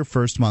also get your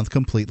first month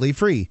completely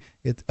free.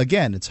 It's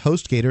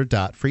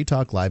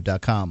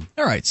HostGator.freetalklive.com.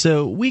 All right,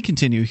 so we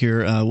continue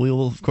here. We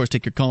will, of course,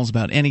 take your calls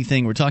about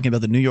anything. We're talking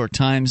about the New York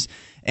Times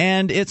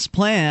and its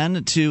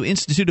plan to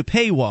institute a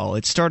paywall.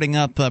 It's starting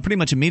up pretty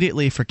much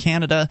immediately for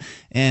Canada,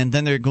 and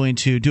then they're going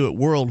to do it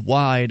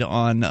worldwide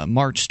on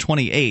March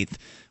 28th.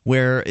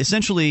 where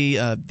essentially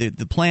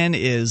the plan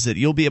is that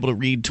you'll be able to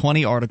read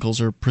 20 articles,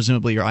 or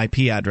presumably your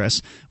IP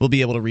address will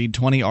be able to read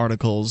 20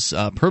 articles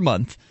per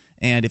month.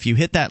 And if you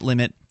hit that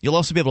limit, you'll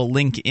also be able to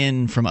link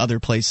in from other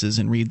places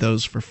and read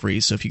those for free.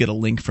 So if you get a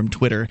link from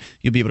Twitter,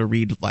 you'll be able to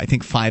read, I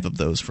think, 5 of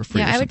those for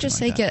free. Yeah, I would just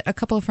say get a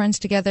couple of friends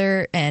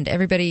together and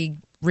everybody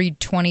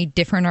read 20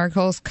 different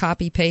articles,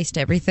 copy, paste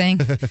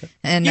everything,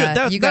 and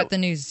you got the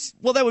news.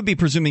 Well, that would be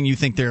presuming you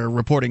think their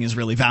reporting is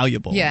really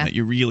valuable, and that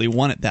you really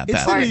want it that bad.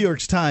 It's the New York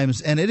Times,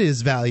 and it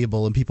is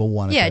valuable, and people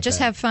want it Yeah, that just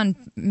bad. have fun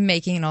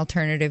making an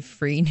alternative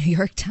free New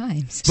York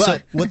Times.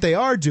 But what they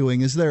are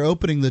doing is they're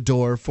opening the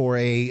door for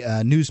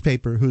a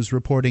newspaper whose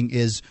reporting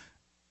is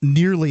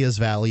nearly as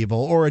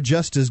valuable or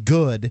just as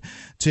good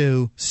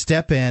to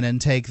step in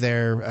and take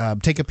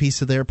a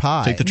piece of their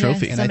pie. Take the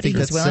trophy. Yeah, and I think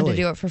who's that's willing silly.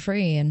 to do it for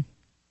free.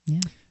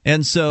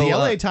 And so the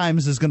LA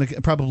Times is going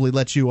to probably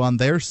let you on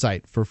their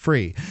site for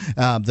free.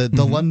 The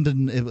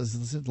London,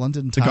 was it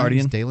London Times,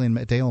 Guardian, Daily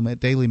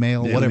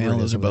Mail, whatever. Mail,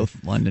 those are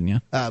both London,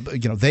 yeah.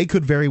 They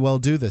could very well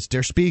do this.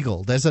 Der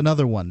Spiegel, there's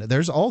another one.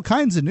 There's all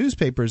kinds of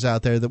newspapers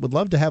out there that would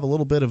love to have a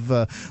little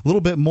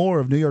bit more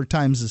of New York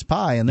Times'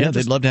 pie. And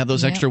they'd love to have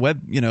those extra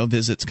web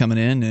visits coming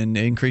in and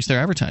increase their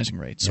advertising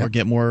rates, or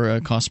get more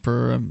cost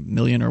per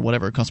million or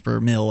whatever, cost per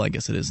mil. I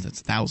guess it is.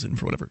 That's 1,000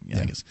 for whatever.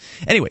 I guess.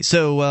 Anyway,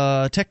 so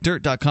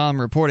TechDirt.com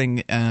reporting.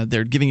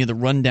 They're giving you the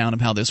rundown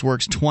of how this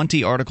works.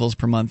 20 articles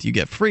per month you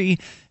get free,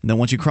 and then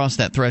once you cross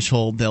that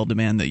threshold, they'll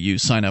demand that you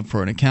sign up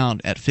for an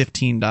account at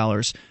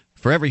 $15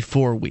 for every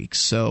 4 weeks.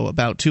 So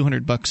about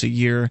 $200 a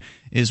year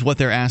is what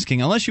they're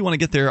asking. Unless you want to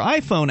get their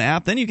iPhone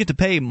app, then you get to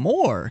pay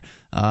more.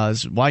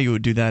 Why you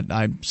would do that,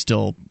 I'm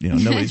still,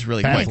 nobody's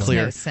really quite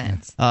clear. Makes no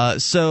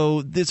sense.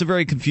 So it's a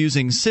very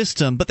confusing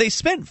system, but they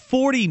spent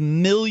 $40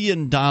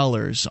 million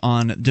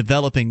on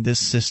developing this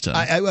system.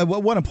 I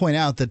want to point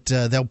out that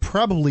they'll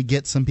probably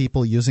get some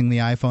people using the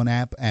iPhone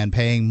app and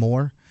paying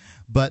more,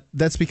 but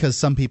that's because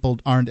some people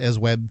aren't as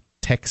web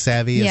tech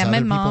savvy as other people are.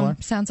 Yeah, my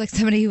mom sounds like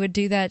somebody who would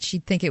do that.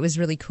 She'd think it was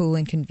really cool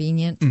and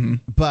convenient. Mm-hmm.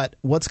 But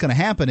what's going to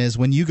happen is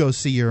when you go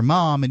see your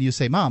mom and you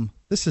say, "Mom,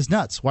 this is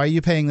nuts. Why are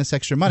you paying this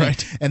extra money?"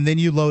 Right. And then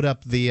you load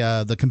up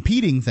the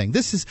competing thing.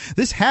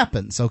 This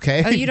happens,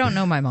 okay? Oh, you don't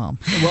know my mom.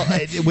 Well,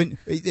 when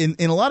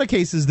in a lot of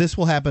cases, this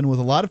will happen with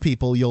a lot of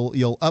people.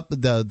 You'll up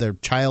their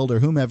child or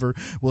whomever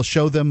will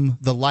show them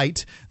the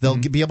light. They'll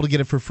be able to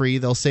get it for free.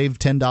 They'll save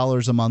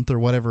 $10 a month or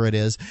whatever it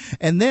is,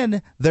 and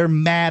then they're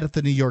mad at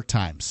the New York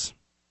Times.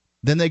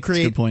 Then they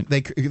create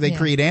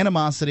create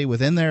animosity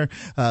within their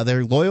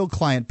loyal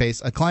client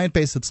base, a client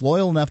base that's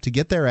loyal enough to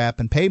get their app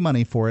and pay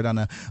money for it on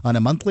a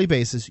monthly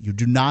basis. You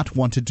do not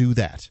want to do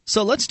that.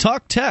 So let's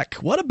talk tech.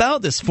 What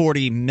about this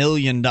 $40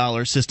 million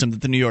system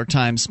that the New York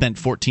Times spent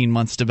 14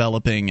 months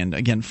developing, and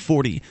again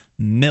 $40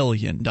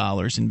 million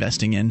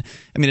investing in?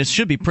 I mean, it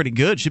should be pretty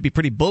good. It should be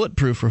pretty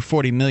bulletproof for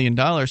 $40 million.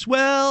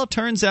 Well,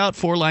 turns out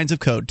 4 lines of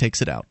code takes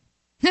it out.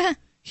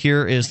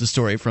 Here is the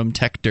story from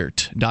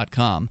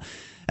TechDirt.com.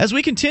 As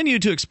we continue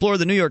to explore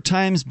the New York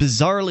Times'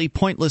 bizarrely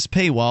pointless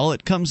paywall,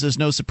 it comes as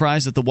no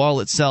surprise that the wall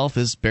itself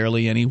is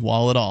barely any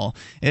wall at all.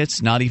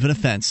 It's not even a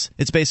fence.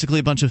 It's basically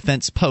a bunch of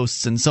fence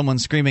posts and someone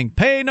screaming,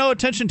 "Pay no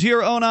attention to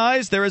your own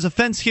eyes. There is a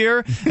fence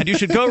here, and you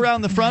should go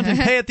around the front and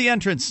pay at the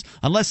entrance.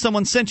 Unless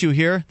someone sent you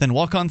here, then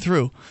walk on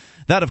through."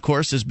 That, of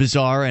course, is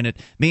bizarre, and it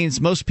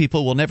means most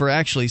people will never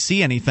actually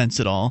see any fence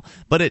at all.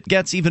 But it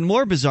gets even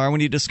more bizarre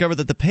when you discover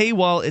that the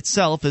paywall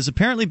itself has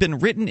apparently been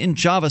written in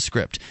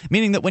JavaScript,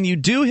 meaning that when you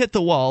do hit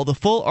the wall, the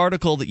full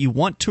article that you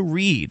want to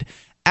read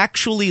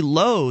actually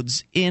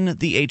loads in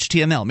the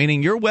HTML,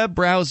 meaning your web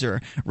browser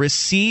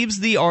receives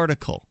the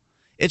article.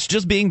 It's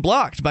just being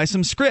blocked by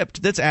some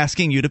script that's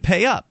asking you to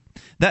pay up.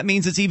 That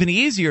means it's even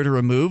easier to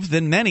remove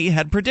than many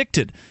had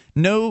predicted.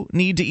 No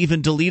need to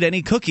even delete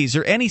any cookies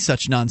or any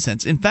such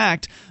nonsense. In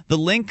fact, the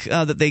link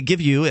that they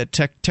give you at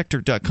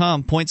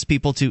techdirt.com points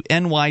people to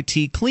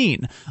NYT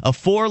Clean, a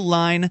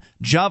 4-line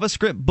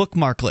JavaScript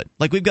bookmarklet.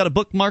 Like, we've got a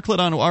bookmarklet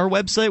on our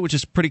website, which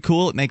is pretty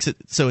cool. It makes it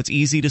so it's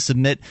easy to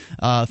submit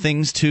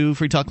things to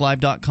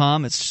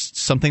freetalklive.com. It's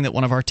something that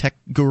one of our tech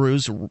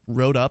gurus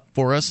wrote up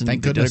for us, and they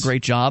did a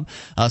great job.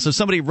 So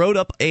somebody wrote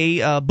up a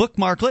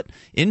bookmarklet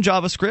in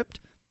JavaScript,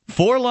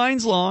 4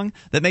 lines long,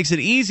 that makes it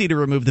easy to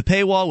remove the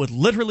paywall with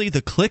literally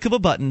the click of a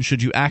button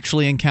should you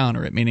actually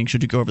encounter it, meaning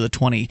should you go over the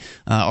 20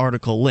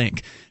 article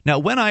link. Now,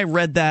 when I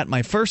read that,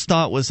 my first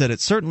thought was that it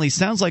certainly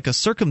sounds like a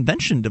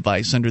circumvention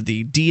device under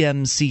the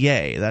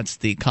DMCA. That's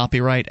the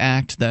Copyright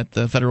Act that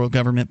the federal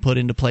government put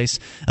into place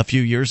a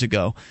few years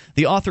ago.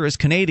 The author is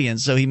Canadian,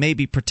 so he may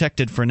be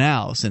protected for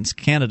now, since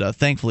Canada,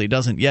 thankfully,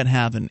 doesn't yet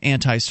have an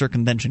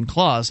anti-circumvention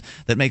clause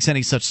that makes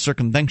any such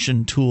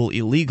circumvention tool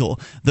illegal,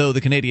 though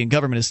the Canadian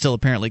government is still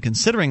apparently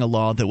considering a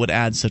law that would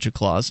add such a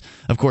clause.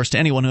 Of course, to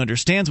anyone who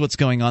understands what's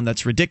going on,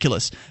 that's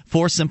ridiculous.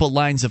 4 simple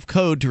lines of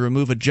code to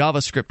remove a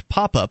JavaScript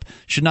pop-up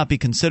should not be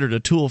considered a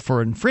tool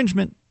for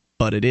infringement,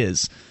 but it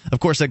is. Of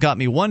course, that got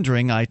me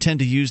wondering. I tend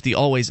to use the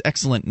always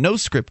excellent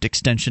NoScript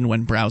extension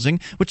when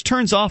browsing, which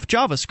turns off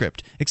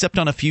JavaScript, except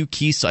on a few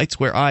key sites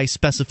where I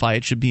specify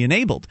it should be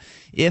enabled.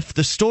 If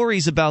the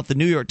stories about the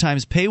New York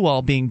Times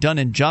paywall being done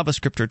in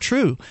JavaScript are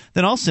true,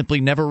 then I'll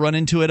simply never run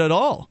into it at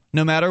all,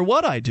 no matter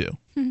what I do.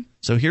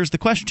 So here's the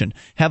question.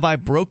 Have I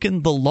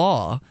broken the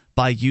law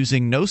by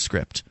using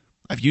NoScript?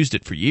 I've used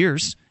it for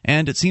years,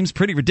 and it seems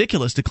pretty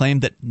ridiculous to claim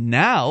that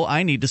now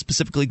I need to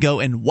specifically go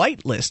and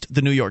whitelist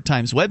the New York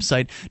Times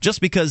website just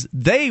because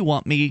they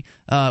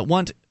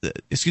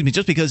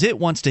just because it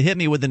wants to hit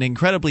me with an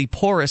incredibly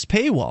porous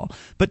paywall.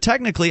 But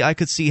technically, I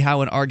could see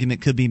how an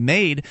argument could be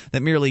made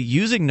that merely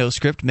using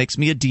NoScript makes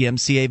me a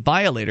DMCA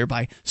violator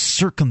by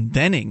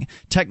circumventing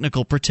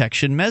technical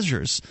protection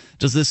measures.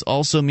 Does this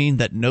also mean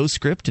that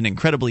NoScript, an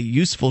incredibly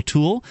useful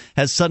tool,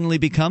 has suddenly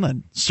become a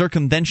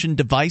circumvention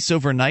device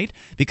overnight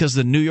because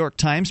the New York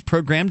Times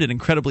programmed an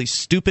incredibly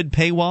stupid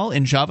paywall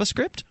in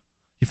JavaScript?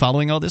 You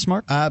following all this,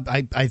 Mark?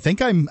 I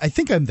think I'm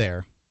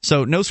there.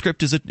 So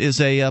NoScript is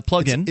a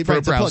plugin for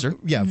a browser.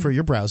 For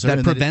your browser.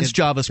 That prevents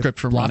JavaScript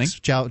from running.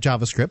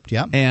 JavaScript,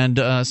 yeah.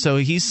 And so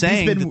he's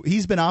saying...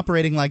 He's been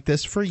operating like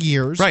this for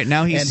years. Right,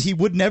 now and he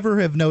would never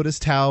have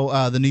noticed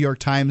how the New York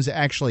Times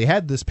actually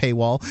had this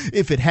paywall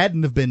if it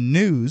hadn't have been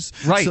news.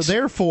 Right. So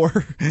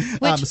therefore,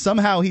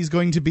 somehow he's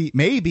going to be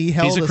maybe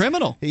held... He's a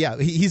criminal.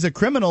 He's a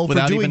criminal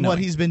for doing what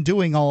he's been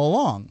doing all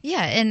along.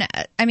 Yeah, and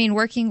I mean,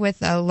 working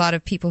with a lot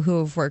of people who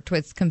have worked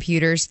with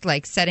computers,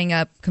 like setting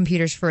up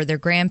computers for their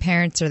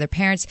grandparents or their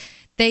parents,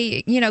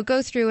 they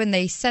go through and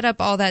they set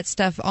up all that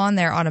stuff on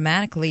there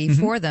automatically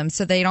for them,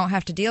 so they don't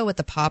have to deal with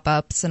the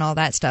pop-ups and all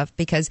that stuff,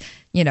 because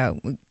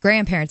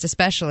grandparents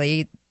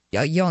especially,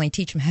 you only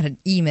teach them how to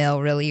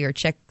email really or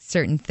check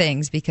certain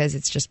things because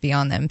it's just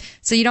beyond them,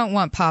 so you don't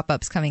want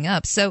pop-ups coming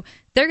up. So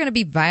they're going to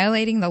be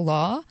violating the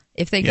law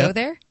if they go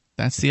there.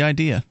 That's the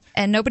idea,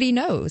 and nobody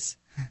knows.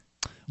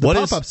 The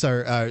pop-ups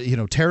are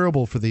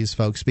terrible for these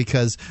folks,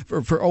 because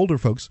for older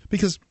folks,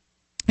 because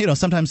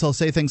sometimes they'll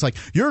say things like,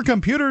 your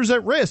computer's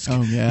at risk.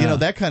 Oh, yeah.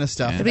 That kind of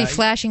stuff. It'll be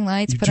flashing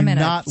lights, put them in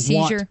a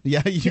seizure.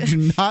 You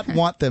do not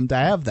want them to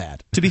have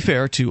that. To be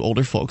fair to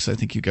older folks, I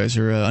think you guys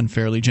are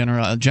unfairly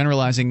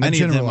generalizing.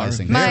 Many of them are.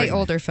 My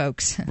older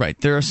folks. Right.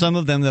 There are some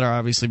of them that are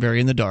obviously very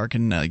in the dark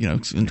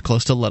and,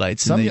 close to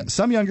Luddites.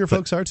 Some younger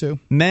folks are too.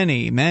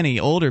 Many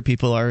older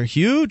people are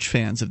huge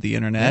fans of the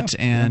internet,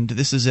 and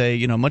this is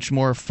a much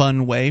more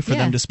fun way for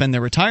them to spend their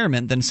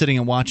retirement than sitting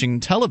and watching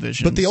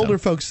television. But the older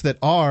folks that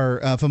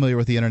are familiar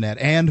with the internet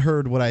and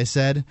heard what I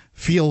said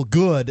feel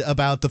good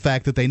about the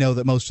fact that they know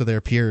that most of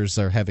their peers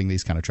are having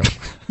these kind of trouble.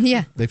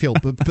 Yeah. They feel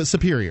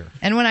superior.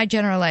 And when I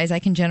generalize, I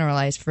can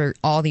generalize for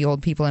all the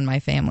old people in my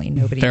family.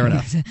 Nobody Fair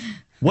knows. enough.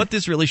 What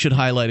this really should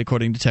highlight,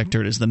 according to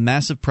TechDirt, is the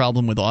massive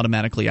problem with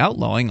automatically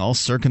outlawing all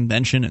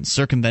circumvention and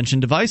circumvention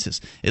devices.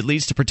 It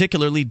leads to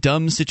particularly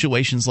dumb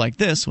situations like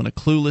this when a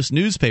clueless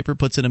newspaper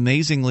puts an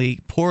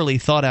amazingly poorly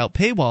thought-out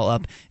paywall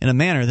up in a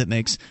manner that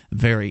makes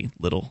very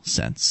little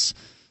sense.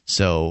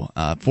 So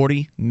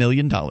 $40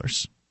 million.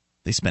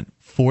 They spent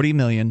 $40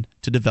 million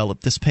to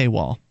develop this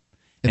paywall.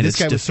 And this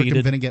guy was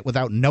circumventing it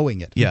without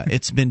knowing it. Yeah,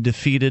 it's been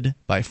defeated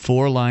by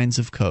 4 lines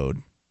of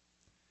code.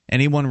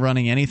 Anyone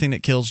running anything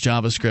that kills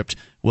JavaScript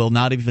will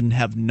not even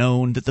have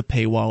known that the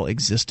paywall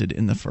existed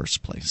in the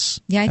first place.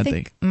 Yeah, I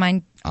think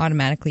mine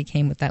automatically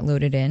came with that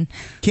loaded in.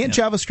 Can't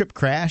JavaScript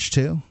crash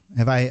too?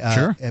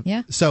 Sure.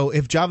 Yeah. So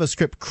if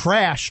JavaScript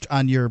crashed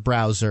on your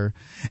browser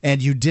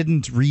and you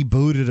didn't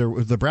reboot it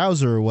or the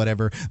browser or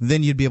whatever,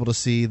 then you'd be able to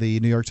see the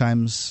New York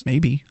Times.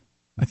 Maybe.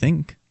 I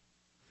think.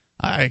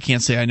 I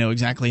can't say I know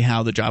exactly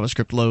how the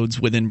JavaScript loads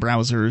within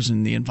browsers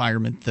and the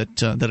environment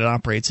that it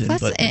operates in,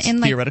 but it's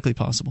theoretically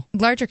possible.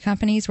 Larger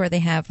companies where they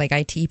have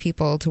IT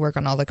people to work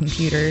on all the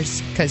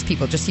computers because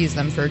people just use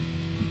them for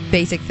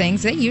basic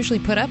things, they usually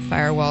put up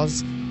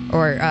firewalls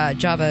or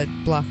Java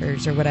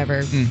blockers or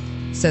whatever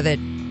so that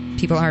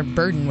people aren't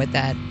burdened with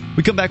that.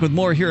 We come back with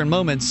more here in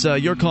moments.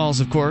 Your calls,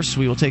 of course,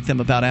 we will take them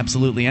about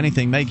absolutely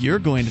anything. Meg, you're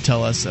going to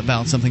tell us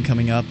about something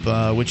coming up,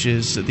 which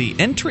is the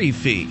entry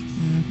fee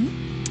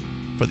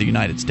for the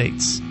United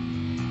States.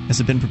 Has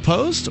it been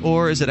proposed,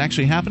 or is it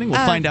actually happening?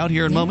 We'll find out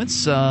here in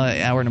moments.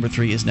 Hour number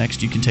 3 is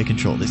next. You can take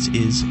control. This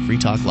is Free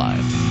Talk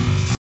Live.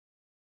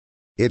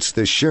 It's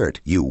the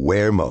shirt you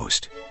wear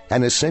most,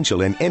 an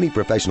essential in any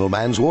professional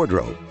man's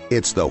wardrobe.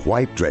 It's the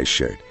white dress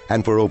shirt,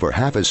 and for over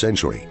half a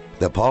century,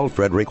 the Paul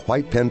Frederick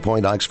White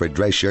Pinpoint Oxford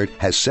dress shirt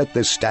has set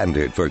the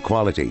standard for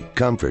quality,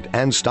 comfort,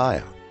 and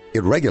style.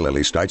 It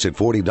regularly starts at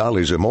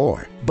 $40 or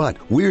more, but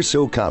we're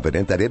so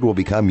confident that it will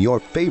become your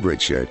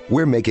favorite shirt,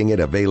 we're making it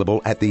available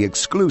at the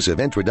exclusive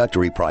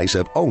introductory price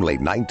of only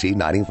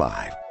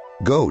 $19.95.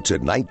 Go to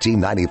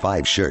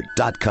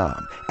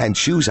 1995shirt.com and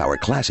choose our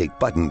classic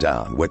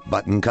button-down with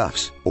button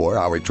cuffs or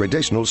our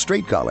traditional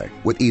straight collar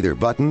with either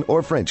button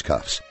or French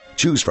cuffs.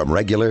 Choose from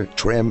regular,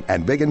 trim,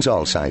 and big and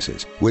tall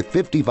sizes with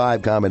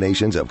 55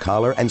 combinations of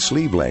collar and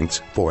sleeve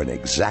lengths for an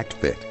exact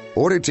fit.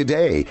 Order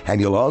today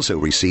and you'll also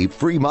receive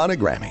free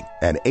monogramming,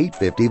 an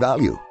 $8.50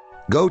 value.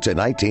 Go to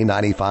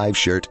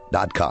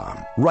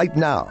 1995shirt.com right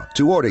now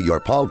to order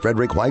your Paul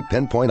Frederick White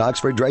Pinpoint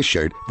Oxford dress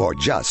shirt for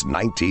just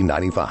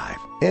 $19.95.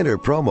 Enter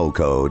promo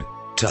code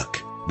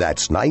TUCK.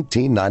 That's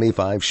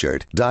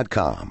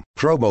 1995shirt.com.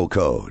 Promo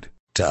code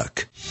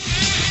TUCK.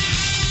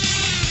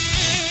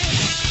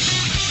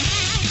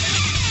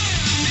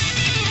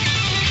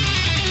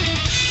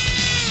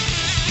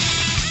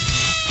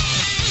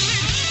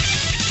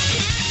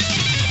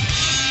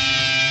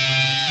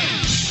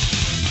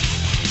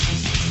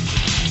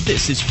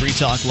 This is Free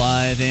Talk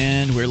Live,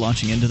 and we're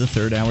launching into the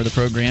third hour of the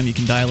program. You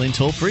can dial in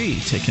toll-free,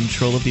 take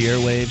control of the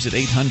airwaves at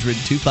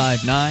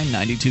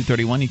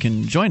 800-259-9231. You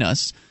can join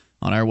us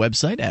on our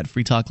website at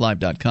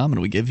freetalklive.com,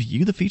 and we give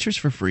you the features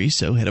for free,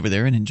 so head over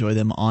there and enjoy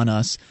them on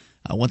us.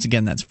 Once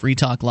again, that's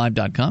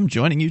freetalklive.com.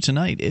 Joining you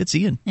tonight, it's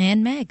Ian.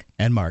 And Meg.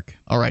 And Mark.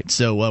 All right,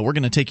 so we're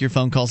going to take your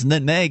phone calls, and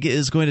then Meg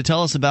is going to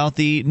tell us about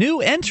the new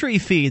entry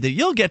fee that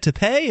you'll get to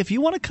pay if you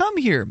want to come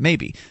here,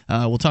 maybe.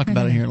 We'll talk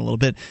about it here in a little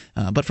bit.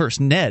 But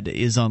first, Ned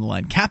is on the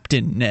line.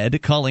 Captain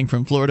Ned, calling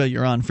from Florida.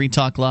 You're on Free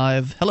Talk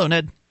Live. Hello,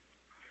 Ned.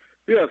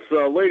 Yes,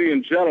 lady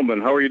and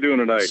gentlemen, how are you doing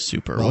tonight?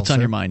 Super. What's on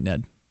your mind,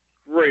 Ned?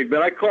 Great,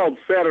 man. I called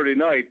Saturday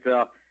night.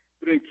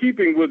 But in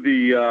keeping with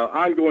the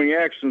ongoing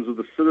actions of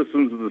the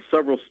citizens of the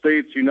several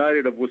states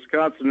united of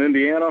Wisconsin and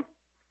Indiana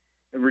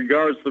in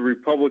regards to the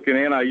Republican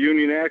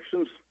anti-union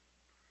actions,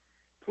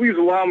 please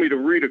allow me to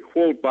read a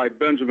quote by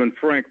Benjamin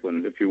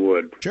Franklin, if you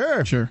would.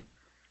 Sure.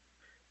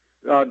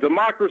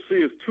 Democracy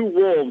is two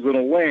wolves and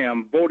a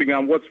lamb voting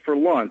on what's for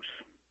lunch.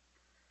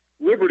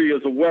 Liberty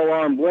is a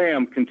well-armed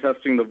lamb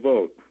contesting the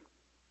vote.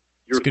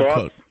 Your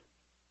thoughts?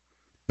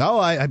 Oh,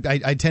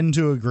 I tend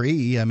to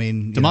agree. I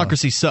mean,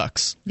 democracy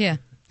sucks. Yeah.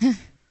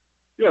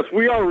 Yes,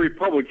 we are a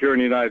republic here in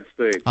the United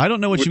States. I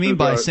don't know what you mean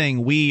by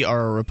saying we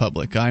are a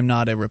republic. I'm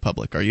not a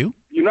republic. Are you?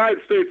 The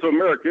United States of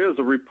America is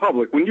a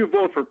republic. When you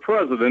vote for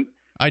president,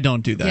 I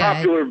don't do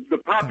that. The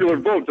popular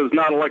vote does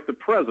not elect the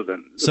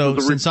president. So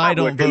since I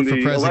don't vote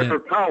for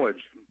president,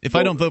 if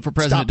I don't vote for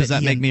president, does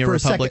that make me a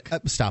republic?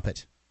 Stop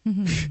it.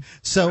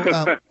 So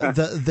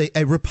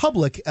a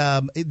republic,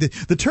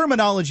 the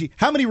terminology.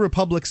 How many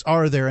republics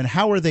are there, and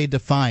how are they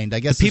defined? I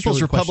guess the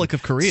People's Republic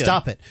of Korea.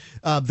 Stop it.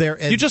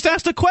 You just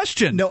asked a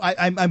question. No,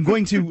 I'm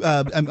going to.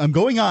 I'm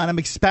going on. I'm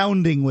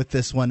expounding with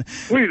this one.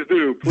 Please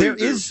do. There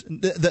is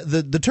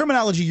the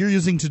terminology you're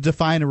using to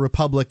define a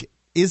republic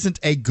isn't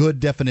a good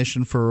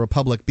definition for a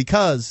republic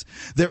because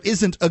there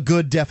isn't a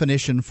good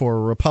definition for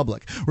a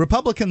republic.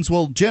 Republicans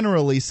will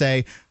generally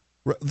say,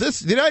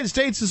 the United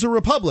States is a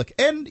republic,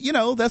 and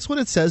that's what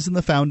it says in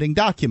the founding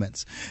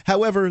documents.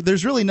 However,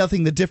 there's really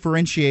nothing that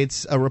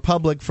differentiates a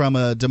republic from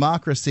a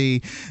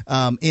democracy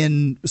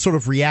in sort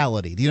of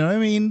reality. Do you know what I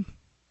mean?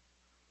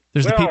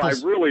 I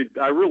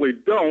really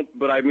don't.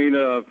 But I mean,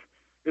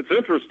 it's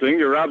interesting.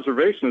 Your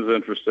observation is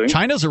interesting.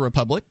 China's a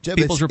republic.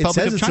 People's Republic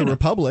of China. It says it's a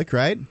republic,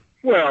 right?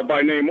 Well,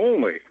 by name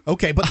only.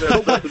 Okay, but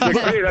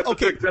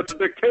that's a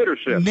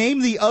dictatorship. Name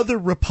the other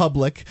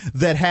republic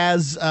that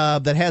has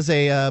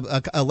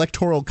a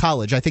electoral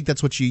college. I think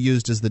that's what you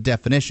used as the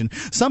definition.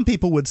 Some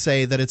people would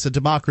say that it's a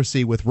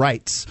democracy with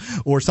rights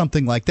or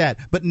something like that.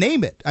 But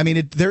name it. I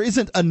mean, there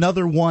isn't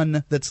another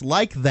one that's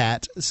like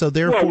that. So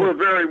therefore,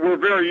 we're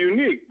very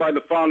unique by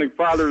the founding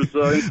fathers'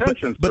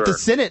 intentions. But the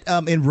Senate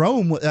in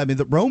Rome,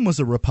 Rome was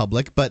a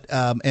republic, but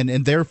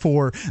and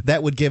therefore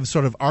that would give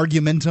sort of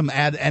argumentum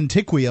ad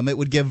antiquum. It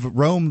would give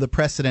Rome the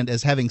precedent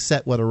as having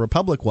set what a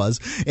republic was,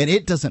 and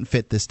it doesn't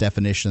fit this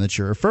definition that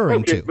you're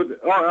referring to.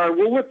 But all right,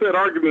 we'll let that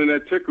argument in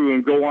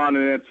antiquum go on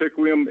in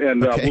antiquum,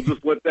 and we'll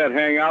just let that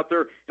hang out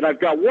there. And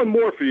I've got one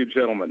more for you,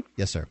 gentlemen.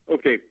 Yes, sir.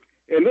 Okay,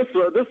 and this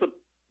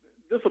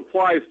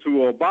applies to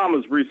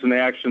Obama's recent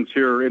actions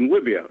here in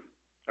Libya.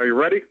 Are you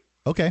ready?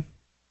 Okay.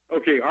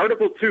 Okay,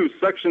 Article 2,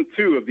 Section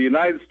 2 of the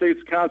United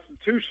States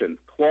Constitution,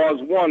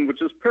 Clause 1,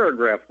 which is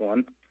Paragraph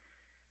 1.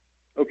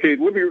 Okay,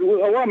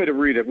 allow me to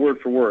read it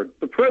word for word.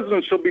 The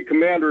President shall be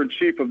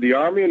Commander-in-Chief of the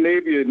Army and Navy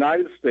of the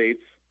United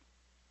States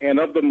and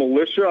of the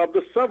militia of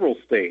the several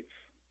states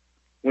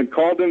when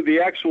called into the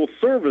actual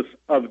service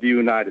of the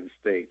United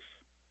States.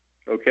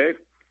 Okay?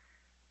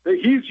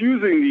 He's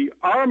using the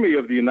Army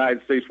of the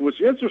United States, which,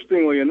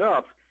 interestingly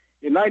enough,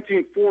 in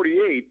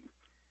 1948,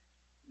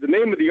 the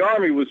name of the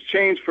Army was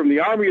changed from the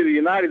Army of the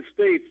United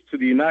States to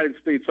the United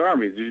States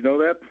Army. Did you know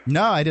that?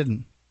 No, I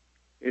didn't.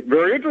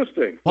 Very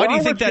interesting. Why do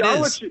you think that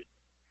is?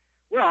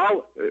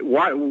 Well,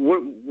 why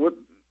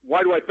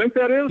do I think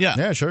that is?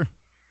 Yeah, sure.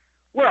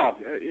 Well,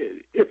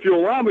 if you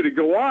allow me to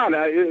go on,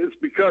 it's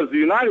because the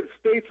United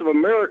States of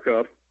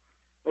America,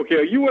 okay,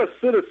 a U.S.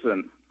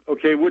 citizen,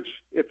 okay,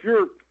 which if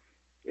you're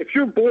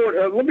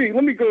born, let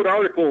me go to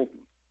Article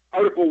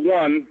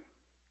 1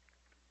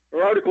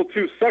 or Article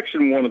 2,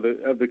 Section 1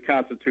 of the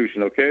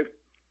Constitution, okay,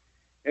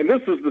 and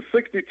this is the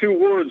 62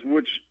 words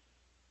which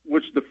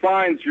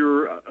defines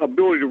your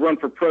ability to run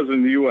for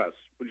president of the U.S.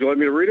 Would you like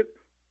me to read it?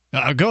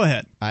 Go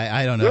ahead.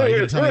 I don't know. Are you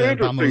going to tell me that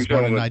Obama was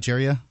born in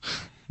Nigeria?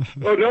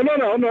 Oh,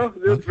 no.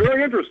 It's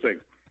very interesting.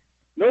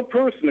 No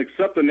person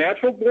except a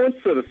natural-born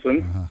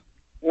citizen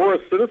or a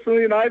citizen of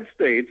the United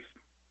States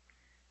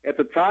at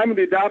the time of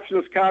the adoption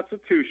of this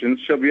Constitution,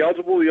 shall be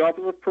eligible to the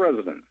office of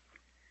President.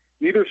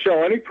 Neither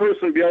shall any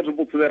person be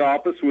eligible to that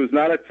office who has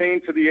not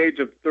attained to the age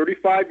of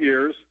 35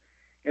 years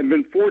and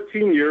been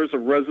 14 years a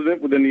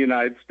resident within the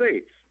United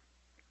States.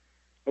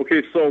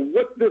 Okay, so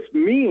what this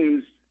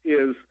means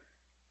is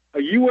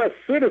a U.S.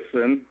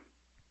 citizen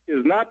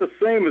is not the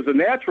same as a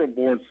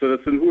natural-born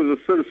citizen who is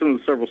a citizen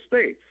of several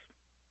states.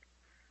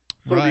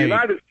 So right.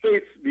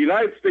 the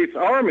United States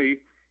Army,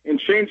 in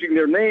changing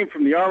their name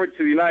from the Army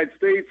to the United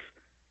States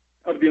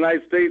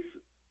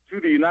to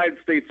the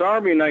United States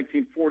Army in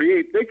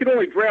 1948, they could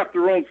only draft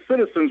their own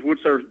citizens,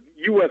 which are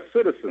U.S.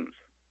 citizens.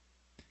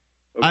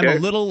 Okay? I'm a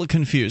little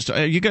confused.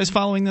 Are you guys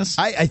following this?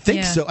 I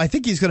think so. I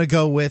think he's going to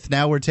go with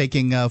now we're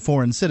taking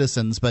foreign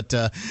citizens, but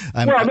no.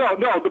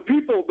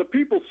 The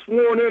people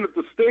sworn in at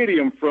the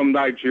stadium from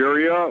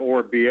Nigeria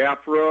or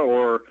Biafra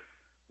or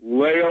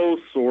Laos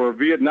or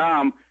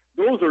Vietnam,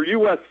 those are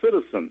U.S.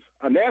 citizens.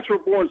 A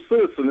natural-born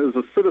citizen is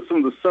a citizen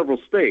of the several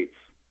states.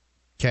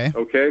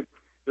 Okay.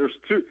 There's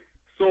two.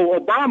 So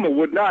Obama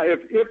would not,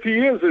 if he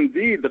is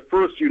indeed the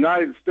first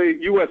United States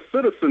U.S.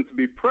 citizen to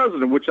be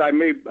president, which I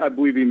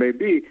believe he may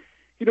be,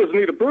 he doesn't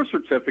need a birth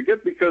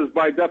certificate because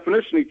by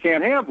definition he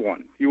can't have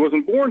one. He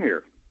wasn't born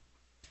here.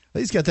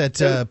 He's got that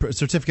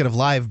certificate of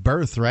live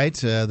birth, right?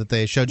 That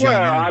they showed you.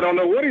 Well, I don't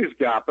know what he's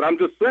got, but I'm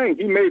just saying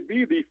he may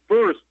be the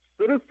first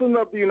citizen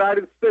of the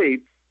United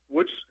States,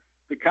 which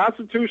the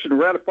Constitution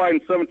ratified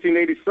in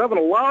 1787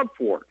 allowed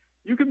for.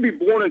 You can be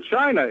born in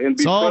China and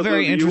be It's all president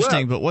very of the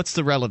interesting, US. but what's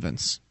the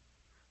relevance?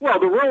 Well,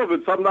 the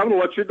relevance, I'm going to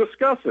let you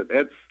discuss it.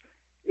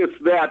 It's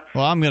that...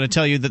 Well, I'm going to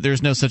tell you that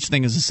there's no such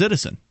thing as a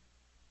citizen.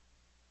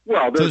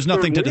 Well, so there's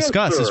nothing to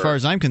discuss as far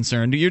as I'm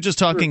concerned. You're just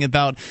talking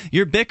about,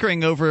 you're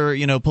bickering over,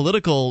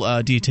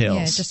 political details.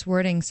 Yeah, just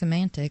wording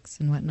semantics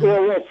and whatnot.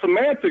 Well,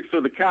 semantics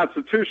of the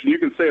Constitution, you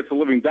can say it's a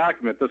living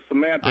document. The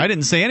semantics... I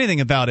didn't say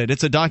anything about it.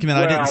 It's a document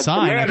I didn't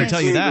sign. I can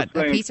tell you that.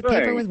 A piece of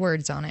paper with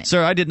words on it.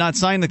 Sir, I did not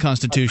sign the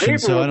Constitution.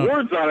 With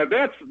words on it,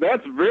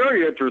 that's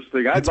very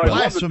interesting. I'd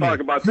love to talk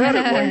about that.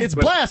 It's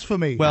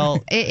blasphemy.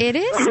 Well, it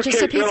is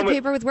just a piece of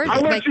paper with words.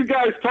 I'll let you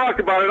guys talk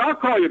about it. I'll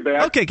call you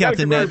back. Okay,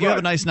 Captain Ned, you have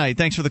a nice night.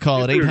 Thanks for the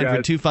call at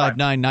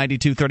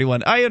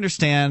 800-259-9231. I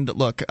understand.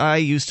 Look, I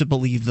used to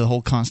believe the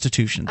whole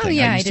Constitution thing.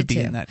 I used to be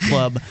in that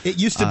club. It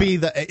used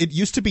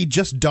to be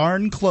just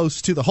darn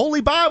close to the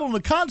Holy Bible and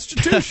the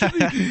Constitution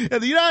and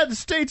the United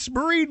States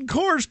Marine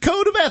Corps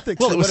Code of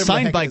Ethics. Well, it was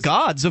signed by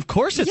gods. Of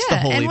course it's the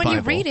Holy Bible. And when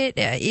you read it,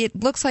 it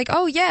looks like,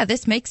 oh, yeah,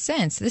 this makes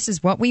sense. This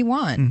is what we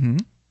want. Mm-hmm.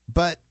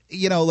 But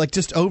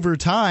just over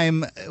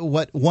time,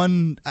 what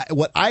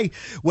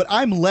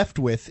I'm left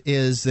with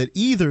is that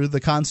either the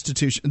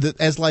Constitution,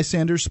 as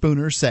Lysander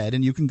Spooner said,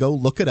 and you can go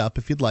look it up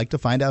if you'd like to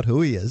find out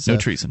who he is. No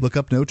treason. Look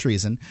up no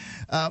treason.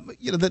 Either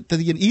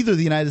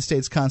the United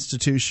States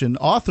Constitution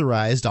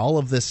authorized all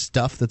of this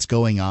stuff that's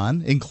going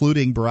on,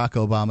 including Barack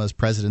Obama's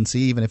presidency,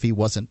 even if he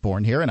wasn't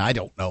born here, and I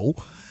don't know,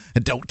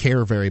 and don't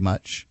care very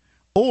much,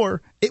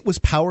 or it was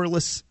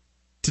powerless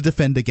to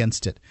defend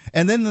against it.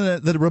 And then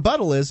the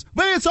rebuttal is,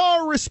 but it's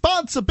our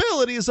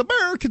responsibility as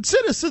American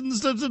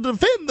citizens to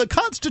defend the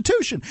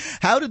Constitution.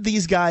 How did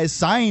these guys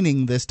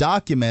signing this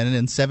document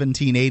in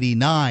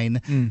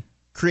 1789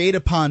 create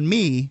upon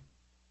me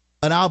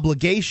an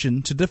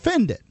obligation to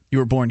defend it? You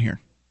were born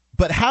here.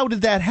 But how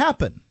did that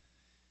happen?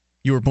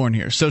 You were born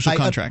here. Social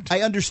contract.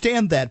 I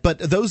understand that, but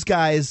those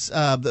guys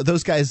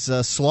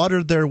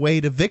slaughtered their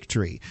way to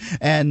victory,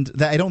 and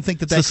I don't think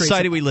that it's the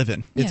society we live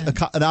in. It's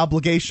an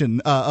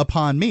obligation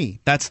upon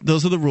me.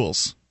 Those are the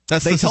rules.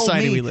 That's the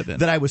society we live in.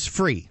 That I was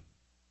free.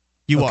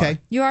 You are.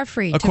 You are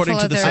free. According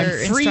to the their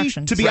I'm free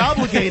instructions. to be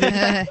obligated.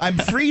 I'm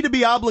free to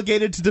be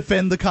obligated to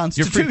defend the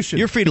Constitution.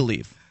 You're free to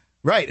leave.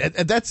 Right,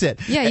 and that's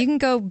it. Yeah, you can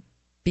go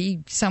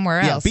be somewhere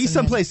else. Yeah, be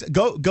someplace.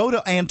 Go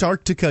to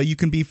Antarctica. You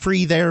can be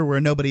free there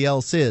where nobody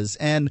else is.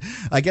 And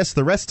I guess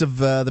the rest of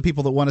the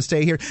people that want to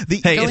stay here.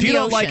 If you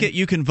don't like it,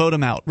 you can vote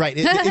them out. Right.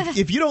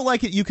 if you don't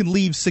like it, you can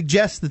leave.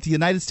 Suggest that the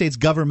United States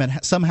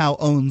government somehow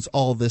owns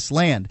all this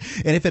land.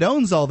 And if it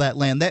owns all that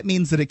land, that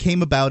means that it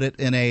came about it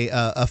in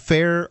a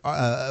fair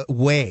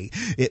way.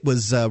 It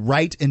was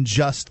right and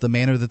just the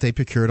manner that they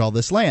procured all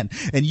this land.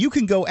 And you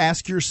can go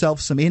ask yourself,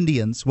 some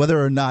Indians,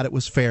 whether or not it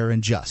was fair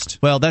and just.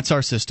 Well, that's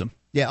our system.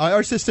 Yeah,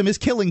 our system is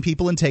killing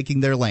people and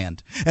taking their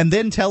land, and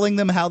then telling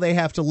them how they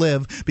have to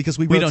live because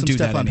we wrote some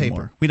stuff on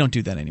paper. We don't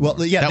do that anymore.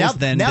 Well, yeah, now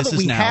that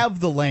we have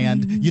the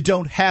land, you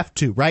don't have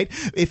to, right?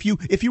 If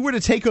you were to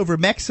take over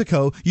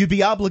Mexico, you'd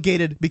be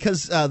obligated,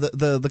 because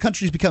the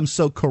country's become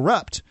so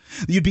corrupt,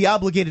 you'd be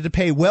obligated to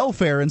pay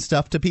welfare and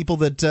stuff to people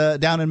that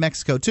down in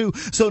Mexico too.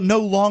 So no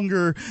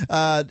longer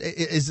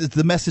is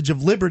the message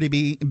of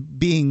liberty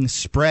being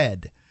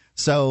spread.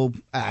 So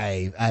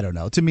I don't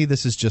know. To me,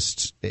 this is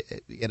just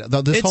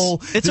this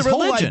whole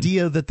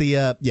idea that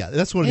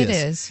that's what it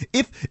is.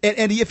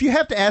 If you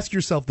have to ask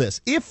yourself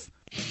this,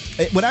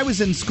 when I was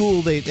in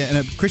school, in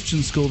a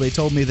Christian school, they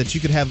told me that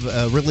you could have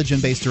a religion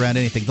based around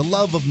anything. The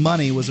love of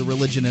money was a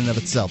religion in and of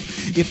itself.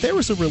 If there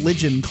was a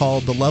religion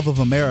called the love of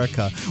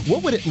America,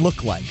 what would it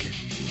look like?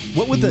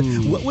 What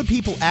would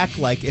people act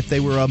like if they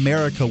were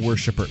America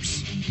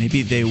worshippers?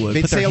 Maybe they would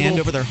put their hand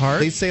over their heart.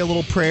 They'd say a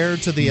little prayer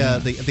to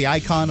the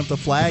icon of the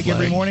flag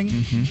every morning.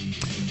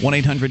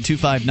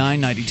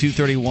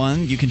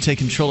 1-800-259-9231. You can take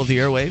control of the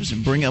airwaves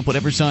and bring up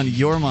whatever's on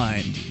your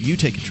mind. You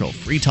take control.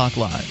 Free Talk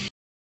Live.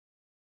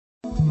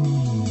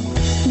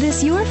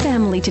 This Your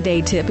Family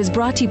Today tip is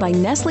brought to you by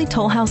Nestle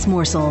Toll House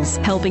Morsels,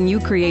 helping you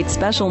create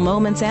special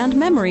moments and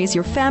memories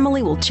your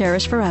family will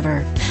cherish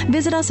forever.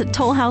 Visit us at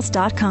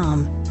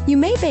tollhouse.com. You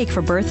may bake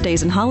for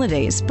birthdays and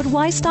holidays, but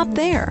why stop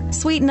there?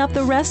 Sweeten up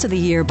the rest of the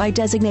year by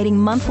designating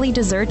monthly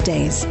dessert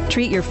days.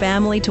 Treat your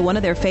family to one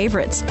of their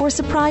favorites or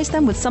surprise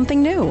them with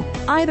something new.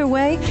 Either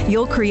way,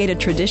 you'll create a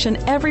tradition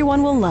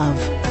everyone will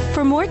love.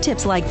 For more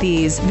tips like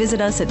these,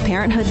 visit us at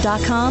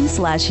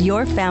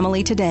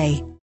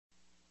parenthood.com/yourfamilytoday.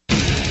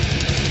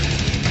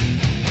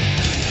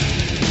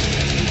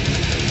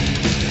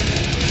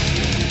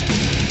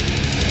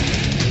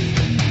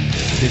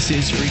 This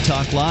is Free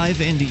Talk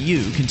Live, and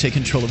you can take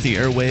control of the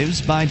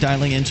airwaves by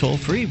dialing in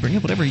toll-free. Bring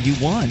up whatever you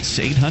want.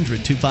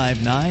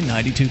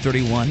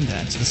 800-259-9231.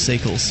 That's the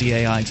SACL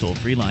CAI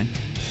toll-free line.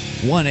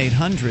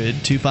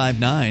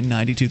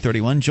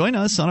 1-800-259-9231. Join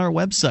us on our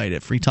website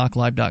at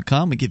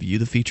freetalklive.com. We give you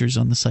the features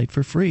on the site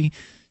for free,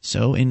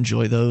 so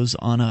enjoy those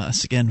on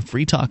us. Again,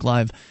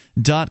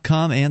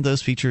 freetalklive.com, and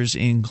those features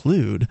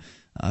include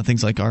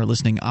things like our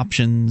listening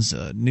options,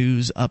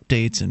 news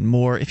updates, and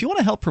more. If you want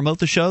to help promote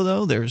the show,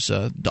 though, there's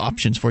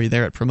options for you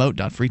there at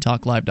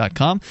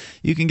promote.freetalklive.com.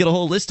 You can get a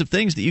whole list of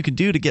things that you can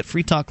do to get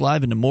Free Talk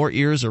Live into more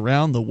ears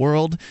around the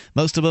world.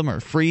 Most of them are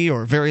free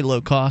or very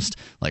low cost,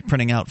 like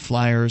printing out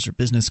flyers or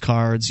business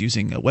cards,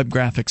 using web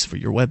graphics for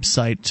your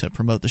website to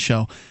promote the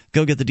show.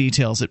 Go get the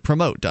details at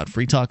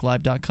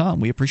promote.freetalklive.com.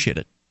 We appreciate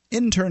it.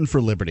 Intern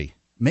for Liberty.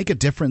 Make a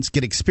difference,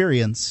 get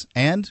experience,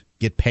 and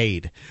get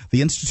paid.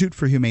 The Institute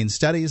for Humane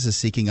Studies is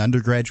seeking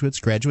undergraduates,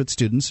 graduate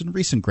students, and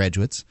recent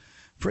graduates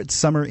for its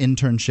summer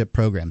internship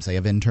programs. They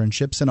have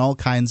internships in all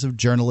kinds of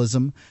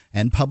journalism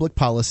and public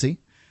policy.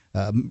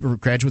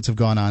 Graduates have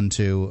gone on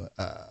to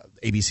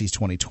ABC's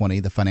 2020,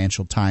 the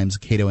Financial Times,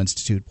 Cato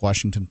Institute,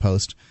 Washington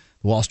Post,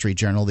 the Wall Street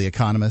Journal, The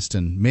Economist,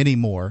 and many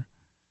more.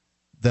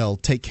 They'll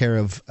take care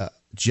of a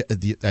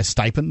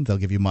stipend, they'll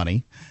give you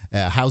money,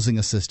 housing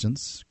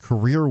assistance,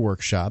 career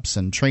workshops,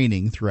 and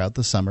training throughout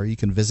the summer. You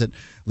can visit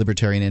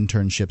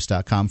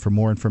libertarianinternships.com for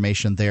more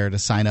information there to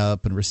sign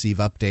up and receive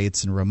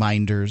updates and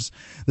reminders.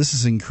 This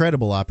is an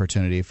incredible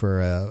opportunity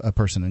for a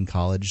person in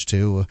college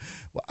to,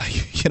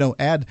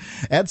 add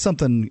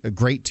something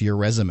great to your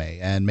resume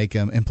and make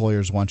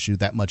employers want you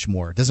that much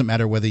more. It doesn't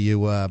matter whether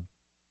you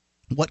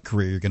what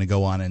career you're going to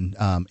go on and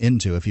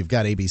into. If you've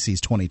got ABC's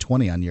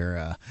 2020 on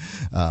your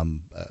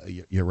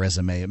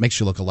resume, it makes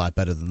you look a lot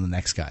better than the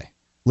next guy.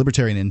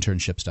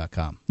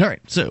 libertarianinternships.com. All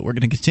right, so we're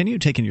going to continue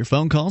taking your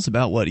phone calls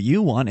about what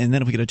you want, and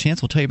then if we get a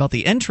chance, we'll tell you about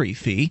the entry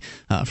fee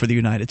for the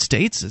United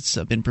States. It's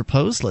been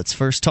proposed. Let's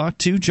first talk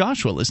to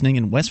Joshua, listening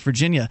in West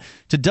Virginia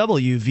to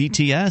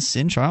WVTS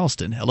in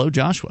Charleston. Hello,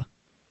 Joshua.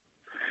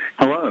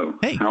 Hello.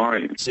 Hey. How are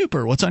you?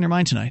 Super. What's on your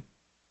mind tonight?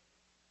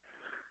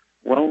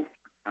 Well,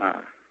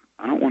 I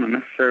don't want to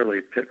necessarily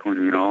pick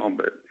on you all,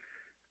 but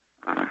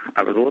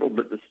I was a little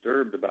bit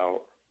disturbed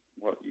about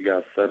what you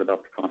guys said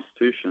about the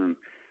Constitution.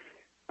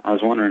 I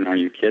was wondering, are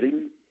you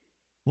kidding?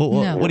 Well,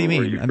 no. What do you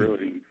mean?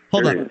 Really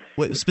hold serious?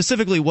 on.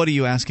 Specifically, what are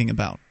you asking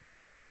about?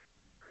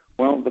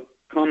 Well, the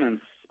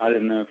comments, I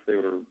didn't know if they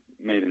were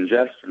made in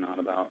jest or not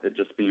about it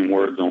just being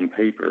words on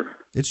paper.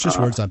 It's just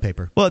words on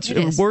paper. Well,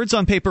 it's words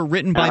on paper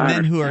written by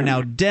men who are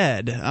now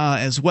dead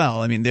as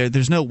well. I mean,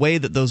 there's no way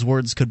that those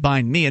words could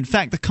bind me. In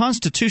fact, the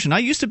Constitution, I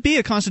used to be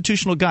a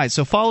constitutional guy,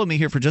 so follow me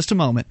here for just a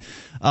moment.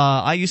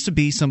 I used to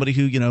be somebody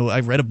who, I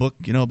read a book,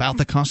 about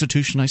the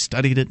Constitution. I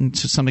studied it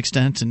to some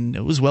extent and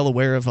was well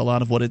aware of a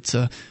lot of what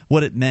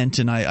it meant,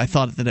 and I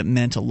thought that it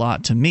meant a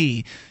lot to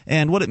me.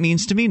 And what it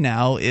means to me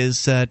now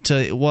is that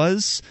it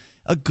was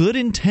a good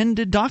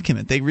intended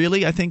document. They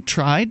really, I think,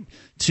 tried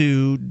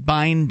to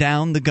bind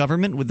down the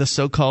government with the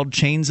so-called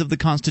chains of the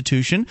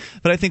Constitution,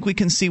 but I think we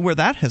can see where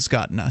that has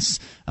gotten us.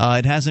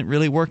 It hasn't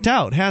really worked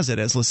out, has it?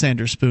 As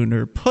Lysander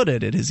Spooner put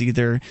it, it has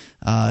either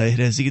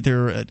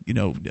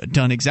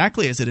done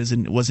exactly as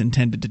it was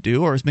intended to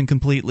do, or has been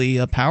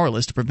completely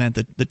powerless to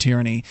prevent the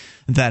tyranny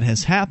that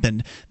has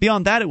happened.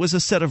 Beyond that, it was a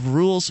set of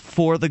rules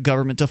for the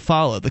government to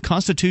follow. The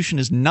Constitution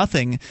is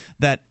nothing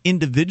that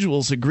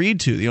individuals agreed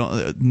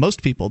to.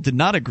 Most people did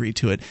not agree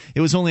to it.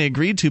 It was only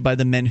agreed to by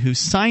the men who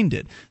signed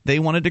it. They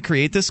wanted to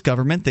create this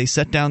government. They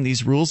set down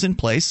these rules in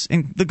place,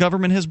 and the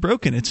government has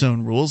broken its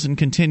own rules and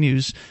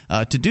continues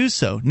to do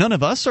so. None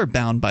of us are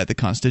bound by the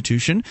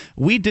Constitution.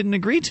 We didn't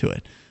agree to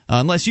it.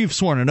 Unless you've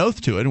sworn an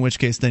oath to it, in which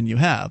case then you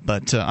have.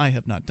 But I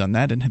have not done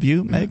that. And have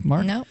you, Meg,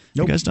 Mark? No.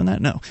 You guys done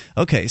that? No.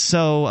 Okay,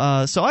 so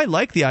I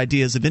like the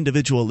ideas of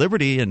individual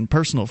liberty and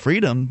personal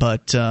freedom,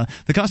 but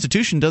the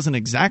Constitution doesn't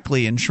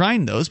exactly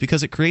enshrine those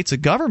because it creates a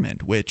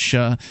government which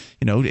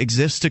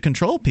exists to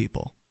control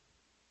people.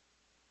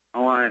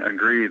 Oh, I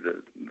agree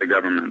that the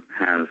government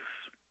has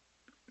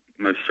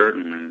most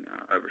certainly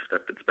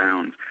overstepped its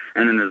bounds,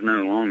 and it is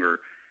no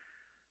longer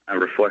a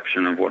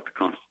reflection of what the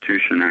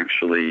Constitution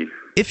actually...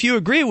 If you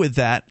agree with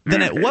that,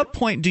 then at what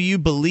point do you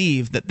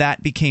believe that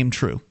that became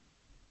true?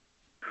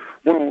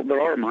 Well, there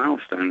are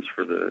milestones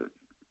for the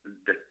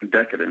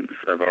decadence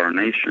of our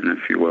nation,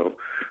 if you will.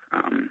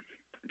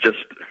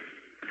 Just,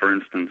 for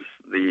instance,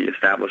 the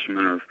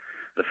establishment of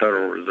the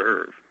Federal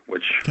Reserve,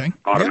 which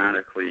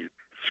automatically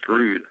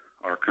screwed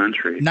our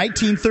country.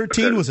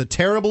 1913 was a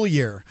terrible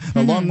year,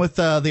 along with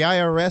the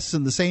IRS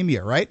in the same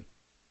year, right?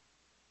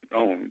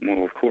 Oh,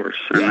 well, of course.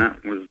 And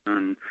that was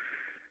done...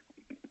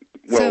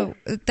 Well,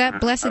 so that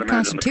blessed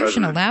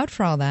Constitution allowed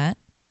for all that.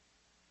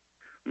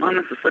 Not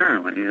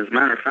necessarily. As a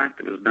matter of fact,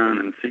 it was done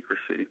in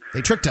secrecy.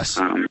 They tricked us.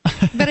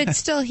 But it's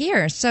still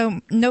here, so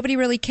nobody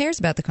really cares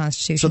about the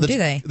Constitution, do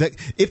they?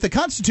 If the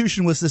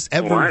Constitution was this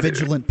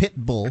ever-vigilant pit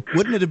bull,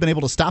 wouldn't it have been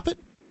able to stop it?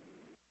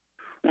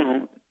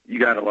 Well, you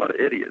got a lot of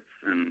idiots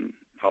in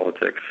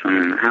politics. I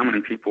mean, how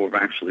many people have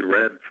actually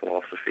read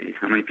philosophy?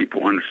 How many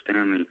people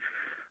understand the...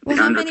 Well,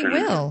 how many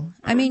will?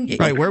 I mean,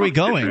 right, where are we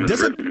going?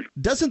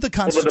 Doesn't the Constitution...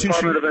 Well, the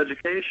Department of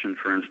Education,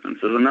 for instance,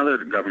 is another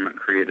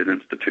government-created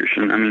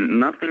institution. I mean,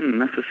 nothing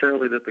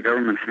necessarily that the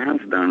government has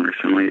done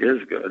recently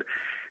is good.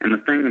 And the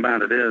thing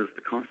about it is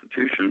the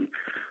Constitution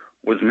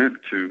was meant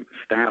to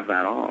stave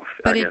that off.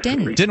 But it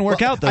didn't. Didn't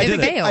work out, though,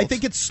 did it? I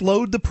think it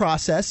slowed the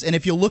process, and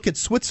if you look at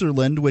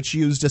Switzerland, which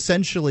used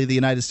essentially the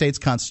United States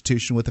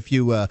Constitution with a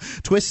few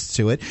twists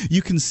to it,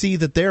 you can see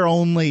that they're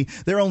only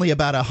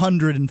about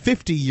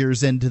 150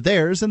 years into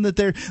theirs, and that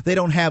they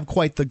don't have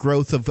quite the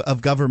growth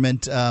of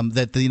government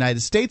that the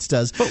United States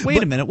does. But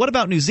wait a minute, what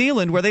about New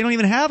Zealand, where they don't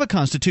even have a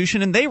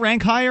constitution, and they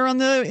rank higher on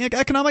the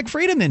economic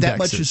freedom indexes? That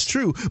much is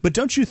true, but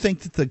don't you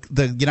think that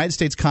the United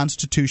States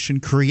Constitution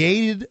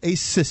created a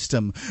system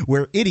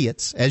where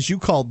idiots, as you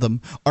called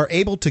them, are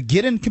able to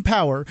get into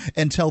power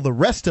and tell the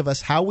rest of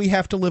us how we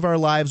have to live our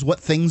lives, what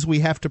things we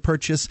have to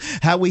purchase,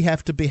 how we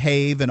have to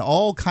behave, and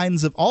all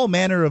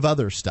manner of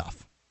other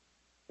stuff?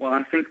 Well,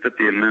 I think that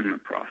the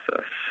amendment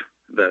process,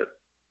 that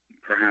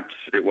perhaps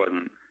it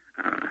wasn't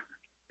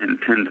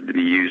intended to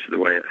be used the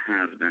way it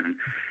has been,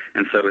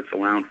 and so it's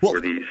allowed for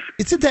these...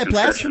 Isn't that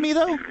blasphemy,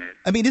 though?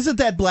 I mean, isn't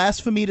that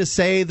blasphemy to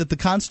say that the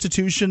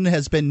Constitution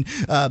has been...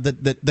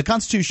 that the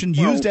Constitution,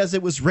 used as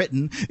it was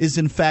written, is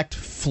in fact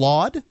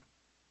flawed?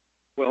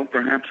 Well,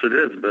 perhaps it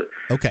is, but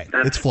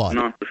it's flawed.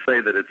 Not to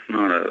say that it's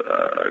not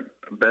a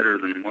better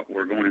than what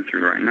we're going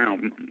through right now.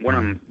 What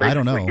I'm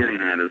basically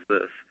getting at is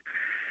this.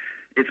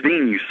 It's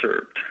being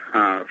usurped.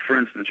 For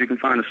instance, you can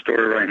find a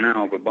story right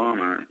now of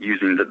Obama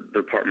using the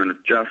Department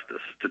of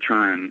Justice to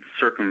try and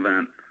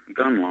circumvent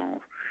gun law.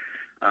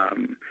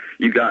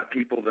 You got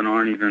people that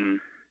aren't even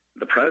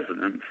the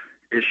president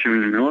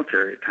issuing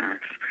military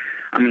attacks.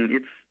 I mean,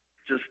 it's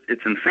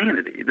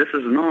insanity. This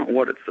is not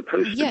what it's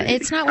supposed to be. Yeah,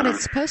 it's not what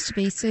it's supposed to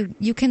be. So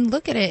you can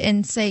look at it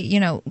and say,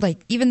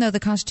 even though the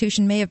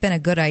Constitution may have been a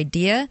good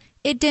idea,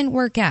 it didn't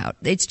work out.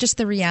 It's just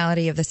the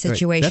reality of the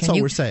situation. Right. That's all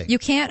we're saying. You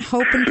can't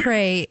hope and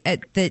pray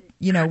that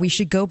we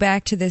should go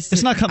back to this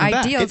it's not coming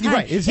ideal back. time.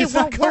 Right. It's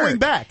not going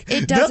back.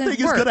 It doesn't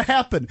Nothing is going to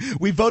happen.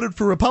 We voted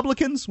for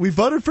Republicans. We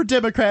voted for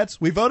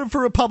Democrats. We voted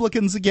for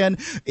Republicans again.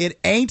 It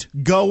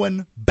ain't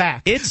going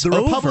back. It's the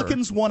over.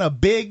 Republicans want a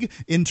big,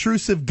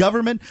 intrusive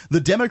government. The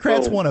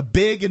Democrats want a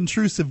big,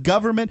 intrusive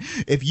government.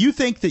 If you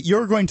think that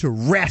you're going to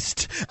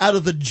wrest out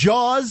of the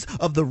jaws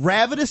of the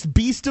ravenous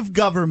beast of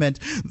government,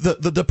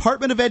 the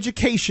Department of Education,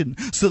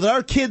 so that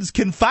our kids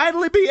can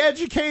finally be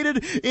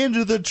educated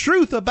into the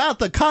truth about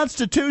the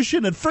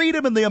Constitution and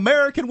freedom and the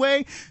American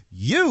way,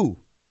 you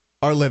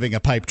are living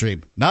a pipe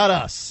dream, not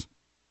us.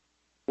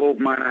 Well,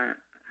 might I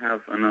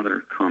have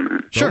another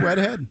comment? Sure. Go right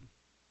ahead.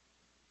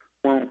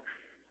 Well,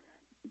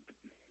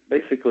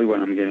 basically what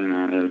I'm getting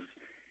at is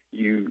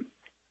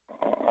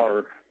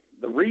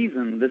the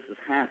reason this is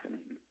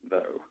happening,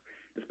 though,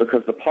 is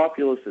because the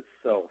populace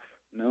itself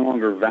no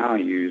longer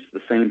values the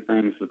same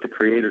things that the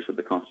creators of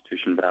the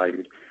Constitution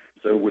valued.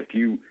 So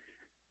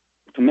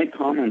to make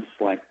comments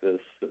like this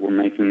that we're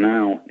making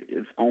now,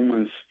 it's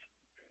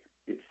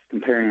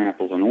comparing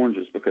apples and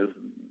oranges, because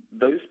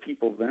those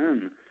people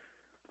then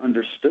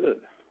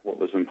understood what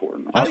was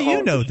important. How do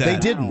you know that? They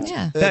didn't.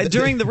 Yeah.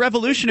 During the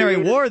Revolutionary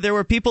War, there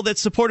were people that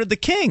supported the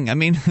king. I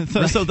mean,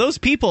 so those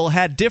people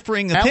had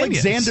differing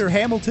opinions. Alexander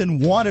Hamilton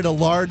wanted a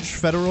large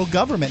federal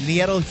government, and he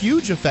had a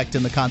huge effect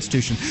in the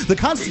Constitution. The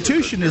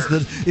Constitution is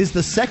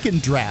the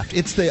second draft.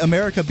 It's the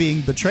America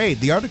being betrayed.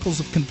 The Articles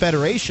of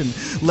Confederation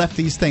left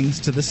these things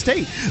to the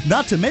state.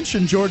 Not to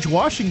mention George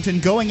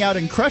Washington going out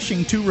and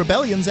crushing 2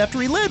 rebellions after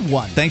he led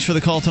one. Thanks for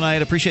the call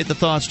tonight. Appreciate the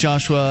thoughts,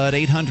 Joshua. At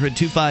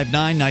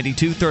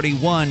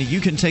 800-259-9231, you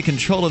can take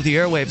control of the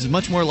airwaves. It's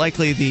much more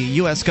likely the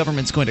U.S.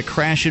 government's going to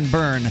crash and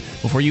burn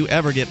before you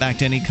ever get back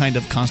to any kind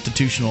of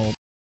constitutional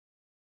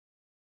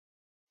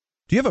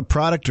Do you have a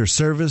product or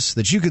service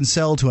that you can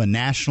sell to a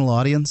national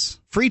audience?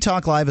 Free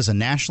Talk Live is a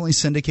nationally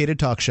syndicated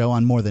talk show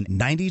on more than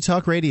 90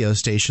 talk radio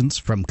stations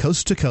from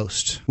coast to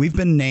coast. We've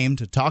been named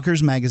to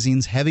Talkers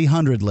Magazine's Heavy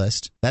 100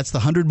 list. That's the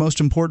 100 most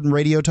important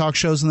radio talk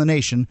shows in the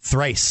nation,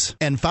 thrice.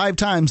 And 5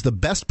 times the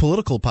best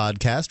political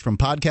podcast from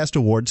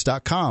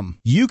podcastawards.com.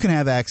 You can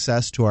have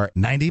access to our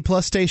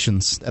 90-plus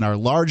stations and our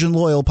large and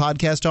loyal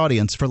podcast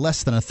audience for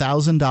less than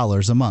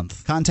 $1,000 a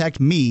month. Contact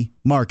me,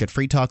 Mark, at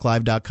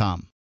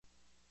freetalklive.com.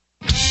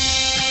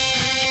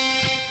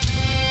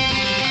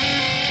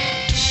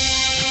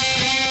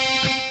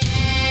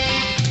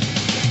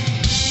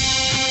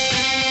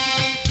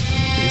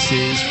 This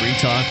is Free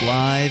Talk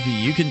Live.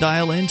 You can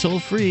dial in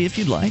toll-free if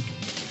you'd like.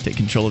 Take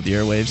control of the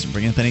airwaves and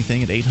bring up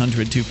anything at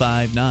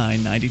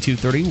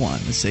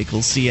 800-259-9231, the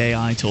SACL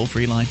CAI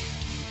toll-free line.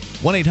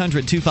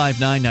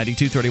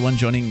 1-800-259-9231.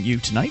 Joining you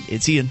tonight,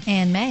 it's Ian.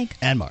 And Meg.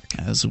 And Mark.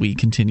 As we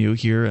continue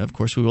here, of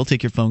course, we will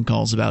take your phone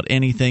calls about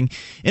anything.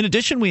 In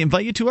addition, we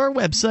invite you to our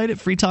website at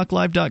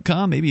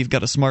freetalklive.com. Maybe you've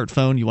got a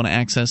smartphone, you want to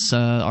access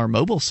our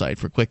mobile site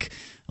for quick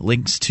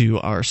links to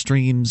our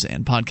streams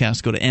and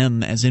podcasts. Go to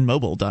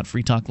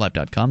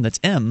m.freetalklive.com. That's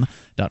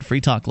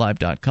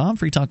m.freetalklive.com.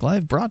 Free Talk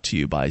Live brought to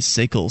you by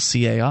SACL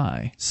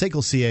CAI.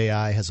 SACL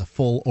CAI has a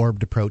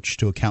full-orbed approach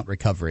to account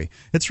recovery.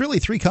 It's really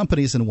 3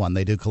 companies in one.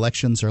 They do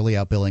collections, early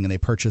outbilling, and they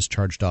purchase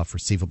charged-off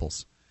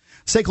receivables.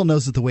 SACL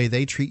knows that the way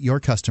they treat your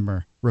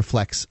customer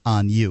reflects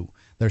on you.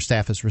 Their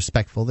staff is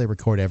respectful, they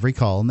record every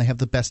call, and they have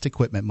the best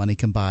equipment money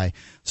can buy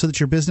so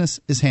that your business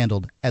is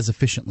handled as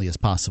efficiently as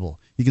possible.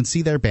 You can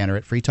see their banner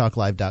at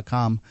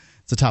freetalklive.com.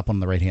 It's the top one on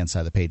the right-hand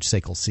side of the page,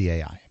 SACL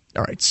CAI.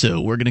 All right,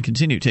 so we're going to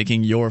continue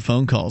taking your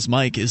phone calls.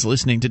 Mike is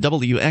listening to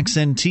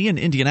WXNT in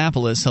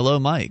Indianapolis. Hello,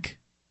 Mike.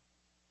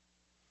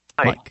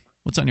 Hi. Mike,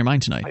 what's on your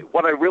mind tonight?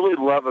 What I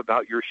really love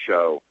about your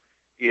show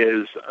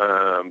is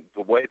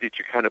the way that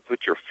you kind of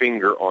put your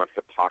finger on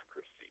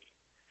hypocrisy.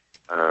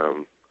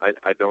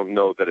 I don't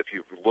know that if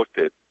you've looked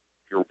at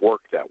your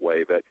work that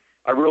way, but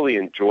I really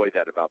enjoy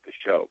that about the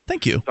show.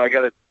 Thank you. So I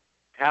got to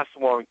pass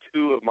along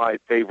 2 of my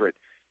favorite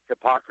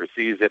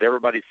hypocrisies that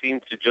everybody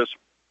seems to just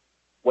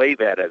wave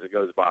at as it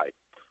goes by.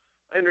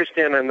 I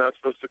understand I'm not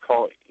supposed to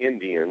call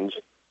Indians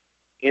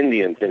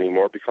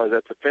anymore because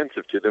that's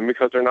offensive to them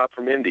because they're not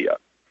from India.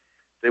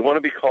 They want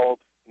to be called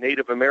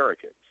Native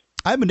Americans.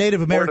 I'm a Native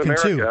American,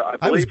 too.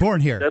 I was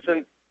born here.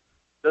 Doesn't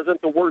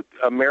the word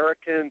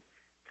American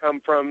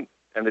come from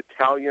an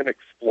Italian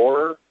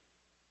explorer?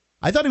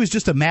 I thought he was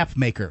just a map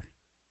maker.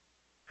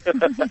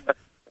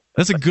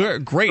 That's a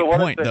great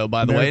point, though,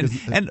 by the way.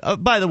 And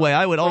by the way,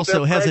 I would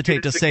also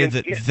hesitate to say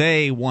that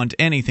they want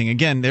anything.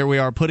 Again, there we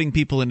are putting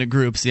people into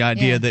groups. The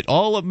idea that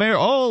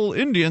all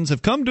Indians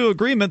have come to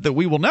agreement that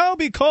we will now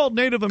be called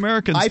Native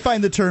Americans. I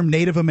find the term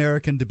Native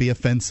American to be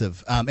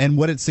offensive. And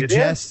what it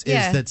suggests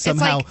is that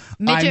somehow it's like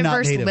midget I'm not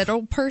versus Native.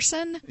 little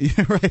person.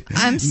 Yeah, right.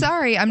 I'm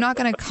sorry. I'm not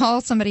going to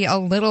call somebody a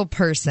little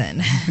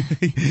person.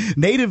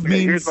 Native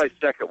means here's my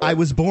second one. I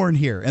was born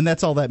here, and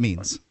that's all that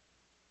means.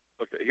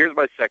 Okay, here's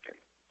my second.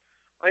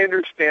 I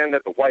understand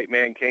that the white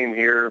man came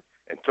here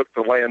and took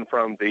the land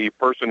from the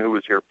person who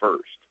was here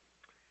first.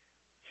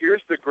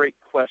 Here's the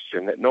great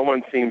question that no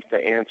one seems to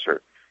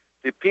answer.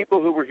 The people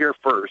who were here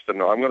first,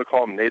 and I'm going to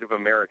call them Native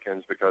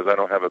Americans because I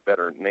don't have a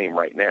better name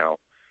right now,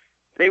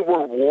 they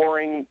were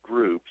warring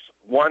groups,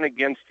 one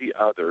against the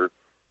other,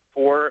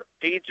 for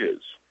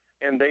ages.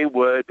 And they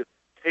would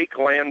take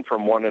land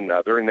from one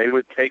another, and they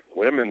would take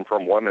women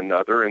from one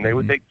another, and they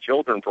would take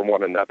children from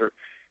one another.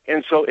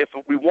 And so if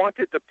we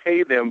wanted to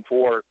pay them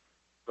for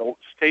the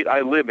state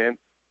I live in,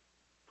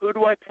 who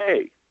do I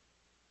pay?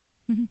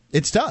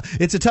 It's tough.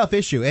 It's a tough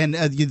issue, and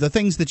the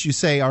things that you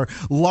say are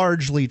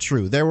largely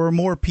true. There were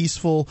more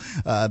peaceful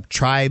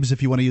tribes,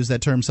 if you want to use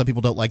that term. Some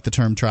people don't like the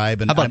term tribe.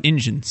 And how about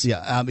Indians?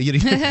 Yeah,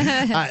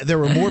 there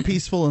were more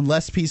peaceful and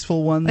less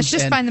peaceful ones. Let's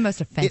just find the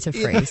most offensive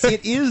phrase.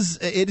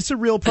 It's a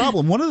real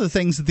problem. One of the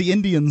things that the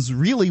Indians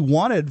really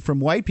wanted from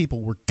white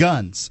people were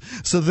guns,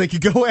 so that they could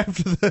go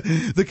after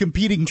the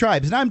competing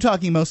tribes. And I'm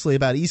talking mostly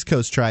about East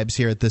Coast tribes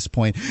here at this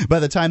point. By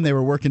the time they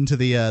were working to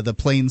the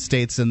Plain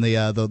states and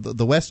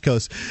the West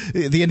Coast,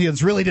 the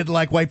Indians really didn't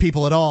like white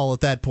people at all at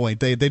that point.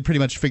 They'd pretty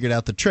much figured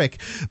out the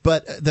trick.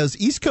 But those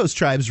East Coast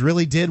tribes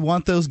really did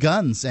want those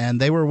guns,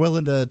 and they were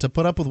willing to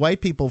put up with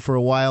white people for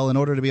a while in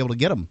order to be able to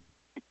get them.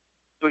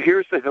 So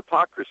here's the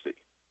hypocrisy.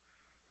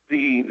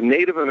 The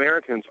Native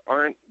Americans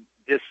aren't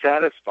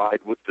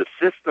dissatisfied with the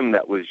system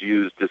that was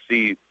used to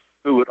see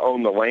who would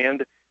own the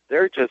land.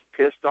 They're just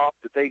pissed off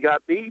that they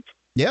got beat.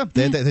 Yeah,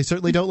 they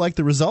certainly don't like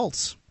the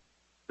results.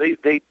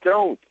 They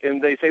don't.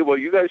 And they say, well,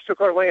 you guys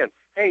took our land.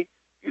 Hey,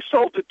 you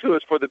sold it to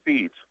us for the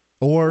beads.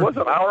 Or it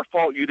wasn't our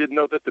fault you didn't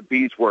know that the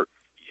beads were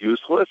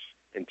useless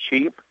and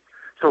cheap.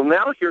 So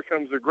now here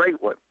comes the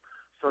great one.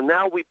 So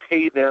now we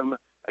pay them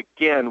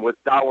again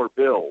with dollar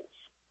bills.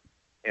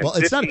 And well,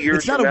 it's not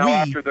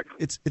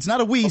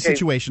a we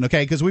situation,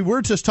 okay? Because we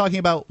were just talking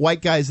about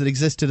white guys that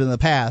existed in the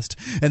past,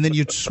 and then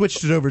you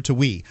switched it over to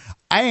we.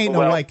 I ain't no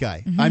white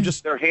guy. I'm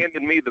just they're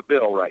handing me the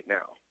bill right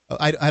now.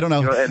 I don't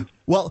know.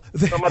 Well,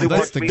 they're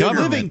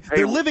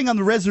living on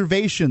the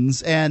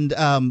reservations, and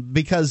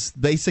because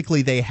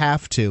basically they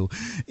have to.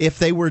 If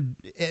they were,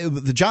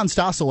 the John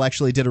Stossel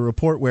actually did a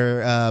report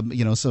where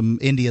some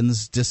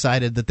Indians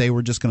decided that they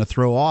were just going to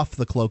throw off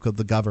the cloak of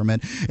the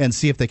government and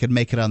see if they could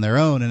make it on their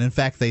own, and in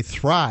fact they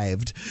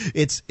thrived.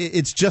 It's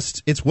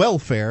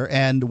welfare,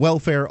 and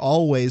welfare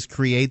always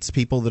creates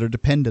people that are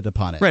dependent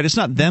upon it. Right. It's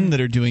not them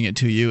that are doing it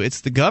to you;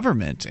 it's the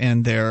government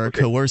and their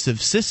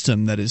coercive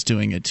system that is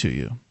doing it to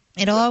you.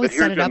 It'll always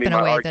set it up in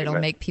a way that'll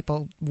make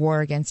people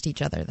war against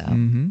each other, though.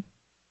 Mm-hmm.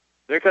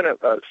 They're going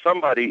to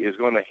somebody is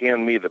going to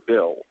hand me the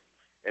bill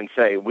and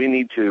say we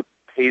need to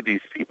pay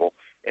these people,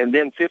 and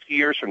then 50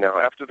 years from now,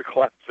 after the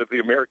collapse of the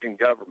American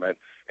government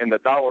and the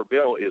dollar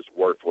bill is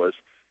worthless,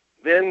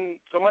 then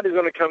somebody's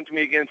going to come to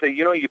me again and say,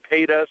 you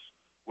paid us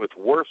with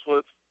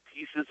worthless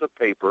pieces of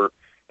paper,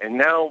 and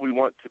now we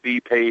want to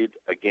be paid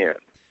again.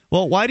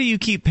 Well, why do you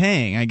keep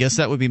paying? I guess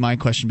that would be my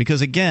question.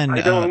 Because, again,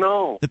 I don't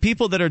know. The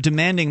people that are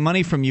demanding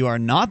money from you are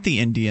not the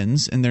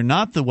Indians, and they're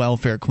not the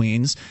welfare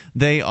queens.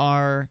 They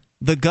are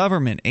the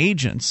government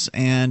agents,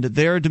 and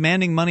they're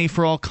demanding money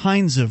for all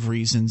kinds of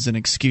reasons and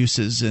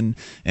excuses and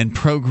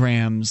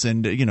programs,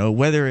 and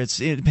whether it's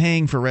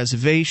paying for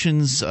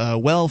reservations,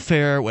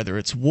 welfare, whether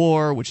it's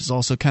war, which is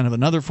also kind of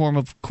another form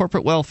of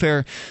corporate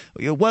welfare,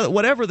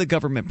 whatever the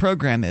government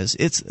program is,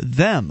 it's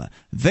them.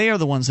 They are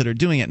the ones that are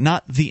doing it,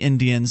 not the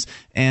Indians.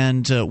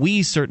 And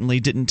we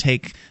certainly didn't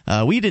take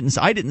I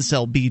didn't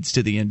sell beads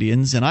to the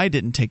Indians, and I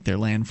didn't take their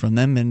land from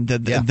them, and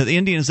the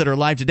Indians that are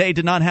alive today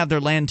did not have their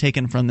land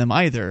taken from them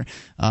either.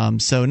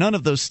 So none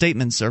of those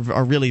statements are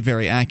really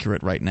very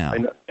accurate right now.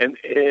 And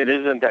it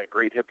isn't that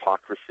great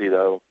hypocrisy,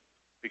 though,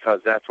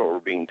 because that's what we're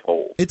being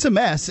told. It's a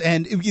mess,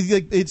 and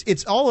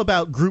it's all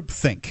about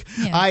groupthink.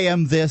 Yeah. I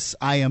am this,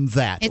 I am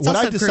that. It's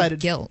also group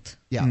guilt.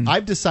 Yeah,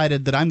 I've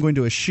decided that I'm going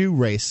to a shoe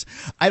race.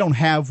 I don't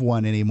have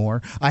one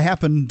anymore. I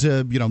happen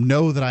to,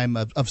 know that I'm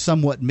of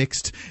somewhat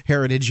mixed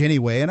heritage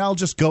anyway, and I'll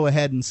just go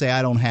ahead and say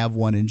I don't have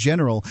one in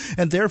general,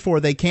 and therefore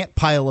they can't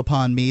pile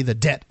upon me the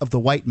debt of the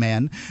white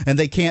man, and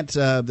they can't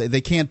shove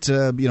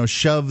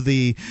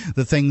the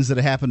things that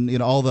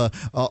happen, all the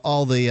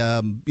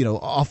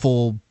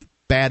awful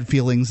bad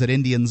feelings that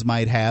Indians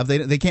might have.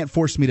 They can't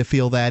force me to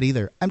feel that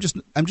either. I'm just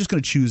going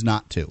to choose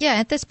not to. Yeah,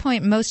 at this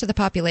point, most of the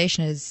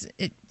population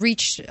it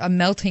reached a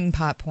melting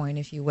pot point,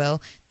 if you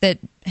will, that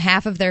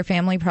half of their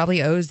family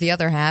probably owes the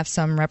other half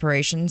some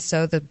reparations,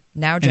 so the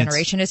now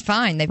generation is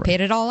fine. They've paid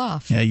it all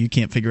off. Yeah, you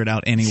can't figure it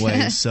out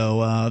anyway.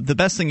 So the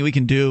best thing we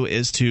can do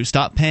is to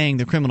stop paying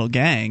the criminal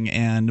gang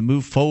and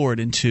move forward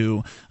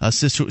into a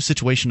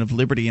situation of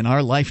liberty in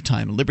our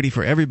lifetime. Liberty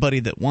for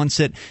everybody that wants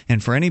it,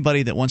 and for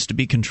anybody that wants to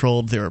be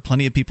controlled. There are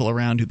plenty of people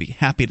around who'd be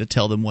happy to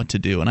tell them what to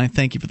do. And I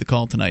thank you for the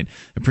call tonight.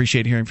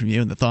 Appreciate hearing from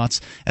you and the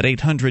thoughts at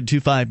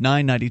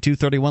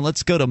 800-259-9231.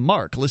 Let's go to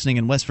Mark, listening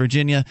in West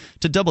Virginia,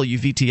 to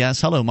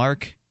WVTS. Hello,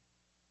 Mark.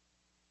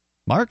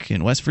 Mark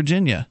in West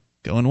Virginia.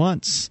 Going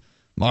once.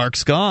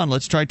 Mark's gone.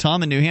 Let's try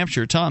Tom in New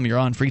Hampshire. Tom, you're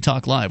on Free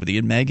Talk Live with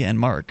Ian, Meg, and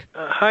Mark.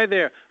 Hi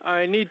there.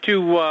 I need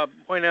to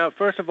point out,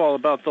 first of all,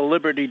 about the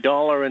Liberty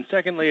Dollar, and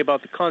secondly,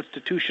 about the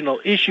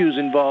constitutional issues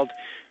involved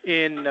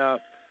in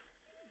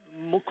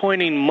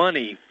coining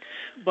money.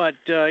 But,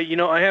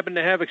 I happen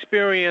to have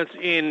experience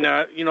in,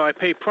 I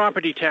pay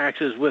property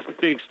taxes with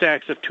big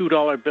stacks of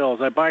 $2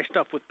 bills. I buy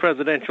stuff with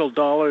presidential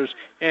dollars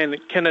and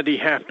Kennedy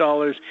half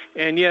dollars.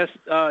 And, yes,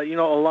 a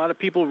lot of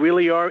people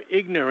really are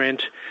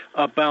ignorant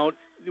about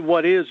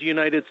what is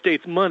United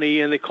States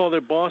money, and they call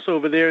their boss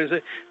over there and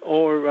say,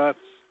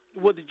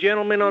 would the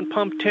gentleman on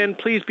pump 10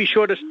 please be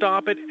sure to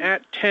stop it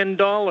at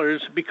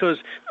 $10, because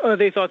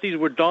they thought these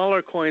were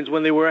dollar coins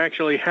when they were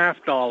actually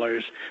half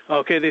dollars.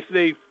 Okay,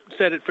 they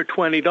set it for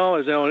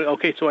 $20.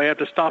 Okay, so I have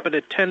to stop it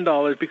at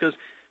 $10 because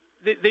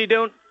they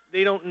don't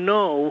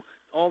know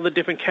all the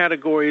different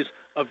categories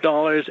of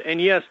dollars. And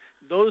yes,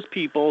 those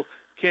people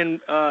can.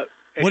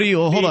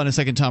 Hold on a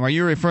second, Tom. Are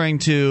you referring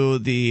to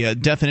the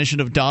definition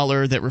of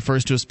dollar that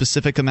refers to a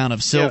specific amount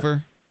of silver?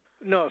 Yeah.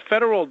 No,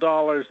 federal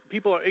dollars.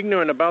 People are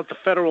ignorant about the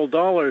federal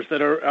dollars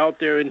that are out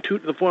there in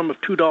the form of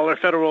 $2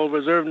 Federal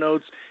Reserve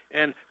notes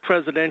and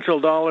presidential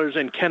dollars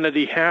and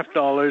Kennedy half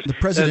dollars. The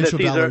presidential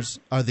dollars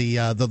are the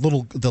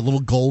little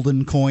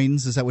golden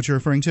coins. Is that what you're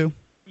referring to?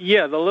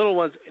 Yeah, the little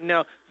ones.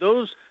 Now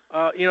those.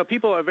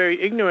 People are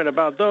very ignorant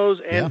about those,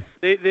 and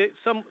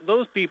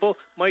those people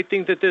might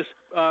think that this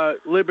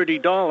Liberty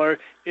Dollar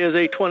is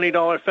a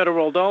 $20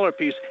 federal dollar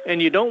piece,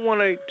 and you don't want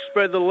to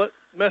spread the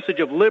message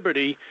of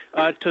liberty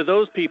to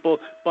those people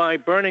by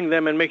burning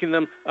them and making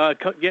them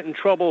get in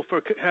trouble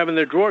for having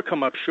their drawer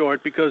come up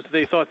short because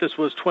they thought this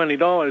was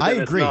 $20. I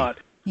and agree. It's not.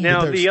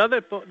 Now,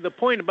 the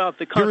point about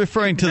the You're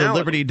referring to the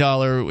Liberty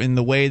Dollar in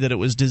the way that it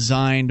was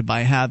designed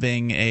by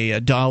having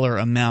a dollar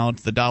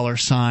amount, the dollar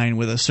sign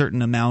with a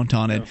certain amount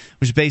on it,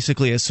 which is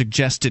basically a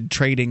suggested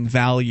trading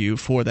value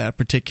for that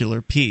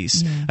particular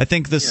piece. Yeah. I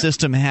think the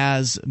system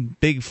has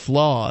big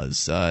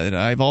flaws. And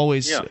I've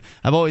always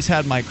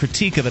had my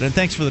critique of it. And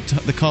thanks for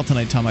the call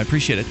tonight, Tom. I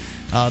appreciate it.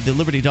 The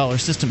Liberty Dollar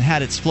system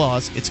had its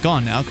flaws. It's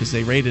gone now because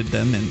they raided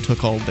them and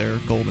took all their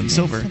gold and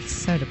silver. That's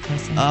so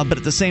depressing. But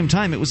at the same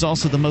time, it was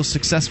also the most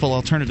successful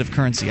alternative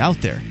currency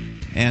out there.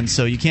 And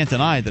so you can't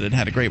deny that it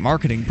had a great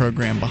marketing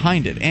program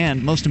behind it.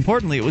 And most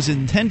importantly, it was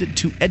intended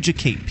to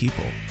educate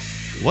people.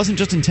 It wasn't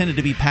just intended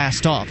to be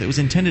passed off. It was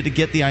intended to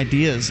get the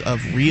ideas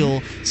of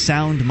real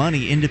sound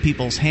money into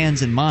people's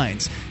hands and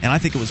minds. And I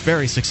think it was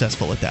very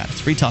successful at that. It's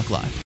Free Talk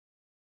Live.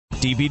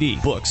 DVD,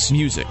 books,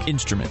 music,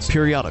 instruments,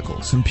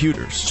 periodicals,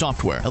 computers,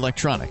 software,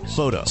 electronics,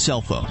 photo,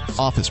 cell phones,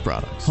 office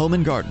products, home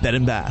and garden, bed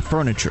and bath,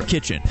 furniture,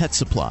 kitchen, pet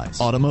supplies,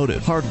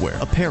 automotive, hardware,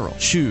 apparel,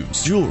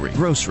 shoes, jewelry,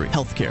 grocery,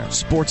 healthcare,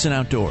 sports and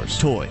outdoors,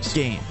 toys,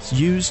 games,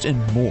 used,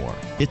 and more.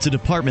 It's a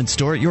department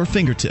store at your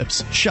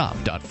fingertips.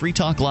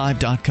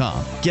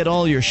 Shop.freetalklive.com. Get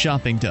all your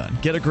shopping done.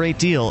 Get a great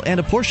deal, and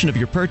a portion of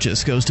your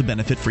purchase goes to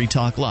benefit Free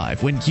Talk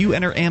Live when you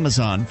enter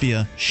Amazon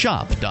via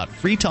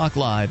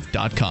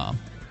shop.freetalklive.com.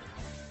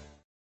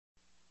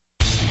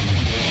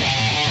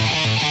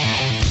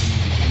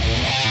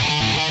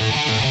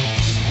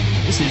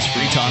 This is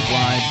Free Talk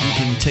Live. You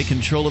can take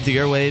control of the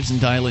airwaves and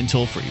dial in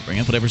toll-free.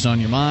 Bring up whatever's on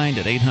your mind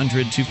at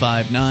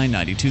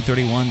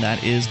 800-259-9231.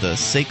 That is the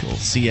SACL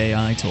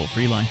CAI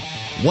toll-free line.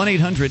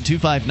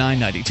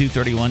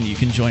 1-800-259-9231. You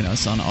can join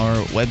us on our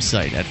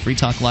website at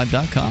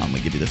freetalklive.com. We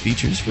give you the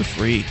features for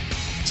free.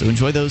 So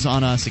enjoy those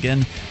on us.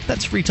 Again,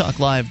 that's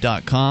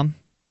freetalklive.com.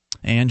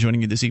 And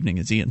joining you this evening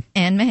is Ian.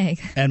 And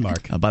Meg. And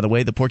Mark. By the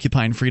way, the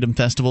Porcupine Freedom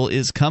Festival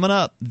is coming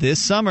up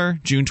this summer,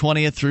 June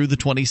 20th through the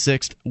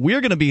 26th.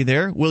 We're going to be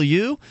there. Will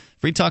you?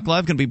 Free Talk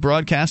Live going to be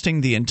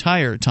broadcasting the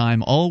entire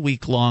time, all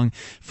week long,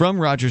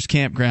 from Rogers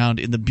Campground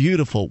in the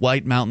beautiful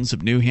White Mountains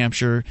of New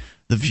Hampshire.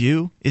 The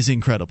view is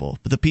incredible,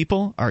 but the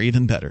people are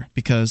even better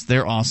because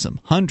they're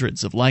awesome.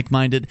 Hundreds of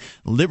like-minded,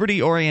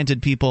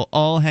 liberty-oriented people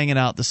all hanging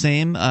out the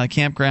same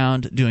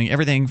campground, doing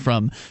everything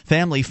from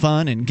family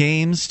fun and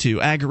games to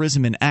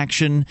agorism in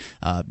action,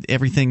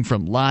 everything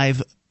from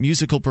live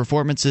musical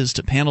performances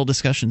to panel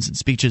discussions and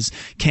speeches,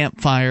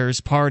 campfires,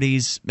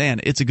 parties.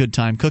 Man, it's a good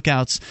time.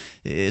 Cookouts.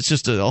 It's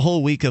just a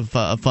whole week of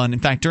fun. In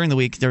fact, during the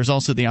week, there's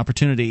also the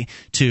opportunity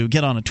to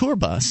get on a tour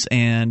bus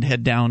and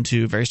head down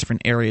to various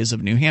different areas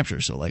of New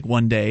Hampshire. So like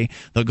one day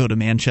they'll go to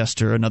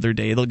Manchester, another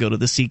day they'll go to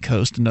the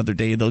Seacoast, another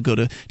day they'll go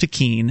to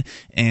Keene,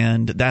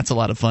 and that's a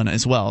lot of fun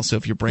as well. So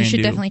if you're brand new... You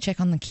should definitely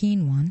check on the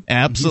Keene one.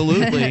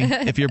 Absolutely.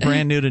 If you're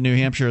brand new to New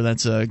Hampshire,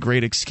 that's a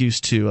great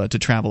excuse to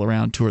travel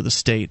around, tour the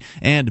state,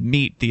 and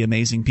meet the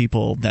amazing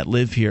people that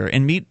live here,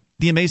 and meet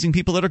the amazing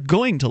people that are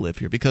going to live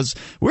here, because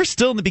we're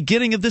still in the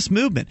beginning of this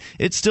movement.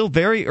 It's still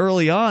very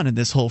early on in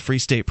this whole Free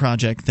State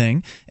Project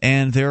thing,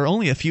 and there are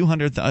only a few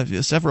hundred,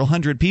 several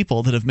hundred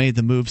people that have made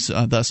the moves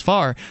thus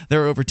far.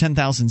 There are over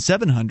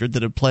 10,700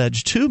 that have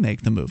pledged to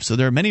make the move, so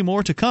there are many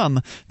more to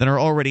come that are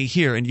already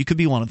here, and you could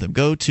be one of them.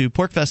 Go to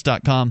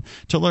porkfest.com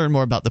to learn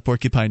more about the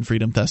Porcupine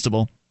Freedom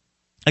Festival.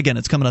 Again,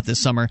 it's coming up this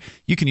summer.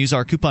 You can use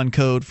our coupon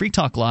code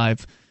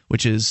FreeTalkLive,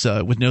 which is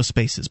with no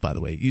spaces, by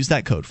the way. Use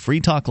that code,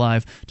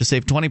 FreeTalkLive, to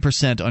save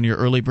 20% on your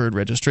early bird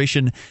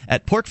registration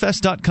at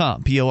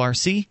porkfest.com,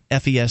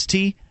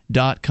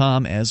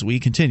 porkfest.com, as we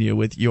continue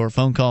with your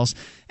phone calls.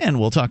 And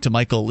we'll talk to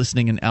Michael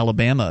listening in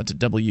Alabama to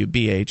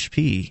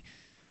WBHP.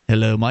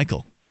 Hello,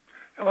 Michael.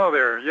 Hello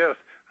there. Yes,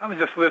 I was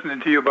just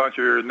listening to you about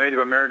your Native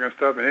American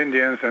stuff and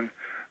Indians, and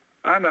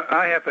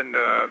I happen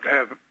to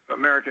have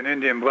American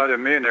Indian blood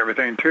in me and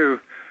everything, too.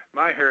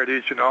 My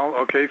heritage and all,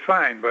 okay,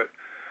 fine, but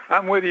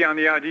I'm with you on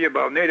the idea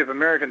about Native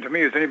American. To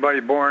me, is anybody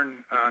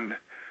born on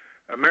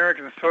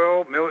American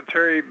soil,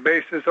 military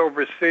bases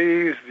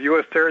overseas,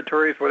 U.S.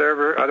 territories,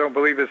 whatever. I don't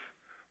believe it's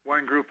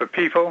one group of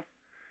people.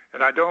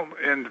 And I don't,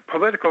 in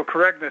political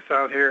correctness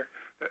out here,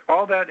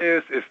 all that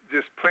is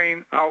just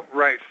plain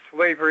outright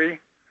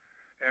slavery.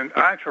 And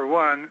I, for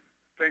one,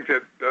 think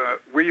that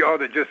we ought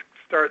to just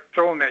start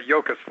throwing that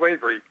yoke of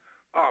slavery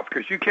off,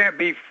 because you can't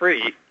be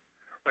free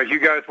like you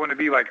guys want to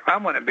be, like I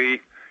want to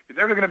be. You're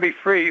never going to be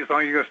free as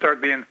long as you're going to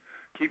start trying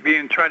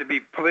to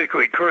be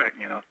politically correct,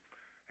 you know,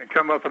 and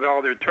come up with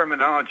all their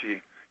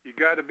terminology. You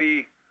got to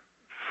be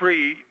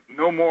free.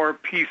 No more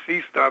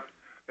PC stuff,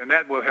 and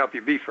that will help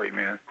you be free,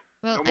 man.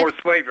 Well, no more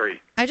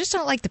slavery. I just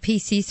don't like the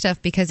PC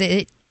stuff because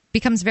it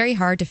becomes very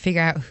hard to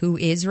figure out who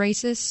is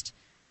racist.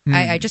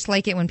 I just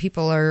like it when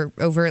people are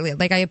overtly,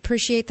 like, I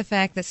appreciate the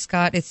fact that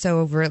Scott is so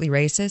overtly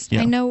racist. Yeah.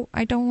 I know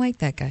I don't like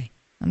that guy.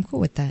 I'm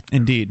cool with that.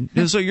 Indeed.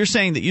 So you're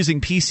saying that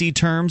using PC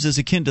terms is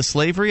akin to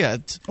slavery?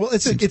 Well,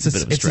 it's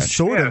a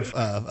sort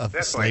of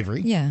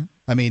slavery. Yeah.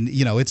 I mean,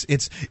 you know,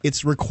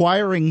 it's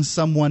requiring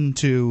someone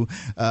to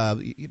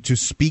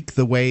speak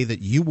the way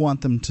that you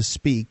want them to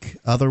speak.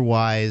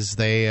 Otherwise,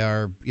 they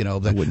are, you know.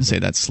 I wouldn't say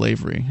that's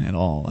slavery at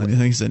all. I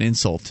think it's an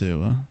insult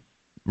to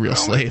real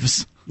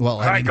slaves. Well,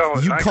 I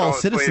mean, you call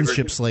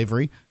citizenship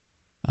slavery.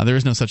 There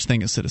is no such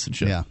thing as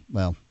citizenship. Yeah,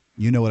 well,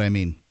 you know what I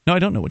mean. No, I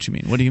don't know what you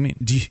mean. What do you mean?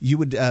 You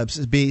would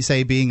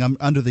being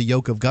under the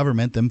yoke of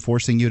government, them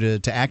forcing you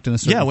to act in a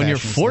certain fashion. Yeah, when you're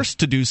forced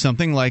to do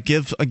something like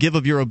give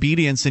of your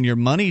obedience and your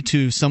money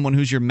to someone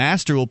who's your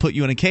master who will put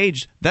you in a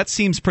cage, that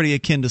seems pretty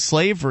akin to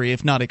slavery,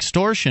 if not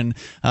extortion.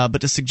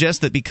 But to suggest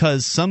that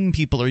because some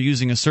people are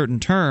using a certain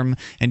term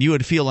and you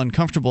would feel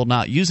uncomfortable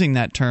not using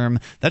that term,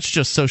 that's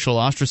just social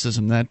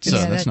ostracism.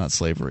 That's not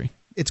slavery.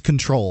 It's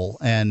control,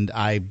 and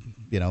I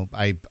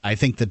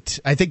think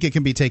it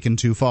can be taken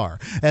too far.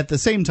 At the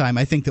same time,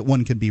 I think that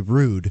one can be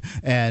rude,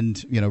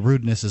 and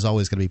rudeness is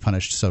always going to be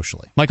punished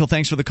socially. Michael,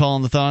 thanks for the call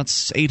and the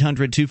thoughts.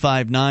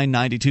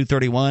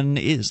 800-259-9231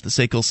 is the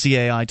SACL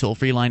CAI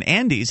toll-free line.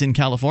 Andy's in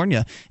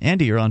California.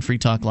 Andy, you're on Free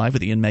Talk Live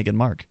with Ian, Meg, and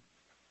Mark.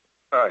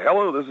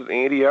 Hello, this is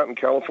Andy out in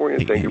California.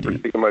 Hey, Thank Andy. you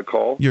for taking my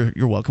call.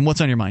 You're welcome.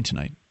 What's on your mind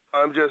tonight?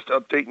 I'm just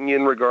updating you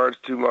in regards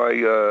to my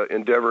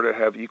endeavor to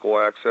have equal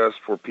access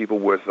for people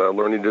with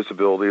learning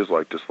disabilities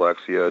like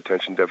dyslexia,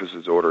 attention deficit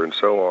disorder, and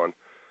so on.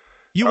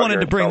 You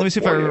wanted to bring, let me see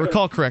if I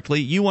recall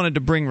correctly, you wanted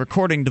to bring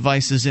recording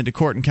devices into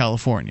court in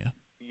California.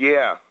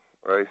 Yeah,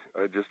 right.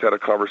 I just had a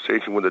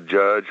conversation with a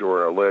judge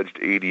or an alleged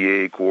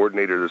ADA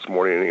coordinator this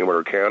morning in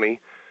Amador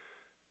County,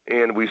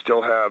 and we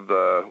still have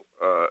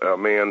a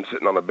man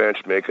sitting on the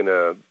bench making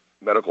a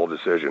medical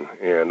decision,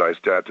 and I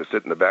had to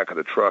sit in the back of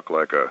the truck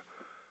like a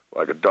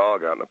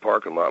dog out in the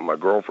parking lot, and my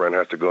girlfriend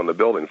has to go in the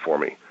building for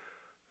me.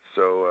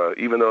 So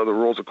even though the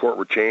rules of court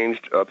were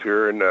changed up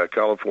here in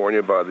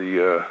California by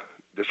the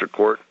district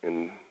court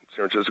in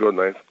San Francisco, the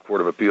Ninth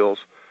Court of Appeals,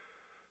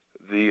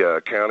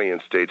 the county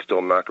and state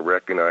still not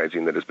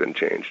recognizing that it's been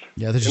changed.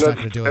 Yeah, they're just not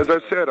going to do it. As I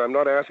said, I'm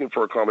not asking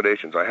for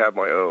accommodations. I have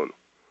my own.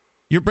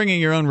 You're bringing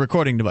your own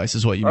recording device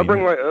is what you mean. I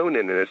bring my own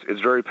in, and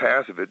it's very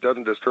passive. It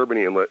doesn't disturb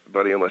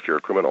anybody unless you're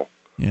a criminal.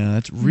 Yeah,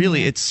 that's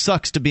really, it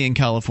sucks to be in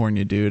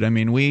California, dude. I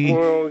mean, we've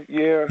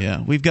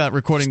got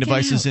recording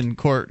devices in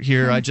court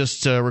here. I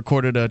just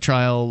recorded a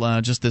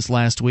trial just this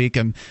last week.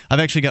 I've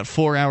actually got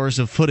 4 hours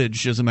of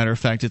footage, as a matter of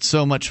fact. It's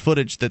so much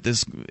footage that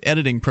this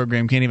editing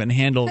program can't even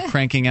handle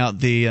cranking out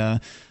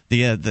the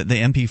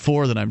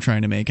MP4 that I'm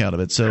trying to make out of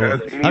it. So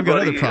I've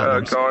got other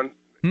problems.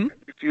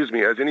 Excuse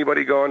me, has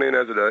anybody gone in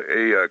as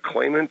a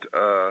claimant,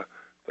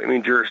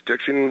 claiming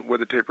jurisdiction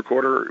with a tape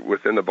recorder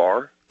within the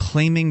bar?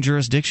 Claiming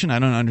jurisdiction? I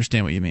don't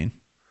understand what you mean.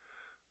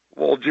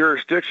 Well,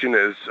 jurisdiction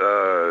is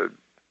the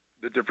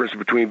difference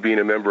between being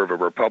a member of a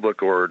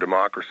republic or a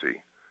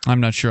democracy.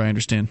 I'm not sure I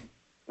understand.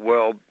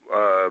 Well,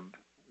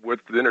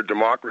 within a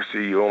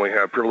democracy, you only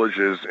have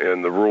privileges,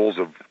 and the rules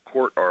of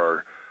court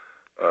are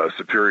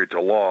superior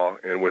to law.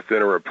 And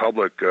within a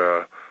republic,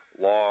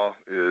 law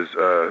is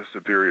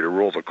superior to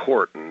rules of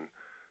court, and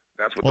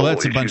that's what. Well,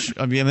 that's a bunch.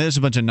 I mean, there's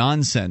a bunch of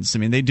nonsense. I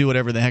mean, they do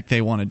whatever the heck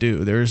they want to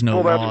do. There is no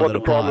law that applies. Well, that's what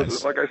the problem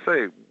is. Like I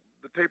say,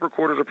 the tape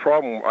recorder is a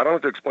problem. I don't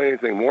have to explain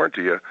anything more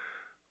to you.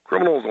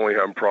 Criminals only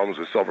have problems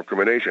with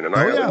self-incrimination, and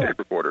I have tape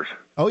recorders.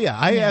 Oh, yeah.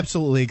 I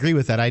absolutely agree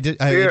with that. I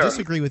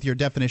disagree with your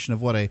definition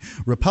of what a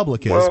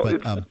republic is. Well,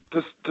 but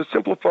to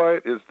simplify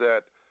it is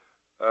that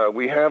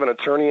we have an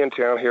attorney in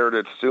town here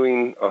that's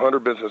suing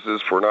 100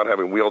 businesses for not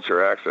having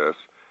wheelchair access.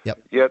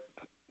 Yep. Yet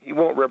he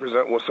won't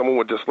represent someone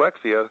with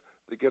dyslexia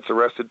that gets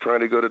arrested trying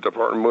to go to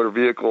Department of Motor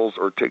Vehicles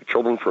or take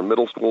children from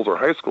middle schools or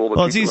high school.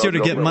 Well, it's easier to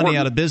get money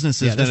out of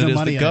businesses than it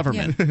is the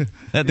government.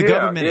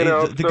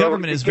 The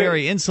government is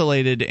very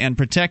insulated and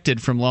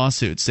protected from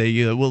lawsuits.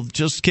 They will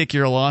just kick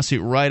your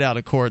lawsuit right out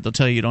of court. They'll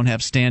tell you don't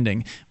have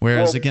standing.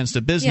 Whereas against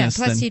a business,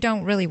 plus you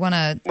don't really want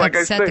to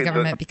upset the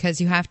government because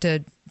you have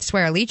to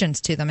swear allegiance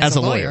to them as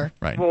a lawyer.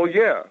 Right. Well,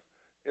 yeah.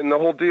 And the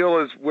whole deal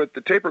is with the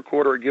tape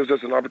recorder, it gives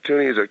us an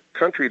opportunity as a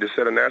country to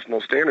set a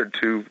national standard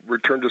to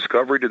return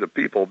discovery to the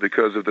people,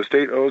 because if the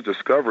state owns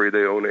discovery,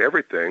 they own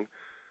everything,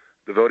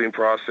 the voting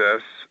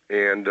process,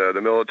 and the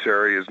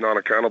military is not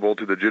accountable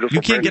to the judicial.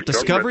 You can't get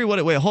discovery?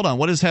 Wait, hold on.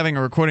 What does having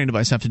a recording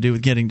device have to do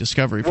with getting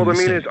discovery from the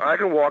state? Well, the meaning is I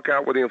can walk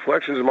out with the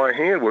inflections in my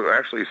hand, what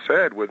actually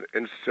said,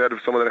 instead of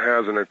someone that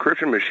has an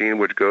encryption machine,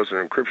 which goes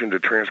from encryption to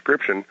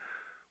transcription,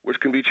 which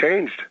can be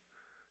changed.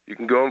 You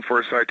can go in for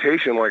a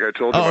citation, like I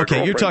told you. Oh,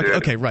 okay. You're talking.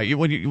 Okay, right.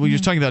 When you're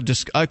talking about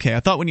okay, I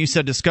thought when you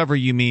said discovery,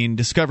 you mean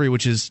discovery,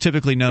 which is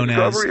typically known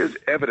as discovery is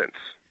evidence.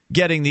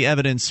 Getting the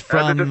evidence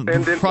from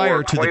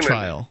prior to the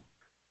trial.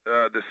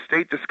 The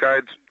state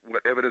decides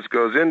what evidence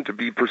goes in to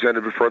be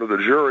presented in front of the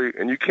jury,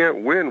 and you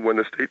can't win when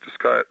the state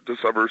decides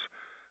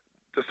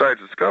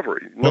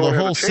discovery. Well, the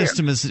whole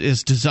system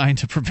is designed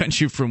to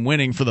prevent you from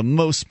winning for the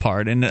most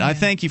part. And I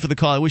thank you for the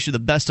call. I wish you the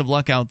best of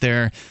luck out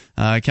there,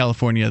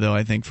 California. Though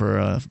I think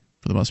for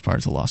the most part,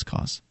 it's a lost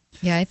cause.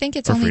 Yeah, I think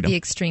it's only the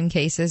extreme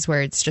cases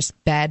where it's just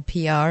bad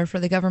PR for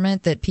the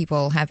government that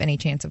people have any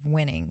chance of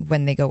winning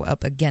when they go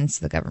up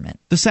against the government.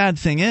 The sad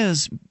thing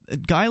is, a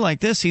guy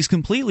like this, he's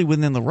completely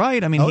within the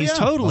right. I mean,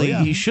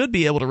 he should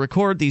be able to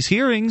record these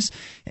hearings.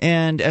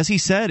 And as he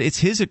said, it's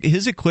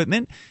his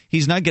equipment.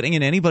 He's not getting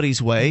in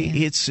anybody's way.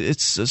 Yeah.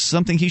 It's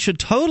something he should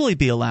totally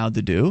be allowed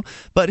to do.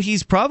 But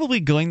he's probably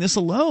going this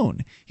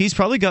alone. He's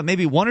probably got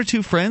maybe one or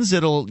two friends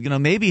that'll,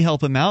 maybe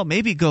help him out,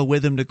 maybe go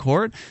with him to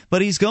court.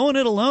 But he's going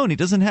it alone. He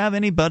doesn't have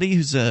anybody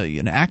who's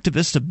an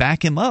activist to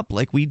back him up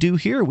like we do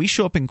here. We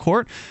show up in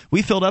court.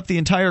 We filled up the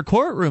entire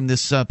courtroom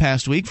this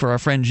past week for our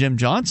friend Jim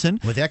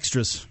Johnson. With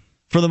extras.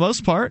 For the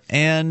most part,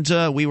 and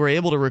we were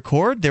able to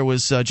record. There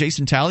was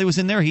Jason Talley was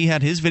in there. He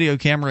had his video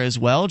camera as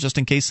well, just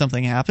in case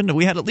something happened.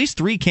 We had at least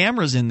 3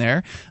 cameras in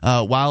there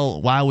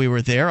while we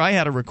were there. I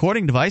had a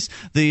recording device.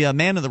 The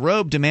man in the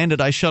robe demanded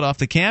I shut off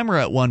the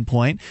camera at one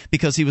point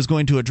because he was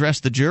going to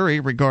address the jury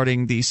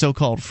regarding the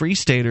so-called free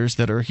staters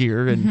that are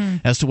here, and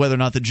as to whether or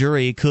not the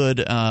jury could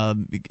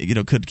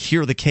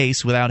hear the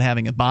case without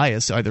having a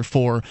bias either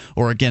for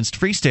or against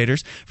free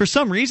staters. For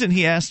some reason,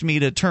 he asked me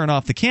to turn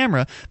off the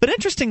camera, but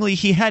interestingly,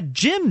 he had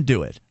Jim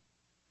do it.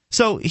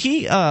 So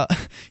he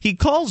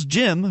calls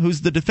Jim,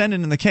 who's the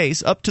defendant in the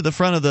case, up to the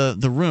front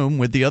of the room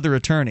with the other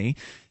attorney,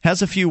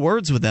 has a few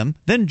words with him.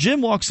 Then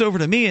Jim walks over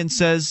to me and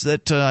says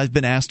that I've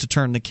been asked to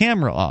turn the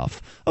camera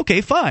off. Okay,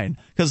 fine,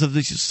 because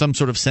of some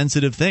sort of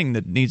sensitive thing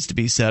that needs to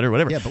be said or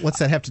whatever. Yeah, but what's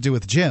that have to do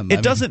with Jim?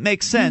 It doesn't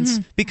make sense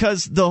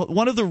because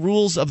one of the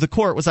rules of the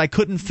court was I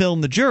couldn't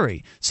film the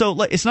jury.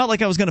 So it's not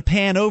like I was going to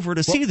pan over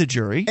to see the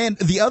jury. And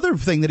the other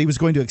thing that he was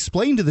going to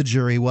explain to the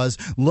jury was,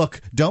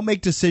 look, don't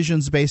make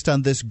decisions based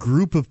on this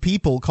group of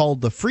people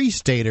called the Free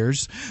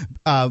Staters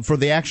for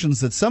the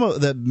actions that some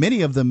of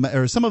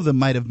them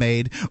might have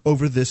made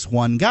over this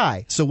one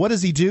guy. So what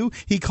does he do?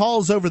 He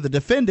calls over the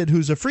defendant,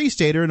 who's a Free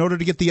Stater, in order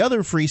to get the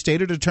other Free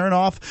Stater to turn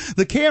off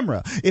the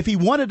camera. If he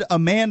wanted a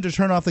man to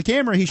turn off the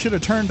camera, he should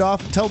have told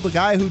the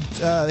guy who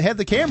had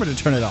the camera to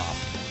turn it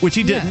off. Which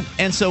he didn't.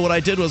 And so what I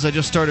did was I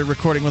just started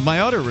recording with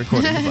my auto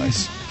recording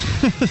device.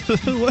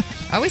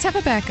 Always have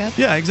a backup.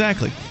 Yeah,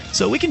 exactly.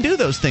 So we can do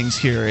those things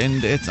here,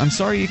 and I'm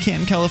sorry you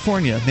can't in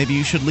California. Maybe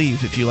you should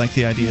leave if you like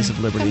the ideas of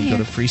liberty. Go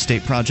to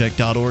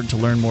freestateproject.org to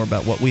learn more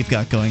about what we've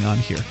got going on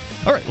here.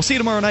 All right, we'll see you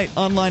tomorrow night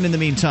online in the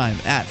meantime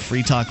at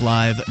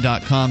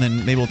freetalklive.com,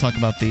 and maybe we'll talk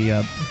about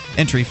the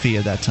entry fee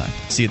at that time.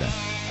 See you then.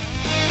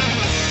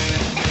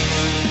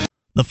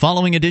 The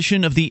following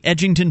edition of the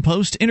Edgington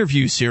Post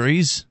interview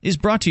series is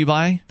brought to you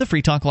by the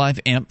Free Talk Live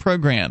AMP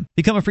program.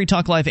 Become a Free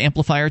Talk Live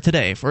amplifier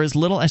today for as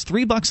little as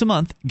 $3 a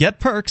month. Get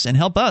perks and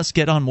help us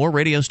get on more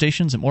radio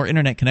stations and more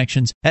internet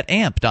connections at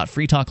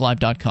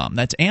amp.freetalklive.com.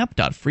 That's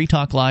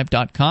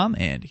amp.freetalklive.com.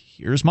 And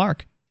here's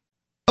Mark.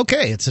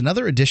 Okay, it's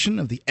another edition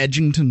of the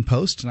Edgington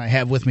Post, and I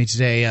have with me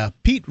today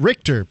Pete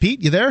Richter.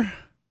 Pete, you there?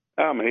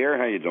 I'm here.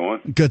 How you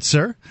doing? Good,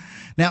 sir.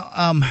 Now,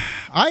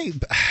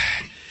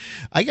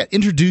 I got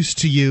introduced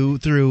to you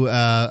through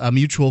a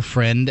mutual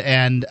friend,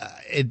 and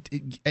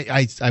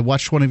I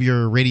watched one of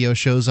your radio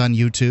shows on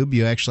YouTube.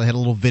 You actually had a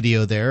little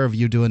video there of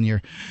you doing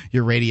your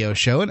radio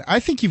show, and I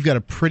think you've got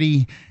a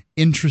pretty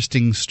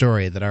interesting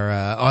story that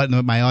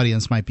my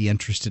audience might be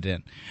interested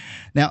in.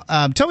 Now,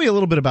 tell me a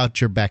little bit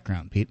about your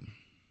background, Pete.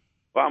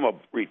 Well, I'm a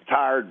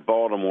retired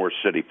Baltimore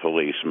City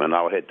policeman.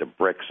 I hit the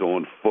bricks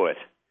on foot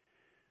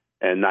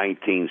in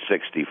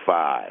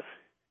 1965.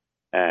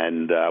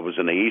 And I was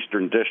in the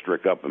Eastern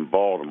District up in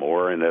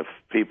Baltimore, and if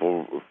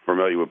people are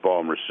familiar with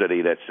Baltimore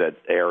City, that's that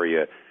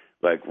area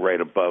like right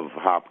above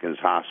Hopkins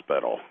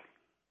Hospital.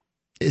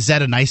 Is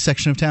that a nice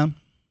section of town?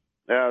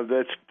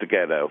 That's the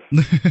ghetto.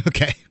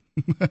 Okay.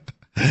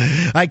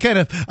 I kind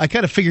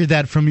of figured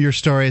that from your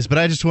stories, but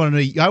I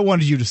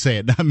wanted you to say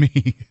it, not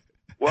me.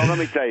 Well, let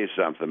me tell you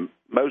something.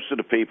 Most of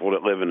the people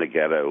that live in the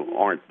ghetto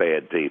aren't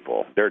bad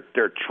people. They're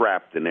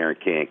trapped in there and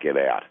can't get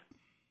out.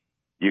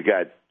 You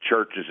got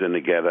churches in the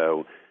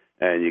ghetto,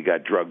 and you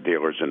got drug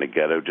dealers in the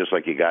ghetto, just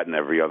like you got in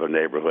every other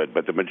neighborhood.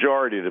 But the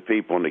majority of the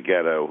people in the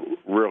ghetto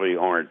really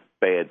aren't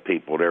bad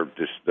people. They're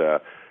just,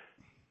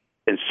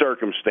 in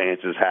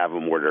circumstances, have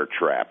them where they're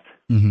trapped.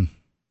 Mm-hmm.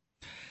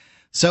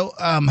 So,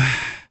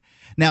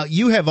 now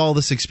you have all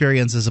this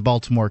experience as a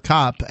Baltimore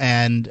cop,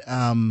 and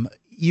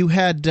you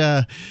had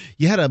a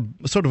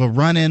sort of a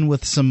run-in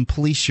with some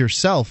police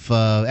yourself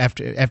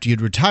after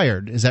you'd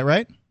retired. Is that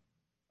right?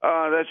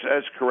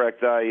 That's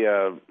correct.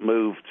 I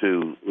moved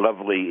to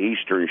lovely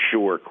Eastern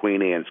Shore,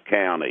 Queen Anne's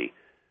County.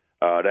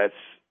 That's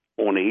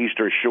on the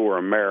Eastern Shore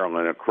of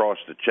Maryland, across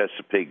the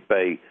Chesapeake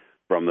Bay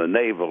from the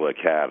Naval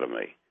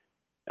Academy.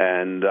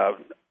 And,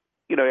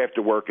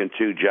 after working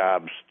 2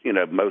 jobs,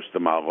 most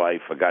of my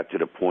life, I got to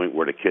the point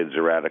where the kids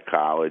are out of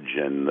college,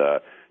 and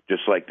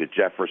just like the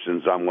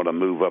Jeffersons, I'm going to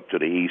move up to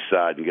the east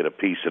side and get a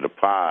piece of the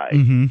pie.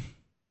 Mm-hmm.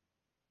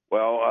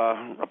 Well,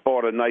 I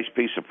bought a nice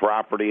piece of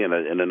property in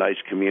a nice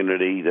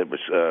community that was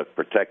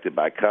protected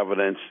by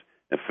covenants,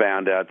 and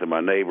found out that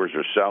my neighbors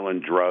are selling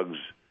drugs,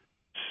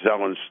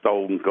 selling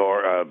stolen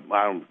cars.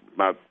 I'm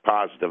not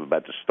positive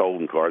about the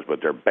stolen cars, but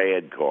they're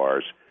bad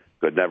cars,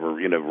 Could never,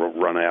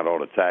 run out all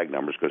the tag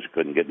numbers because he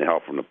couldn't get any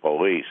help from the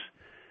police.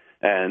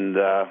 And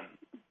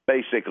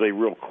basically,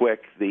 real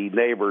quick, the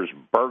neighbors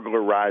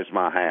burglarized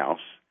my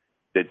house,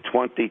 did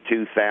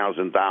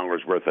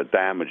 $22,000 worth of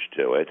damage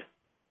to it.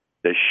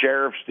 The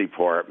sheriff's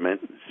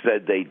department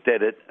said they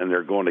did it and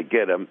they're going to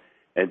get him,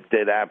 and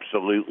did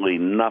absolutely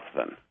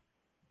nothing.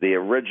 The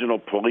original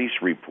police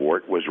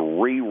report was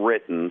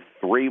rewritten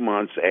 3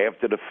 months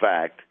after the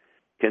fact,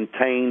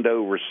 contained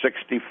over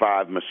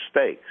 65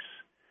 mistakes.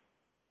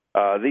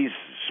 These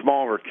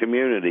smaller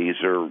communities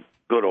are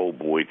good old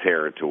boy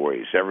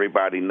territories.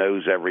 Everybody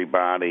knows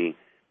everybody,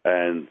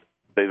 and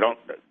they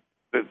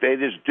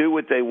just do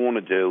what they want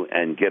to do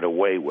and get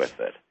away with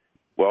it.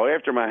 Well,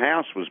 after my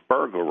house was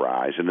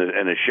burglarized, and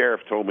the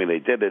sheriff told me they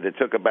did it, it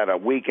took about a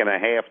week and a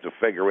half to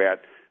figure out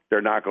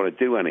they're not going to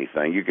do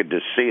anything. You could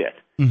just see it.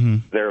 Mm-hmm.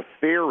 Their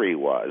theory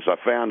was, I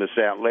found this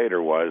out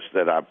later, was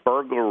that I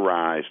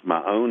burglarized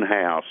my own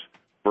house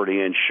for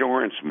the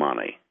insurance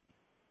money.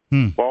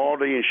 Well, all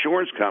the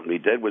insurance company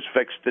did was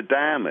fix the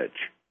damage.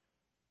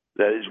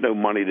 There's no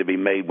money to be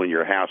made when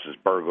your house is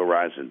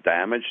burglarized and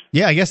damaged.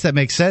 Yeah, I guess that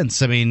makes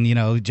sense. I mean,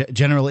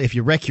 generally, if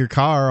you wreck your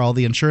car, all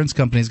the insurance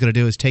company is going to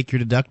do is take your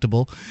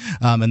deductible,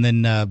 and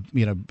then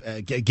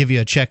give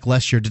you a check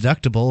less your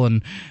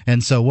deductible.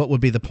 And so, what would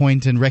be the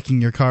point in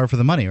wrecking your car for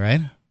the money, right?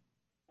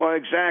 Well,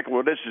 exactly.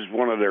 Well, this is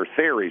one of their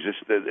theories.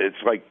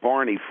 It's like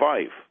Barney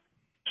Fife.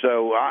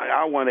 So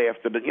I went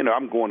after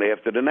I'm going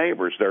after the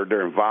neighbors.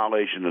 They're in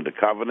violation of the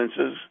covenants.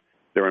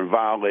 They're in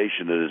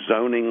violation of the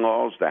zoning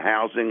laws, the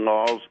housing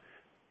laws.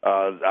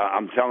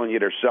 I'm telling you,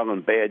 they're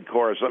selling bad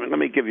cars. Let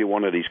me give you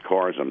one of these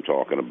cars I'm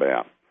talking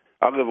about.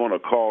 I live on a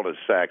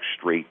cul-de-sac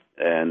street,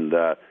 and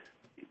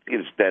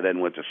it's dead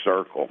end with a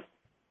circle.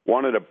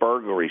 One of the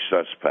burglary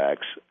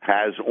suspects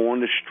has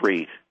on the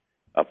street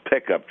a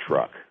pickup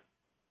truck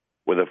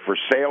with a for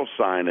sale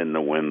sign in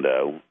the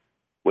window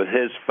with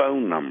his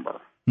phone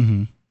number.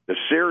 Mm-hmm. The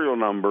serial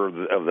number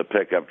of the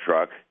pickup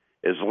truck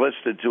is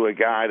listed to a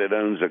guy that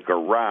owns a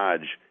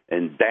garage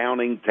in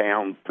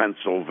Downingtown,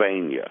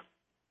 Pennsylvania.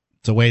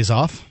 It's a ways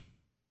off?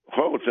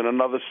 Oh, it's in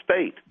another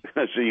state.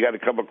 So you got to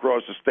come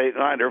across the state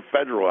line. They're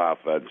federal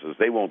offenses.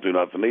 They won't do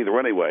nothing either.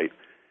 Anyway,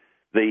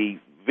 the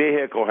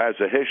vehicle has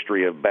a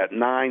history of about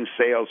 9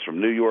 sales from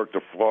New York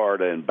to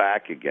Florida and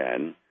back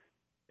again.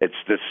 It's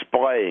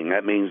displaying.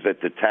 That means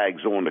that the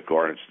tag's on the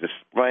car. It's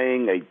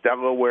displaying a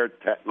Delaware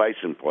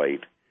license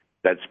plate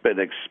that's been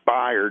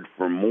expired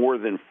for more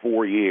than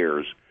 4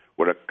 years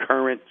with a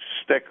current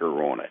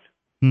sticker on it.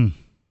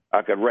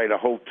 I could write a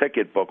whole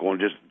ticket book on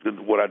just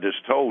what I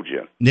just told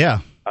you. Yeah.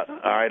 All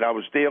right, I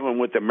was dealing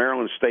with the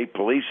Maryland State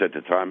Police at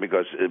the time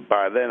because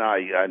by then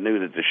I knew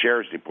that the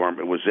Sheriff's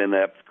Department was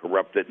inept,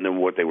 corrupted, and knew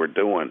what they were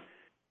doing.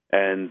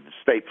 And the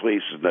State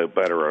Police is no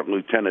better.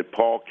 Lieutenant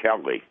Paul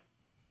Kelly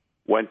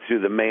went to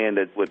the man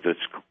with this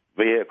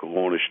vehicle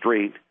on the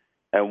street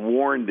and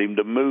warned him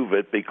to move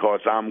it because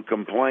I'm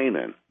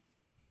complaining.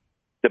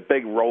 The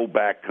big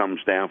rollback comes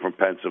down from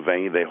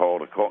Pennsylvania. They haul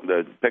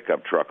the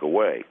pickup truck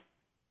away.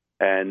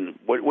 And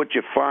what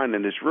you find,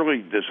 and it's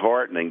really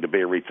disheartening to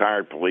be a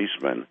retired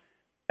policeman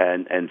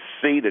and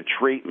see the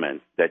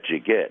treatment that you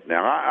get.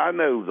 Now, I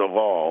know the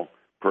law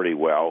pretty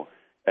well,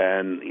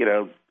 and,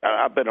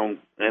 I've been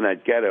in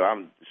that ghetto.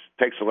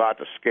 It takes a lot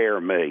to scare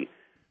me.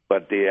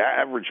 But the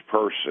average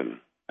person,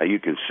 you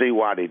can see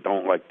why they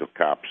don't like the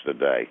cops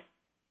today.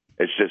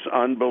 It's just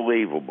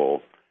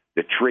unbelievable,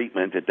 the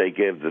treatment that they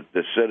give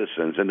the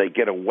citizens, and they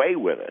get away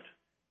with it.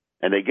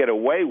 And they get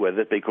away with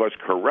it because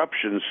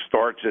corruption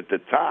starts at the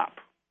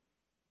top.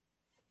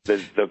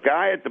 The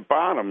guy at the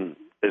bottom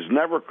is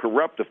never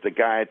corrupt if the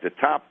guy at the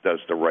top does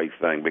the right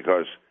thing,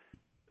 because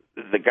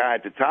the guy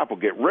at the top will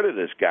get rid of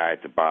this guy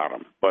at the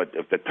bottom. But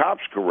if the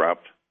top's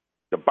corrupt,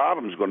 the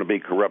bottom's going to be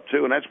corrupt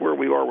too, and that's where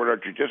we are with our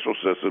judicial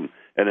system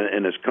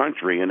in this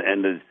country. And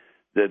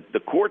the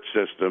court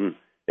system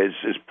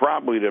is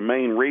probably the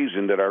main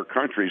reason that our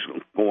country's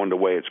going the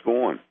way it's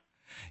going.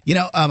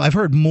 I've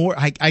heard more.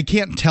 I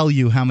can't tell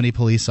you how many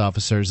police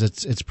officers.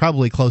 It's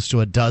probably close to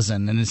a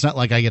dozen, and it's not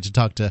like I get to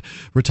talk to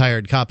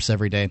retired cops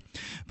every day.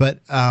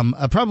 But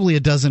probably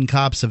a dozen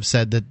cops have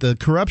said that the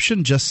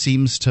corruption just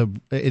seems to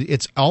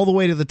it's all the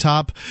way to the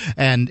top,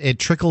 and it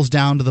trickles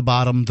down to the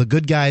bottom. The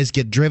good guys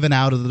get driven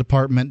out of the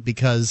department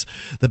because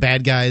the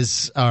bad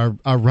guys are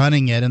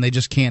running it, and they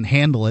just can't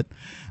handle it.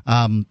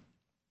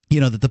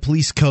 That the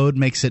police code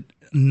makes it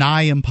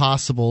nigh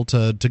impossible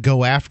to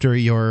go after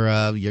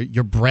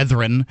your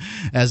brethren,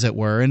 as it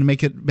were, and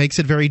makes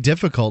it very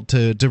difficult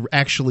to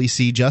actually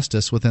see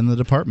justice within the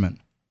department.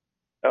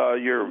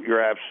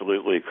 You're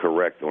absolutely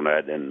correct on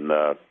that, and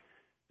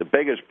the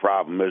biggest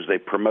problem is they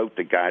promote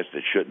the guys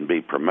that shouldn't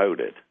be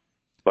promoted.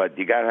 But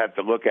you got to have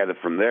to look at it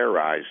from their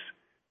eyes.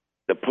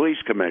 The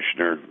police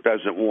commissioner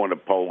doesn't want the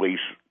police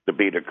to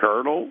be the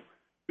colonel,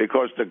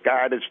 because the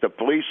guy that's the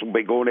police will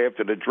be going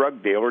after the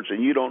drug dealers,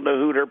 and you don't know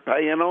who they're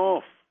paying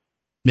off.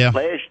 Yeah.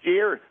 Last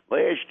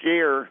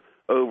year,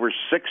 over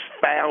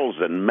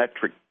 6,000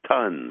 metric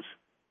tons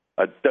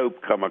of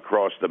dope come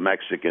across the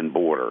Mexican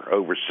border.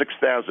 Over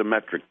 6,000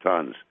 metric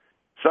tons.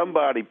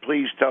 Somebody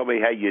please tell me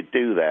how you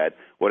do that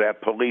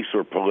without police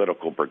or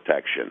political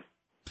protection.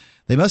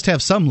 They must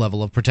have some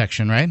level of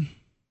protection, right?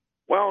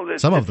 Well,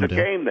 it's a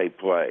game they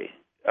play.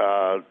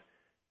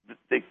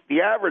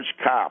 The average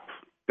cop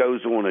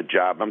goes on a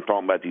job. I'm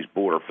talking about these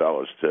border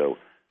fellows, too.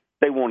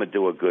 They want to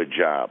do a good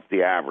job,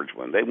 the average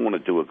one. They want to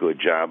do a good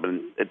job,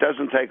 and it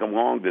doesn't take them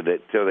long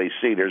till they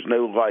see there's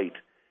no light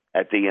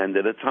at the end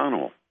of the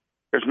tunnel.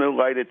 There's no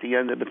light at the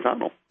end of the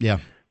tunnel. Yeah.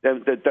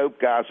 The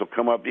dope guys will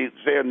come up.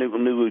 Say a new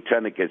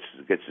lieutenant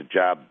gets a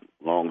job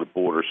along the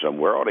border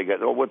somewhere.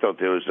 What they'll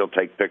do is they'll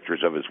take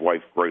pictures of his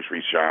wife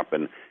grocery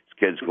shopping, his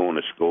kids going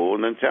to school,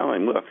 and then tell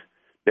him, look,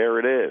 there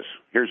it is.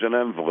 Here's an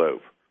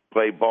envelope.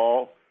 Play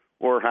ball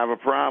or have a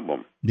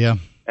problem. Yeah.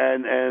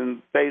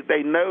 And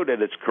they know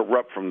that it's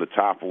corrupt from the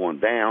top on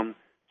down.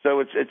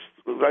 So it's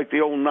like the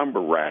old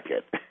number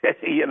racket.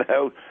 It's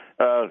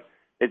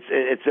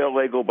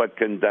illegal but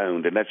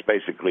condoned, and that's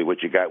basically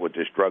what you got with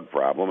this drug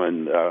problem.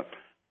 And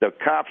the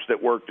cops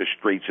that work the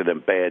streets of them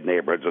bad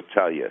neighborhoods will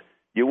tell you,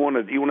 you want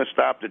to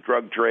stop the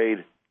drug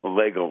trade,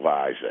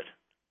 legalize it.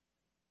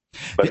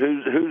 But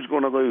who's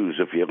going to lose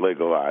if you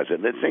legalize it?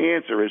 And the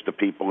answer is the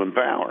people in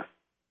power.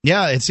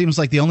 Yeah, it seems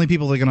like the only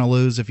people that are going to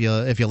lose if you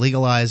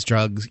legalize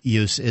drug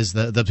use is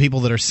the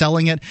people that are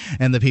selling it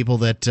and the people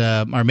that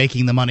are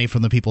making the money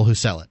from the people who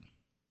sell it.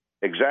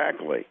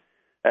 Exactly.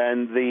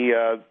 And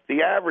the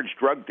average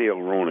drug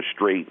dealer on the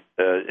street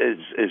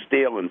is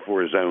dealing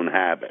for his own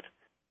habit.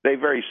 They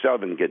very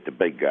seldom get the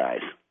big guys.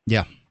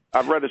 Yeah.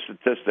 I've read a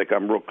statistic.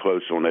 I'm real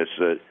close on this.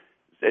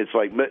 It's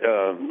like,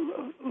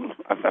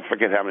 I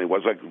forget how many it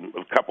was, like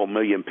a couple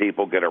million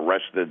people get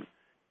arrested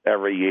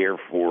every year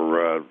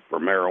for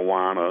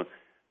marijuana.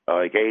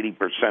 Like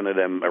 80% of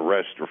them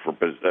arrested for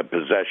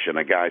possession,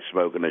 a guy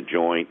smoking a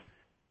joint,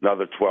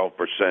 another 12%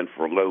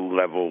 for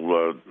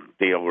low-level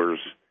dealers.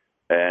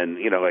 And,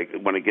 like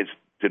when it gets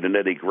to the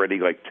nitty-gritty,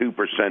 like 2%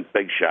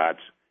 big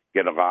shots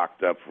get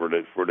locked up for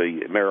the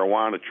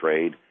marijuana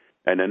trade.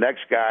 And the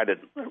next guy that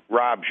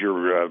robs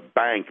your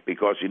bank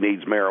because he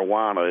needs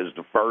marijuana is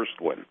the first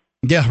one.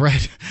 Yeah,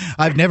 right.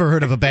 I've never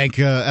heard of a bank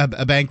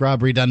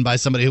robbery done by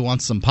somebody who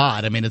wants some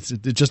pot. I mean,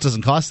 it just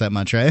doesn't cost that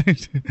much,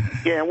 right?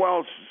 Yeah,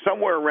 well,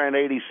 somewhere around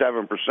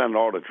 87% of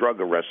all the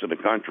drug arrests in the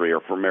country are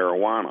for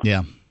marijuana.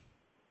 Yeah.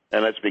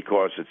 And that's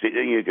because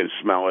you can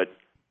smell it,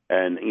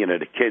 and,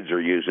 the kids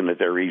are using it.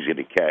 They're easy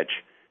to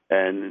catch.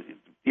 And,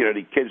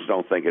 the kids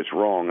don't think it's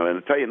wrong. And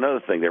I'll tell you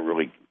another thing that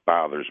really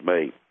bothers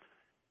me.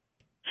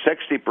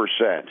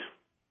 60%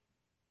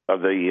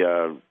 of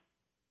the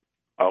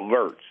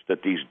alerts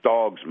that these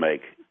dogs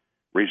make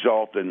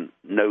result in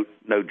no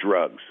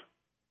drugs.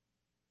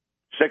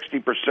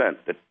 60%.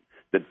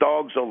 The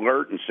dogs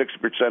alert, and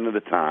 60% of the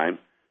time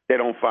they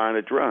don't find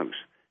the drugs.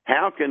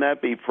 How can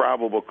that be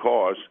probable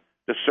cause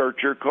to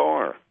search your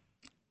car?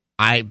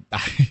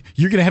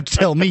 You're going to have to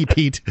tell me,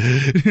 Pete.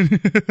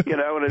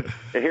 And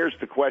here's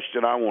the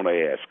question I want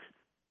to ask: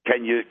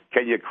 Can you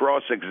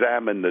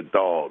cross-examine the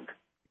dog?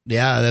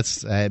 Yeah,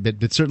 that's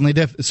it's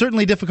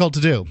certainly difficult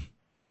to do.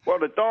 Well,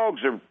 the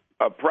dogs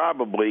are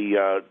probably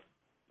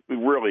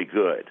really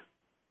good.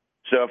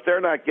 So if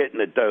they're not getting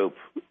the dope,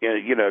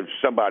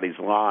 somebody's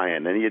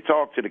lying. And you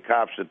talk to the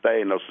cops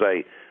today, and they'll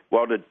say,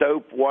 well, the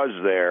dope was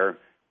there,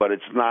 but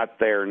it's not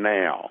there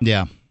now.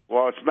 Yeah.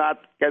 Well, it's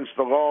not against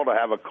the law to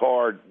have a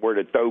car where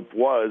the dope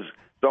was.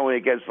 It's only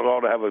against the law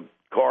to have a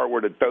car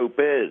where the dope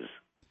is.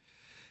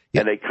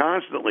 Yeah. And they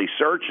constantly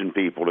searching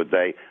people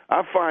today.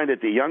 I find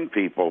that the young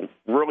people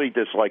really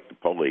dislike the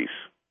police.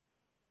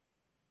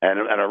 And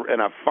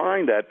I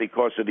find that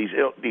because of these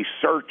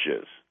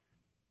searches,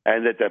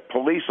 and that the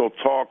police will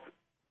talk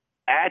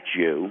at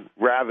you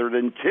rather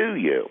than to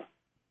you.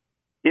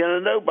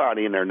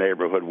 Nobody in their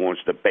neighborhood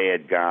wants the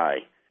bad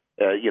guy,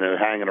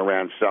 hanging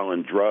around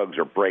selling drugs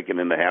or breaking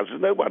into houses.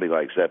 Nobody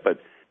likes that.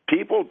 But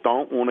people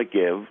don't want to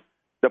give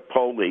the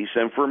police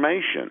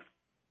information.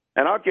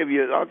 And I'll give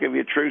you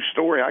a true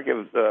story. I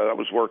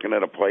was working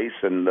at a place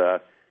and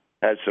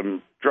had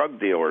some drug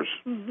dealers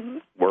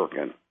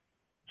working.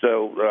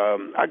 So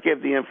I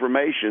give the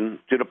information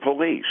to the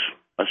police.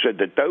 I said,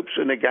 the dope's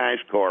in the guy's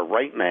car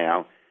right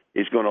now.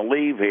 He's going to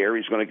leave here.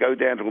 He's going to go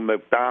down to a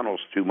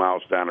McDonald's 2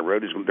 miles down the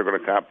road. They're going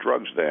to cop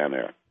drugs down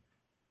there.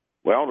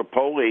 Well, the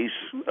police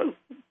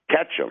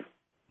catch him,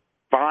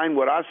 find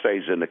what I say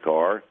is in the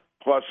car,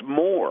 plus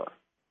more.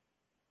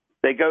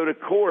 They go to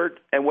court,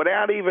 and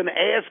without even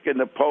asking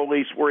the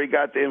police where he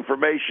got the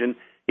information,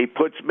 he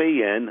puts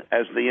me in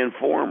as the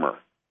informer.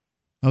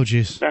 Oh,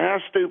 jeez. Now, how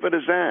stupid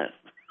is that?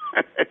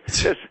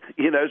 So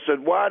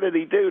why did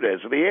he do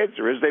this? And the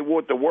answer is they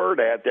want the word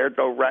out there,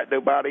 don't rat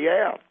nobody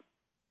out.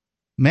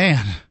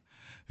 Man,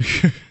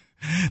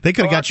 they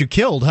could have got you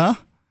killed, huh?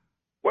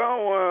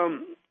 Well,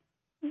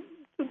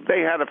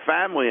 they had a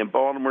family in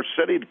Baltimore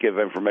City to give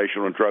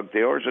information on drug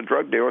dealers, and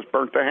drug dealers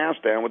burnt the house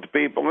down with the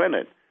people in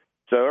it.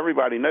 So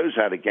everybody knows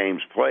how the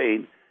game's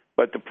played.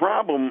 But the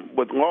problem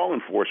with law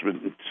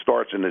enforcement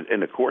starts in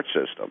the court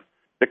system.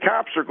 The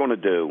cops are going to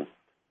do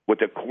what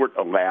the court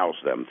allows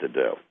them to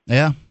do.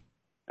 Yeah.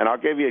 And I'll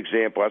give you an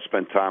example. I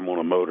spent time on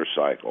a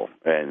motorcycle,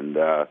 and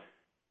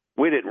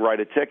we didn't write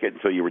a ticket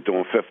until you were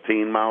doing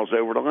 15 miles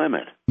over the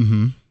limit.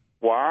 Mm-hmm.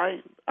 Why?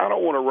 I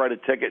don't want to write a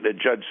ticket and the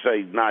judge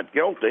say not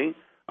guilty.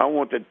 I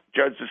want the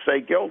judge to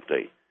say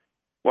guilty.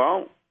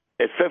 Well,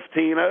 at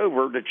 15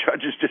 over, the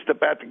judge is just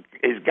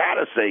he's got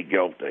to say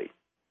guilty.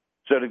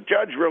 So the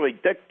judge really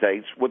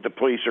dictates what the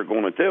police are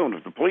going to do. And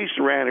if the police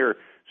are around here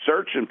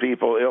searching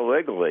people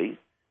illegally,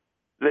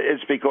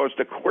 it's because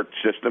the court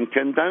system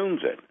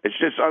condones it. It's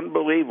just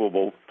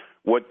unbelievable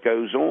what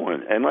goes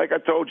on. And like I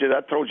told you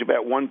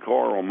about one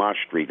car on my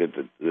street that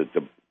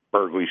the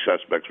burglary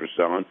suspects were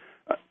selling.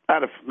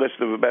 Out of a list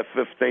of about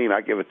 15,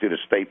 I give it to the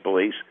state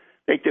police.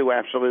 They do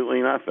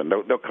absolutely nothing.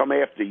 They'll come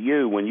after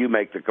you when you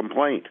make the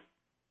complaint.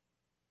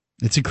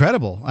 It's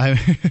incredible.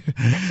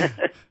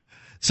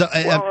 So,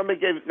 let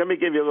me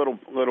give you a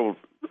little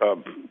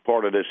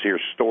part of this here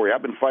story.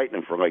 I've been fighting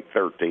them for like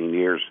 13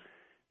 years,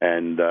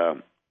 and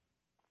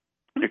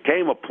there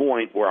came a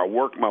point where I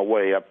worked my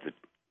way up the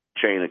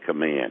chain of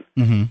command.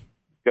 Mm-hmm.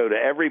 Go to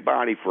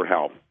everybody for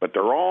help, but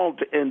they're all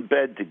in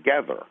bed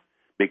together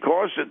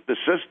because the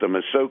system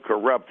is so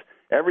corrupt.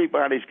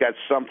 Everybody's got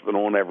something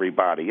on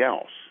everybody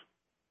else.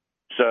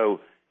 So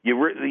you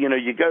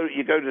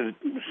go to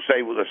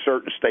say with a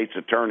certain state's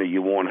attorney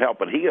you want help,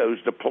 and he owes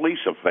the police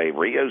a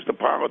favor. He owes the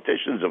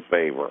politicians a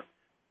favor,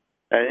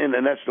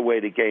 and that's the way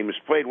the game is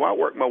played. Well, I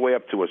worked my way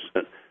up to a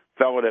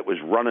fellow that was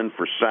running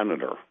for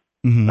senator.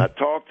 Mm-hmm. I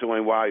talked to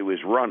him while he was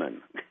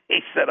running. He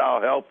said,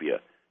 "I'll help you."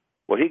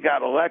 Well, he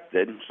got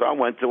elected, so I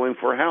went to him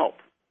for help.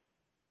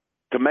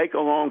 To make a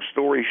long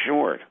story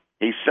short,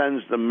 he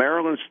sends the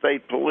Maryland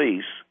State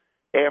Police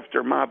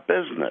after my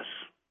business.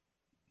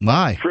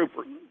 Why?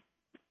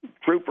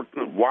 Trooper,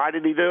 why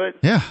did he do it?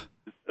 Yeah.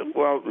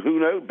 Well, who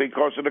knows?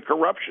 Because of the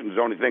corruption is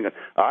the only thing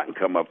I can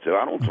come up to.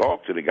 I don't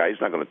talk to the guy.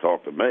 He's not going to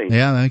talk to me.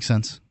 Yeah, that makes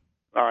sense.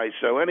 All right,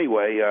 so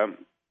anyway,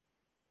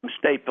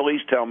 state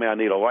police tell me I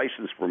need a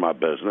license for my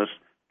business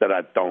that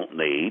I don't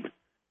need,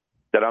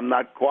 that I'm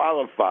not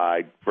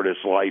qualified for this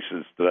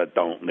license that I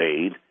don't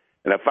need,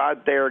 and if I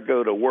dare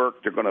go to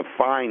work, they're going to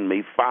fine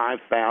me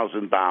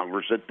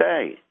 $5,000 a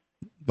day.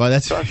 Well,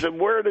 so I said,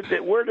 where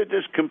did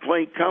this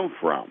complaint come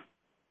from?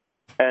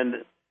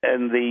 And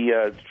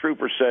the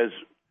trooper says,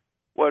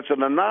 well, it's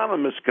an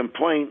anonymous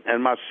complaint,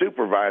 and my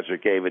supervisor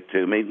gave it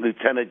to me,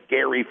 Lieutenant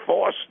Gary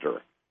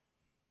Foster.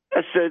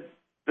 I said,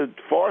 the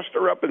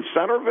Foster up in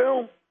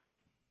Centerville?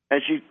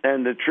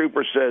 And the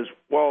trooper says,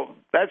 well,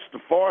 that's the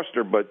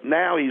Foster, but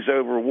now he's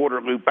over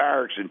Waterloo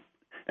Barracks,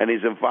 and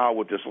he's involved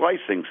with this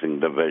licensing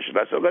division.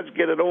 I said, let's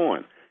get it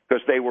on,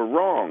 because they were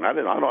wrong. I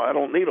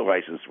don't need a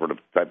license for the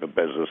type of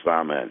business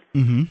I'm in.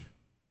 Mm-hmm.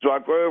 So I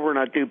go over and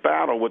I do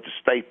battle with the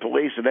state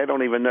police, and they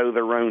don't even know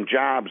their own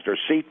jobs. They're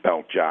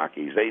seatbelt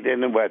jockeys. They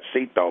know about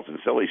seatbelts and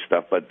silly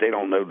stuff, but they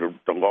don't know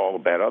the law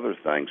about other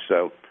things.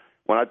 So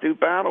when I do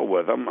battle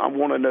with them, I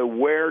want to know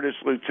where this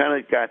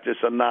lieutenant got this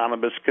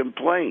anonymous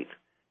complaint.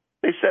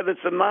 They said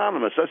it's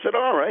anonymous. I said,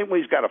 all right, well,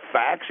 he's got a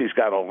fax. He's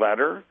got a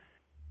letter.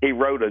 He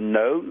wrote a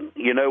note,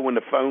 when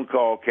the phone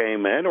call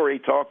came in, or he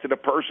talked to the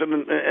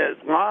person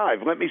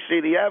live. Let me see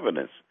the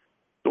evidence.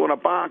 So when I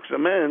box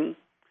them in,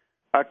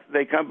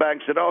 they come back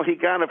and said, oh, he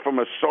got it from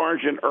a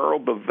Sergeant Earl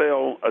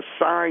Beville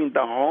assigned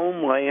to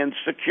Homeland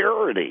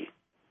Security.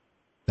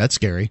 That's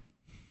scary.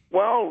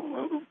 Well,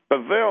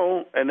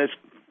 Beville and this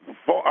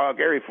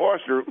Gary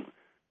Foster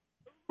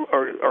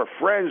are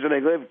friends, and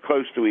they live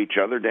close to each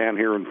other down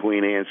here in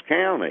Queen Anne's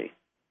County.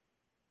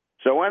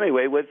 So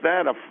anyway, with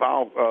that,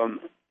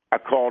 I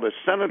called a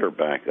senator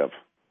back up.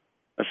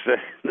 I said,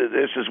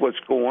 this is what's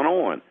going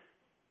on.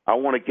 I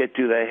want to get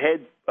to the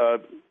head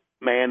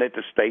man at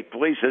the state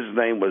police. His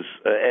name was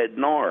Ed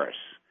Norris.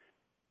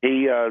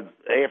 He,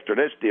 after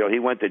this deal, he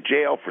went to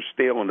jail for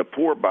stealing the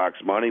poor box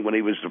money when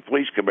he was the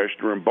police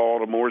commissioner in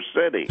Baltimore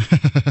City.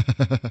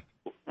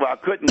 Well, I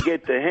couldn't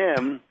get to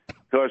him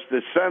because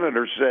the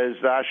senator says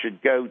I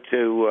should go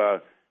to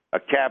a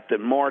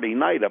Captain Marty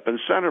Knight up in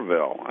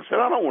Centerville. I said,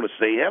 I don't want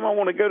to see him. I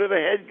want to go to the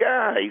head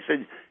guy. He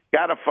said,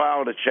 got to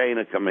follow the chain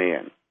of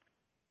command.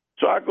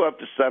 So I go up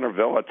to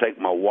Centerville. I take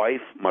my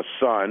wife, my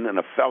son, and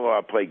a fellow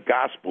I play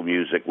gospel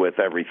music with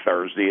every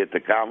Thursday at the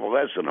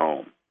convalescent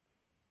home.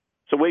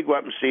 So we go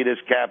up and see this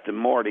Captain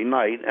Marty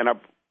Knight, and I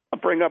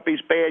bring up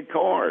these bad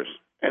cars.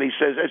 And he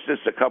says, it's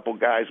just a couple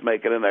guys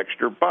making an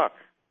extra buck.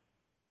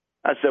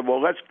 I said,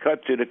 well, let's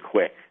cut to the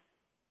quick.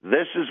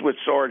 This is what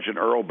Sergeant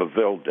Earl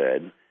Beville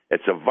did.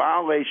 It's a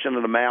violation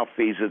of the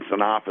malfeasance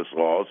and office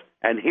laws,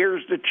 and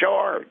here's the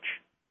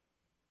charge.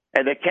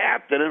 And the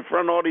captain, in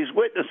front of all these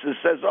witnesses,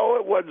 says, oh,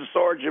 it wasn't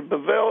Sergeant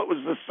Beville, it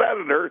was the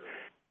senator.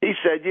 He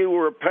said you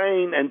were a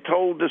pain and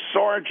told the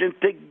sergeant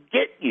to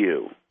get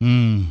you.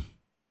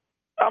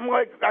 I'm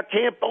like, I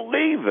can't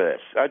believe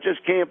this. I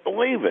just can't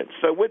believe it.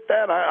 So with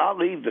that, I'll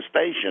leave the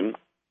station,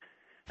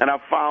 and I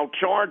filed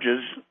charges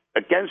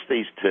against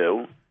these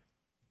two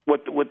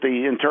with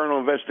the Internal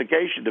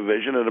Investigation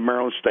Division of the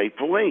Maryland State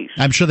Police.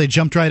 I'm sure they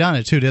jumped right on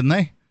it, too, didn't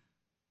they?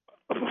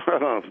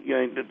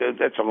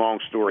 That's a long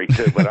story,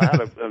 too. But I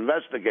had an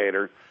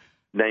investigator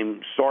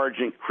named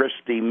Sergeant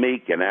Christy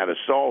Meakin out of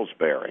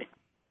Salisbury.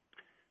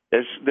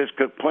 This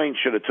complaint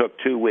should have took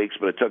 2 weeks,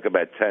 but it took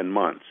about 10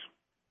 months.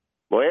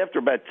 Well, after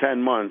about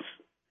 10 months,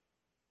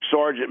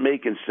 Sergeant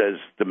Meekin says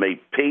to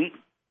me, Pete,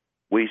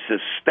 we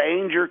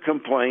sustained your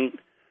complaint.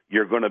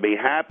 You're going to be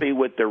happy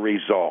with the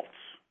results.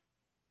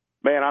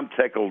 Man, I'm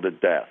tickled to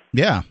death.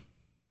 Yeah.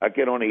 I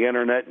get on the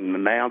Internet and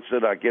announce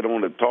it. I get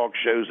on the talk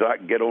shows. I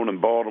can get on in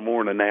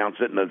Baltimore and announce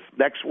it. And the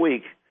next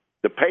week,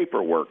 the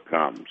paperwork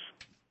comes.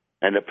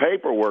 And the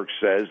paperwork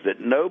says that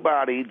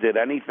nobody did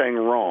anything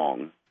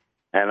wrong,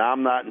 and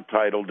I'm not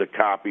entitled to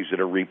copies of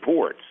the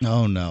reports.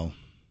 Oh, no.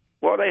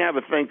 Well, they have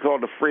a thing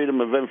called the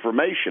Freedom of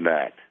Information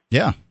Act.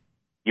 Yeah.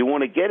 You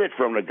want to get it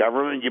from the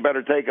government, you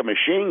better take a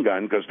machine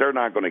gun because they're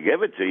not going to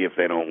give it to you if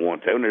they don't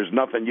want to, and there's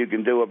nothing you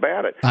can do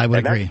about it. I would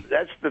agree.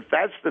 That's the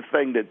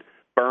thing that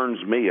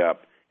burns me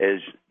up,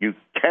 is you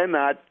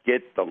cannot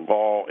get the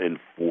law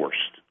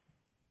enforced.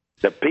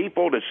 The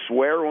people that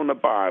swear on the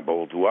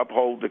Bible to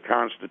uphold the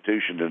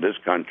Constitution of this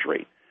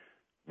country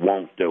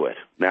won't do it.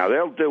 Now,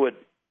 they'll do it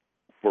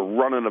for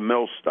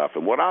run-of-the-mill stuff,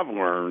 and what I've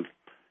learned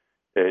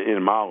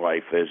in my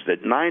life is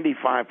that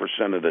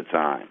 95% of the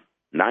time,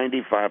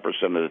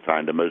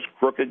 the most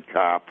crooked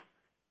cop,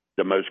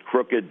 the most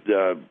crooked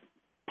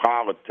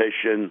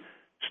politician,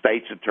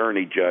 state's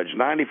attorney judge,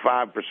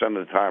 95%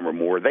 of the time or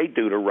more, they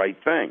do the right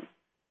thing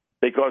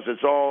because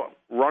it's all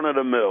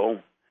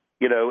run-of-the-mill,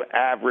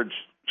 average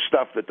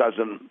stuff that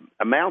doesn't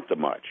amount to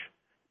much.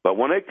 But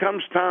when it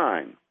comes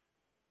time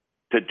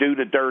to do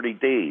the dirty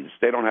deeds,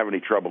 they don't have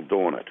any trouble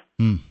doing it.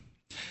 Mm.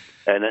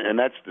 And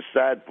that's the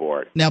sad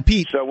part. Now,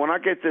 Pete. So when I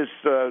get this,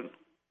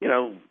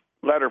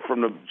 letter from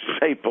the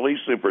state police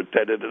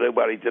superintendent that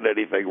nobody did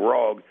anything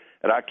wrong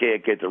and I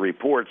can't get the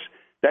reports,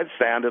 that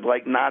sounded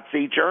like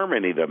Nazi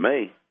Germany to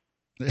me.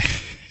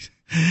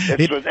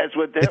 That's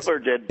what Hitler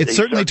did. It's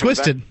certainly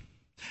twisted.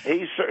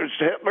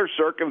 Hitler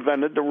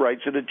circumvented the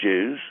rights of the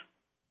Jews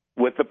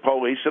with the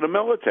police and the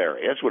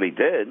military. That's what he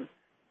did.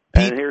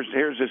 And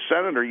here's a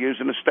senator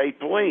using the state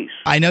police.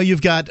 I know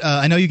you've got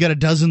a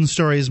dozen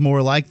stories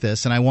more like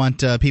this, and I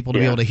want people to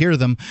be able to hear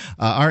them.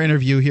 Our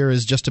interview here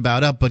is just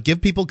about up, but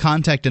give people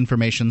contact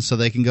information so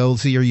they can go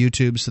see your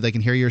YouTube, so they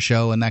can hear your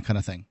show and that kind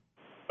of thing.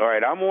 All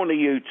right, I'm on the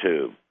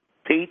YouTube,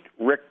 Pete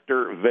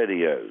Richter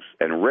Videos,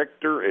 and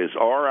Richter is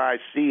Richter,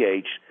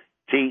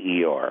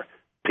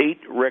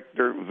 Pete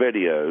Richter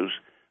Videos.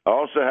 I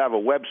also have a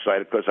website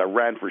because I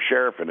ran for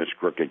sheriff in this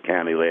crooked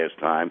county last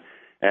time.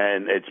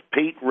 And it's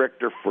Pete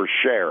Richter for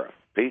Sheriff.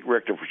 Pete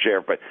Richter for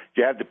Sheriff. But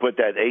you have to put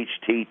that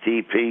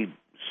HTTP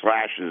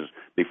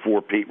 /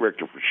 before Pete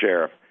Richter for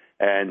Sheriff.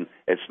 And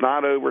it's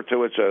not over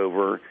till it's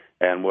over.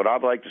 And what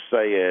I'd like to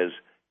say is,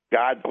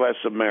 God bless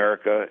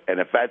America. And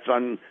if that's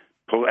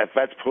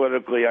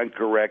politically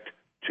incorrect,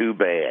 too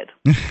bad.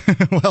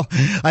 Well,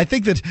 I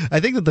think that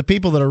the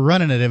people that are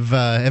running it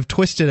have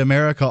twisted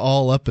America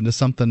all up into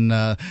something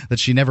that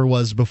she never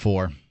was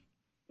before.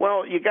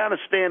 Well, you got to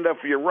stand up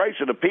for your rights,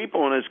 and the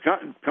people in this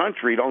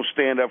country don't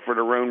stand up for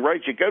their own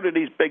rights. You go to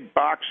these big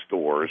box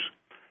stores,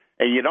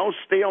 and you don't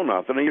steal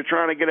nothing, and you're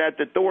trying to get out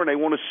the door, and they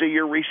want to see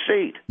your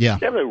receipt. Yeah.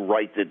 You have no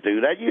right to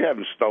do that. You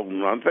haven't stolen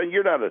nothing.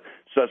 You're not a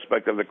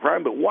suspect of the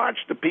crime. But watch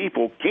the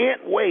people.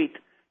 Can't wait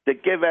to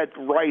give that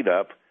right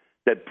up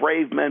that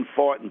brave men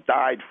fought and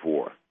died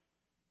for.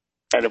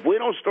 And if we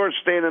don't start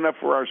standing up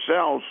for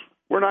ourselves,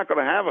 we're not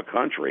going to have a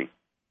country.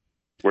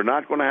 We're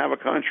not going to have a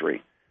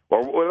country.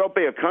 Or there'll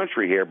be a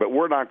country here, but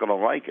we're not going to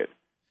like it.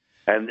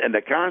 And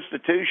the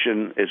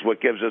Constitution is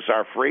what gives us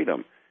our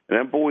freedom. And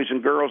them boys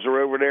and girls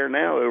are over there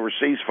now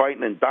overseas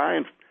fighting and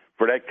dying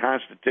for that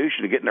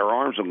Constitution, getting their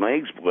arms and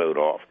legs blowed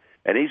off.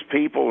 And these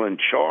people in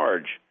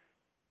charge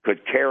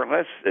could care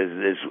less,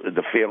 is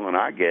the feeling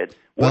I get.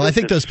 Well, I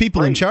think those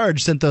people in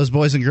charge sent those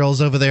boys and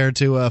girls over there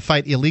to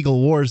fight illegal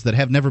wars that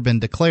have never been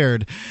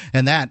declared,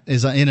 and that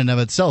is in and of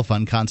itself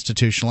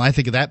unconstitutional. I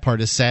think that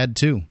part is sad,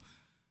 too.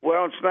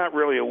 Well, it's not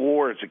really a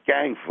war. It's a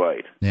gang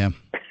fight. Yeah.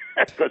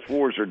 Because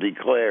wars are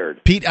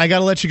declared. Pete, I got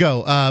to let you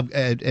go.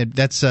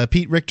 That's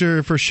Pete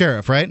Richter for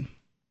Sheriff, right?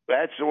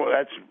 That's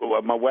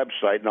my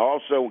website. And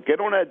also, get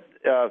on that,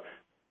 go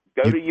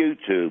to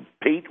YouTube,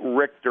 Pete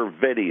Richter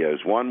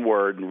Videos, one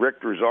word, and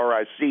Richter is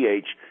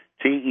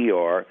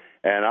Richter,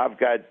 and I've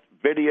got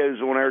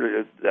videos on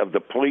there of the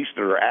police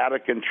that are out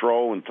of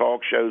control and talk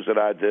shows that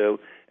I do,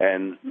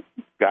 and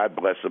God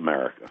bless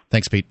America.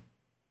 Thanks, Pete.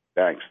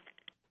 Thanks.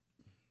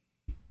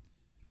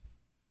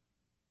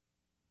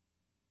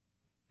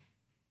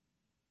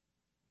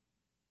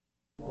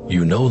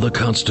 You know the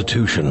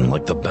Constitution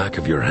like the back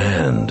of your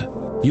hand.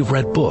 You've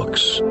read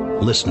books,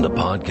 listened to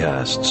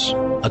podcasts,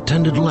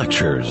 attended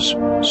lectures,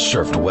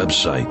 surfed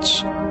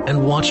websites,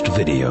 and watched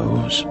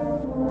videos.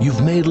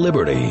 You've made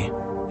liberty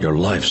your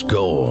life's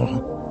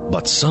goal,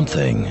 but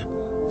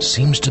something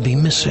seems to be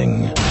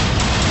missing.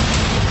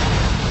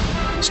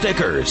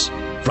 Stickers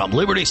from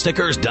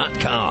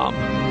LibertyStickers.com.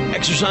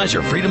 Exercise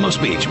your freedom of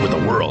speech with the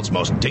world's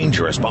most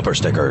dangerous bumper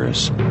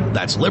stickers.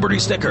 That's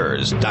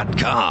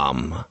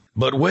LibertyStickers.com.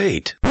 But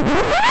wait,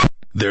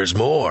 There's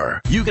more.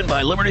 You can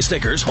buy Liberty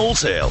stickers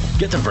wholesale.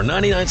 Get them for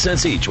 99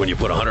 cents each when you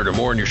put 100 or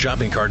more in your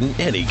shopping cart in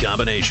any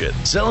combination.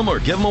 Sell them or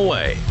give them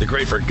away. They're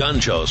great for gun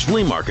shows,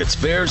 flea markets,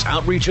 fairs,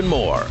 outreach, and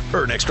more.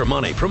 Earn extra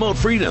money, promote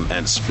freedom,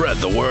 and spread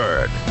the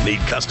word. Need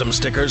custom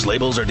stickers,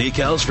 labels, or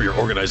decals for your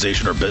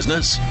organization or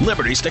business?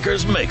 Liberty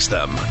Stickers makes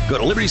them. Go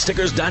to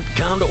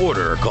libertystickers.com to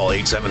order or call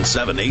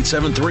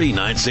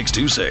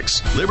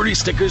 877-873-9626.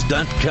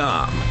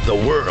 libertystickers.com, the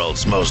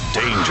world's most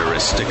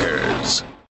dangerous stickers.